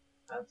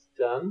that's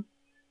done.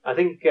 I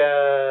think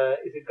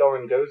is it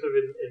Gorongosa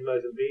in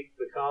Mozambique?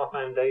 The Carr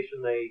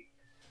Foundation,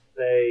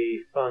 they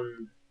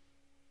fund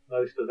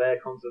most of their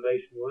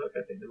conservation work.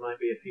 I think there might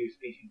be a few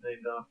species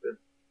named after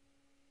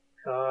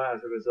Carr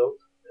as a result.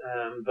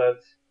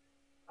 But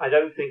I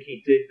don't think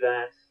he did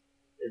that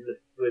in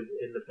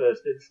the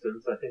first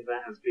instance. I think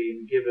that has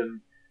been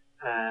given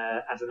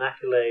as an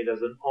accolade,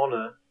 as an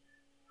honour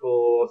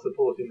for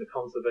supporting the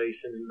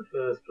conservation in the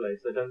first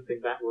place. I don't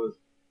think that was,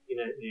 you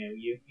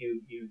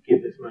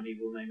give this money,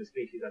 we'll name a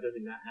species. I don't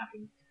think that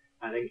happened.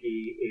 I think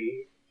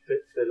he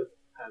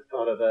as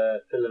part of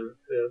a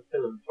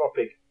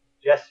philanthropic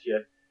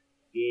gesture,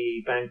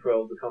 he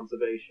bankrolled the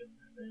conservation,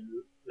 and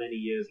then many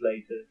years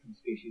later, some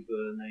species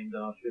were named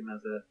after him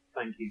as a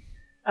thank you.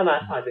 And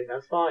I think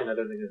that's fine. I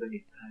don't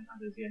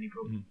see any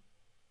problem.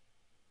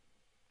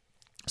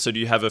 So, do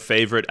you have a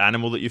favourite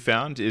animal that you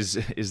found? Is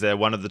there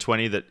one of the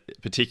 20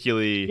 that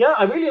particularly? Yeah,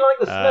 I really like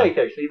the snake.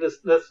 Actually,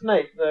 the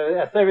snake,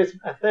 the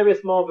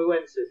Atheris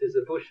marbuensis, is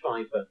a bush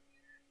viper,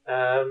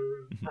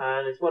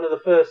 and it's one of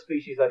the first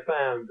species I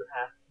found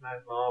at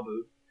Mount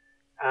Marbu,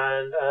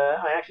 and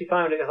I actually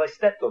found it as I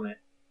stepped on it,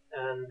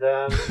 and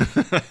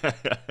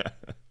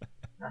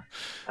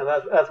and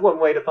that's one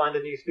way to find a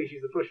new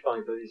species of bush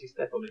viper, is you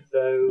step on it.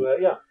 So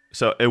yeah.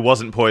 So it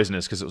wasn't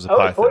poisonous because it was a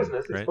python. It's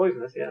poisonous. Right? It's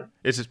poisonous. Yeah.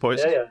 Is it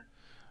poisonous? Yeah.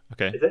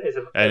 Okay. It's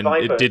and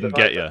viper, it didn't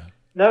get you.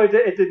 No, it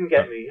didn't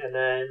get me. And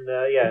then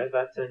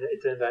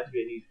it turned out to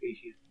be a new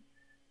species,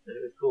 and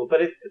it was cool.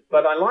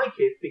 But I like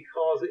it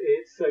because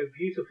it's so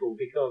beautiful.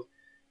 Because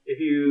if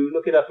you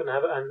look it up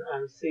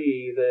and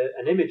see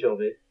an image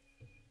of it,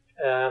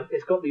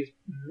 it's got these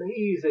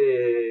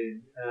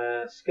amazing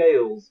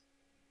scales,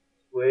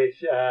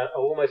 which are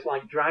almost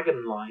like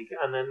dragon-like,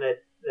 and then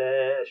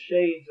they're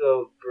shades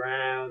of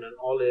brown and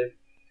olive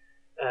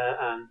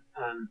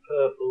and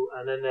purple,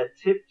 and then they're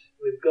tipped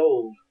with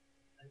gold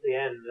at the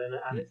end,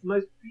 and it's the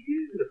most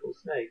beautiful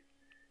snake.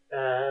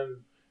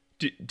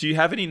 Do you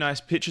have any nice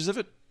pictures of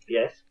it?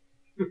 Yes.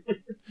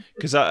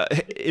 Because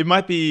it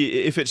might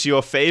be, if it's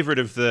your favourite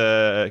of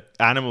the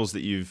animals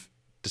that you've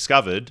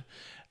discovered,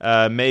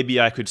 maybe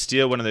I could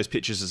steal one of those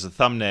pictures as a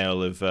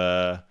thumbnail of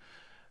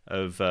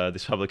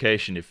this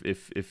publication,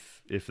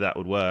 if that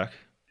would work.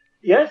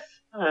 Yes,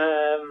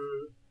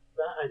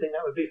 I think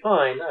that would be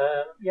fine.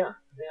 Yeah,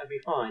 I think that'd be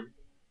fine.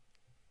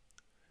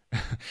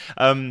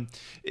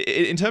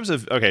 In terms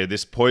of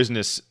this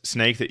poisonous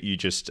snake that you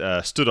just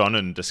stood on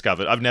and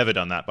discovered, I've never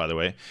done that, by the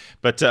way.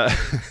 But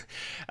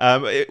are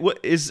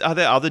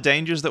there other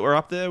dangers that were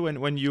up there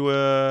when you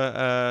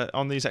were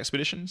on these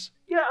expeditions?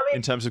 Yeah, I mean,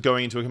 in terms of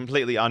going into a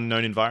completely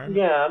unknown environment.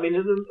 Yeah, I mean,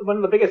 one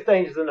of the biggest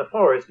dangers in the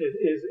forest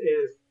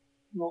is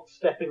not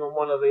stepping on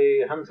one of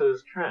the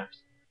hunter's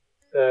traps.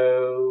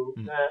 So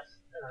that's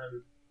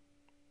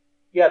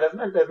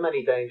there's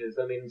many dangers.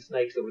 I mean,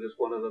 snakes are just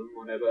one of them.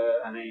 Whatever.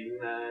 I mean,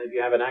 if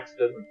you have an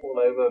accident and fall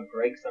over,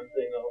 break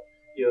something, or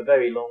you're a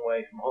very long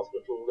way from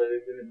hospital, there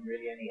isn't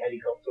really any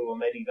helicopter or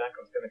medivac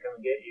that's going to come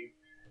and get you.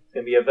 It's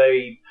going to be a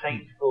very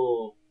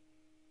painful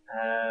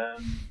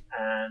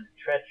and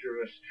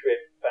treacherous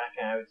trip back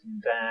out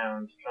and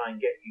down to try and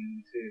get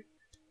you to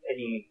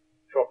any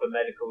proper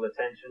medical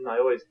attention. I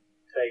always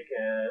take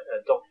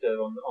a doctor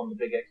on the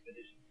big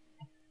expedition.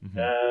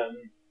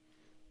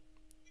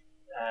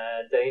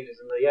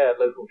 Dangers in the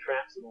local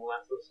traps and all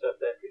that sort of stuff,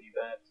 they're pretty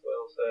bad as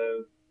well. So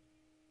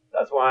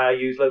that's why I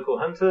use local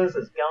hunters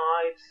as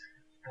guides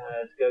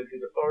to go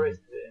through the forest.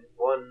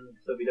 One,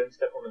 so we don't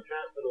step on the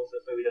trap, but also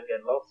so we don't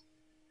get lost.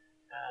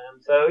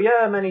 So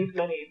many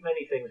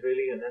things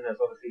really. And then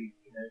there's obviously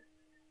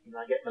you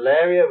might get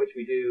malaria, which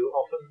we do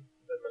often.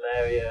 But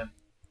malaria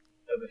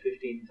over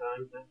 15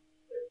 times now.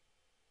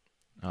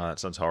 Oh, that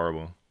sounds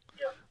horrible.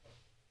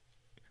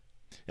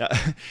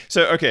 Yeah.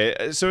 So,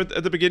 okay. So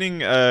at the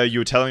beginning, you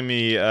were telling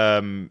me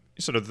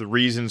sort of the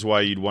reasons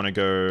why you'd want to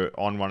go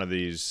on one of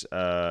these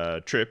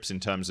trips in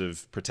terms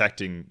of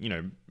protecting,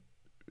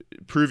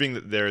 proving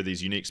that there are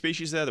these unique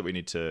species there that we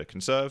need to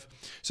conserve.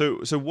 So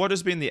what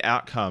has been the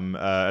outcome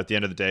at the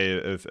end of the day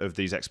of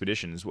these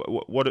expeditions?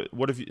 What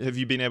have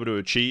you been able to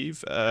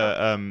achieve?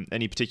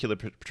 Any particular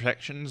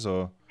protections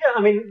or? Yeah,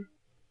 I mean,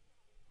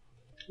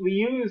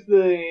 we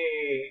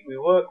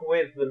work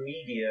with the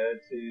media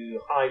to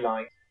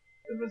highlight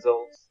the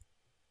results,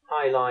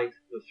 highlight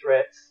the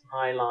threats,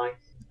 highlight,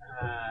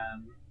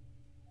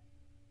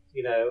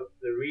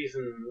 the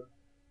reason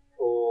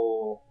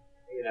for,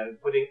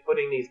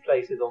 putting these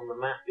places on the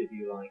map, if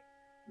you like.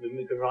 I mean,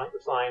 we can write the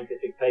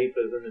scientific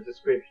papers and the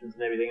descriptions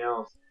and everything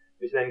else,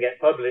 which then get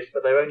published,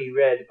 but they're only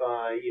read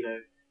by,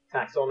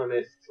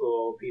 taxonomists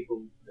or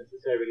people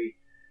necessarily,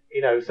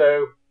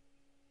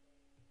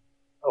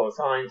 or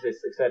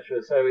scientists,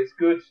 etc. So it's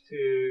good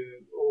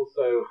to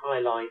also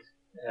highlight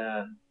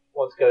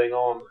what's going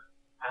on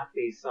at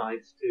these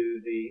sites to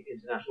the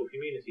international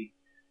community.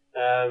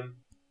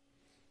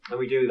 And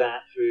we do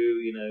that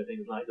through,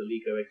 things like the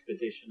LECO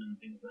expedition and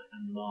things like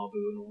and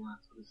Marbu and all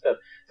that sort of stuff.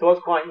 So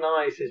what's quite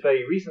nice is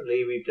very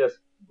recently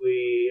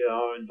we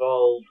are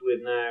involved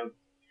with now,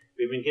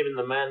 we've been given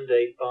the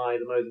mandate by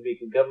the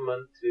Mozambican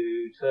government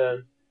to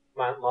turn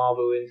Mount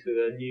Marbu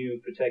into a new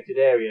protected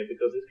area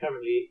because it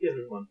currently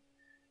isn't one.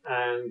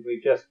 And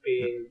we've just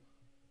been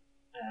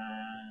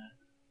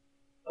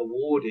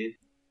awarded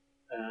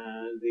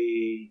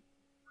the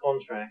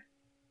contract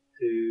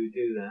to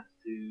do that,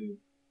 to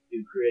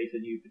create a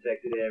new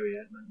protected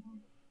area at Mount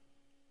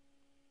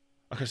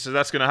Marbu. Okay, so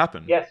that's going to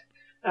happen. Yes,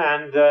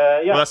 and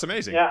yeah, well, that's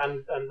amazing. Yeah,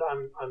 and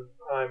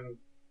I'm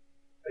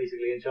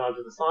basically in charge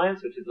of the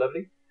science, which is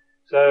lovely.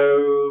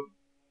 So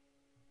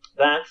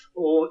that's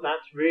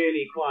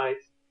really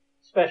quite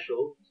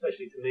special,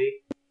 especially to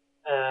me.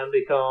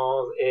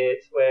 Because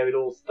it's where it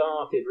all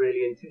started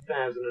really in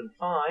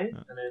 2005,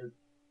 and then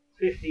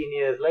 15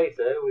 years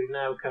later, we've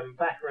now come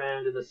back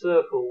around in a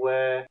circle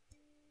where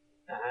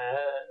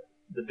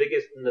the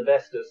biggest and the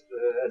bestest,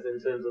 as in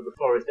terms of the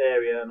forest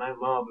area, Mount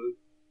Marbu,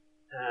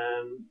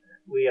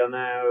 we are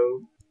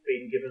now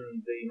being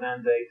given the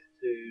mandate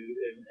to,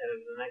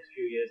 over the next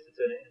few years, to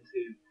turn it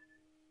into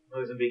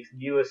Mozambique's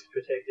newest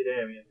protected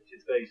area, which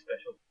is very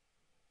special.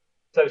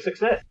 So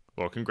success.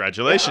 Well,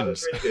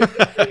 congratulations. Yeah,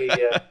 that was really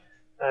good.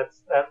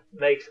 That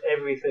makes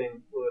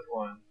everything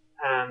worthwhile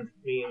and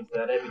means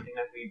that everything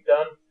that we've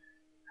done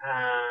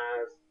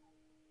has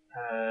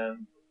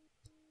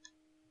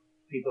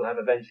people have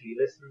eventually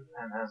listened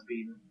and has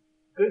been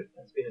good.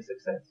 It's been a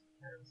success.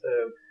 And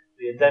so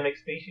the endemic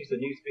species, the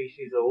new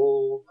species, are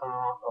all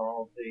part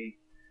of the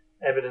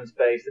evidence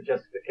base, the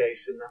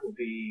justification that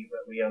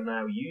we are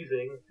now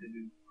using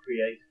to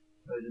create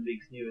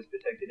Mozambique's newest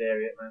protected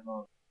area at Mount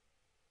Marbu.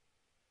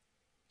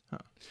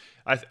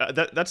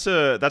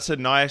 That's a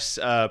nice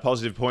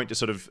positive point to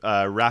sort of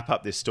wrap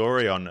up this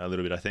story on a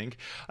little bit. I think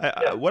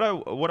what I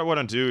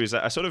want to do is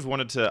I sort of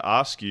wanted to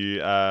ask you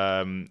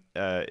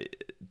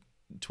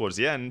towards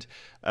the end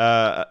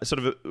sort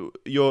of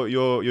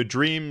your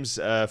dreams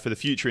for the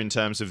future in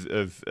terms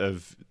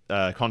of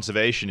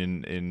conservation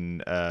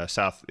in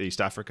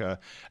Southeast Africa,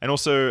 and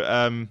also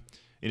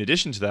in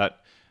addition to that,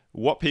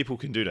 what people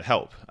can do to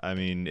help. I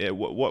mean,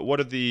 what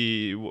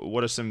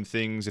are some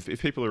things if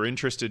people are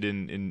interested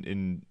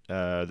in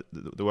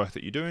the work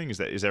that you're doing? Is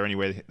there any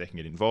way they can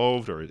get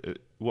involved, or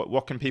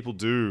what can people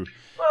do?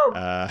 Well,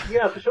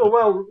 yeah, for sure.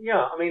 Well,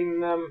 yeah, I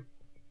mean,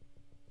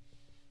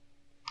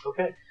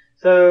 okay.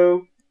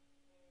 So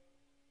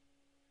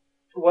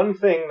one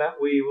thing that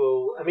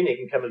you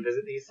can come and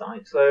visit these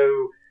sites.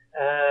 So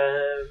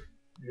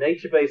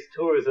nature-based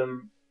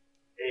tourism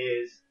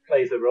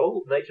plays a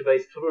role.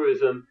 Nature-based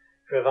tourism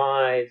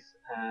provides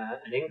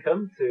an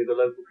income to the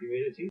local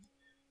communities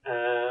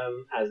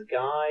as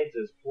guides,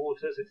 as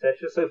porters,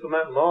 etc. So for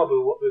Mount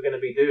Marbu, what we're going to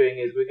be doing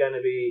is we're going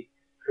to be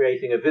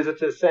creating a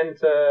visitor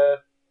centre,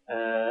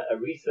 a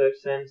research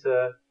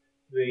centre.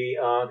 We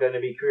are going to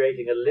be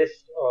creating a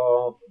list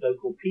of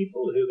local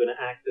people who are going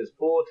to act as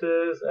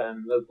porters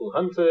and local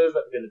hunters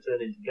that are going to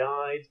turn into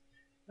guides,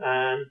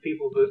 and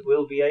people that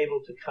will be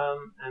able to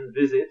come and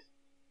visit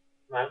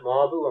Mount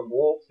Marbu and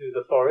walk through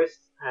the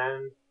forests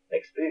and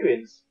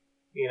experience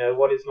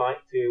what it's like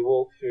to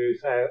walk through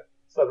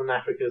Southern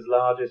Africa's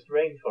largest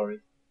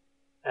rainforest.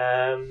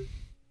 And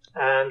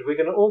we're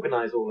going to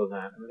organise all of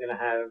that. We're going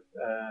to have,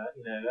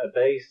 a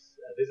base,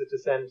 a visitor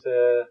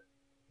centre,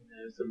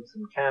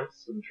 some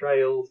camps, some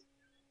trails,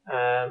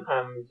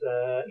 and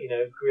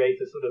create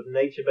a sort of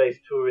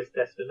nature-based tourist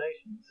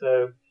destination.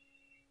 So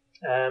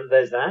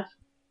there's that.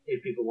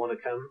 If people want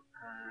to come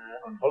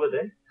on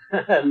holiday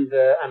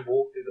and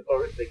walk through the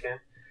forest, they can.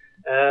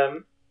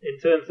 In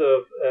terms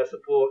of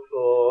support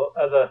for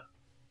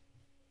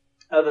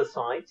other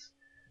sites,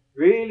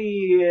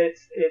 really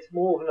it's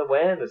more of an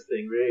awareness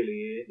thing.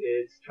 Really,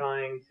 it's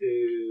trying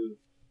to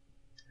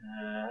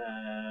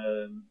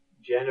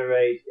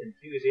generate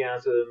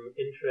enthusiasm,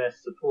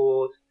 interest,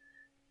 support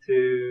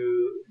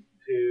to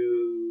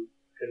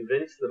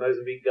convince the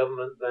Mozambique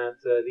government that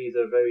these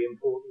are very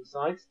important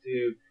sites,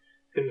 to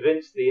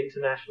convince the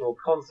international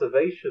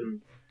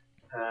conservation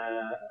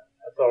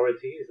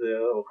authorities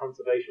or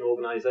conservation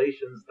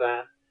organizations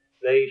that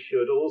they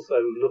should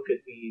also look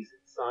at these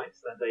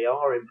sites, that they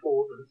are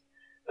important,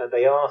 that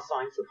they are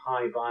sites of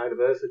high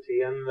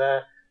biodiversity, and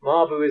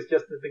Mabu is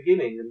just the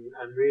beginning,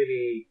 and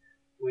really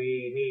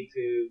we need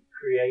to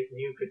create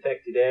new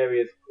protected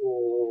areas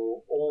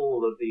for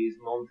all of these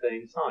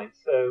montane sites.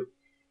 So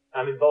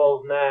I'm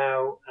involved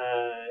now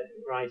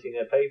writing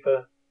a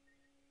paper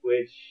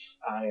which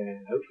I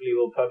hopefully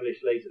will publish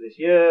later this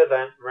year,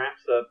 that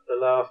wraps up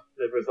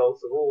the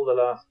results of all the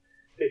last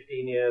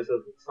 15 years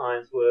of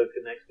science work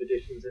and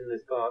expeditions in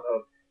this part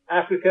of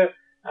Africa.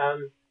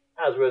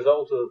 As a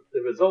result of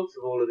the results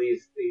of all of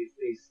these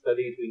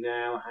studies, we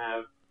now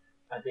have,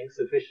 I think,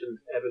 sufficient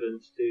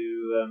evidence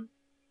to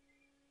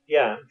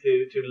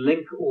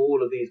link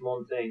all of these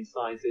montane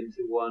sites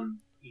into one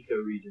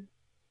ecoregion.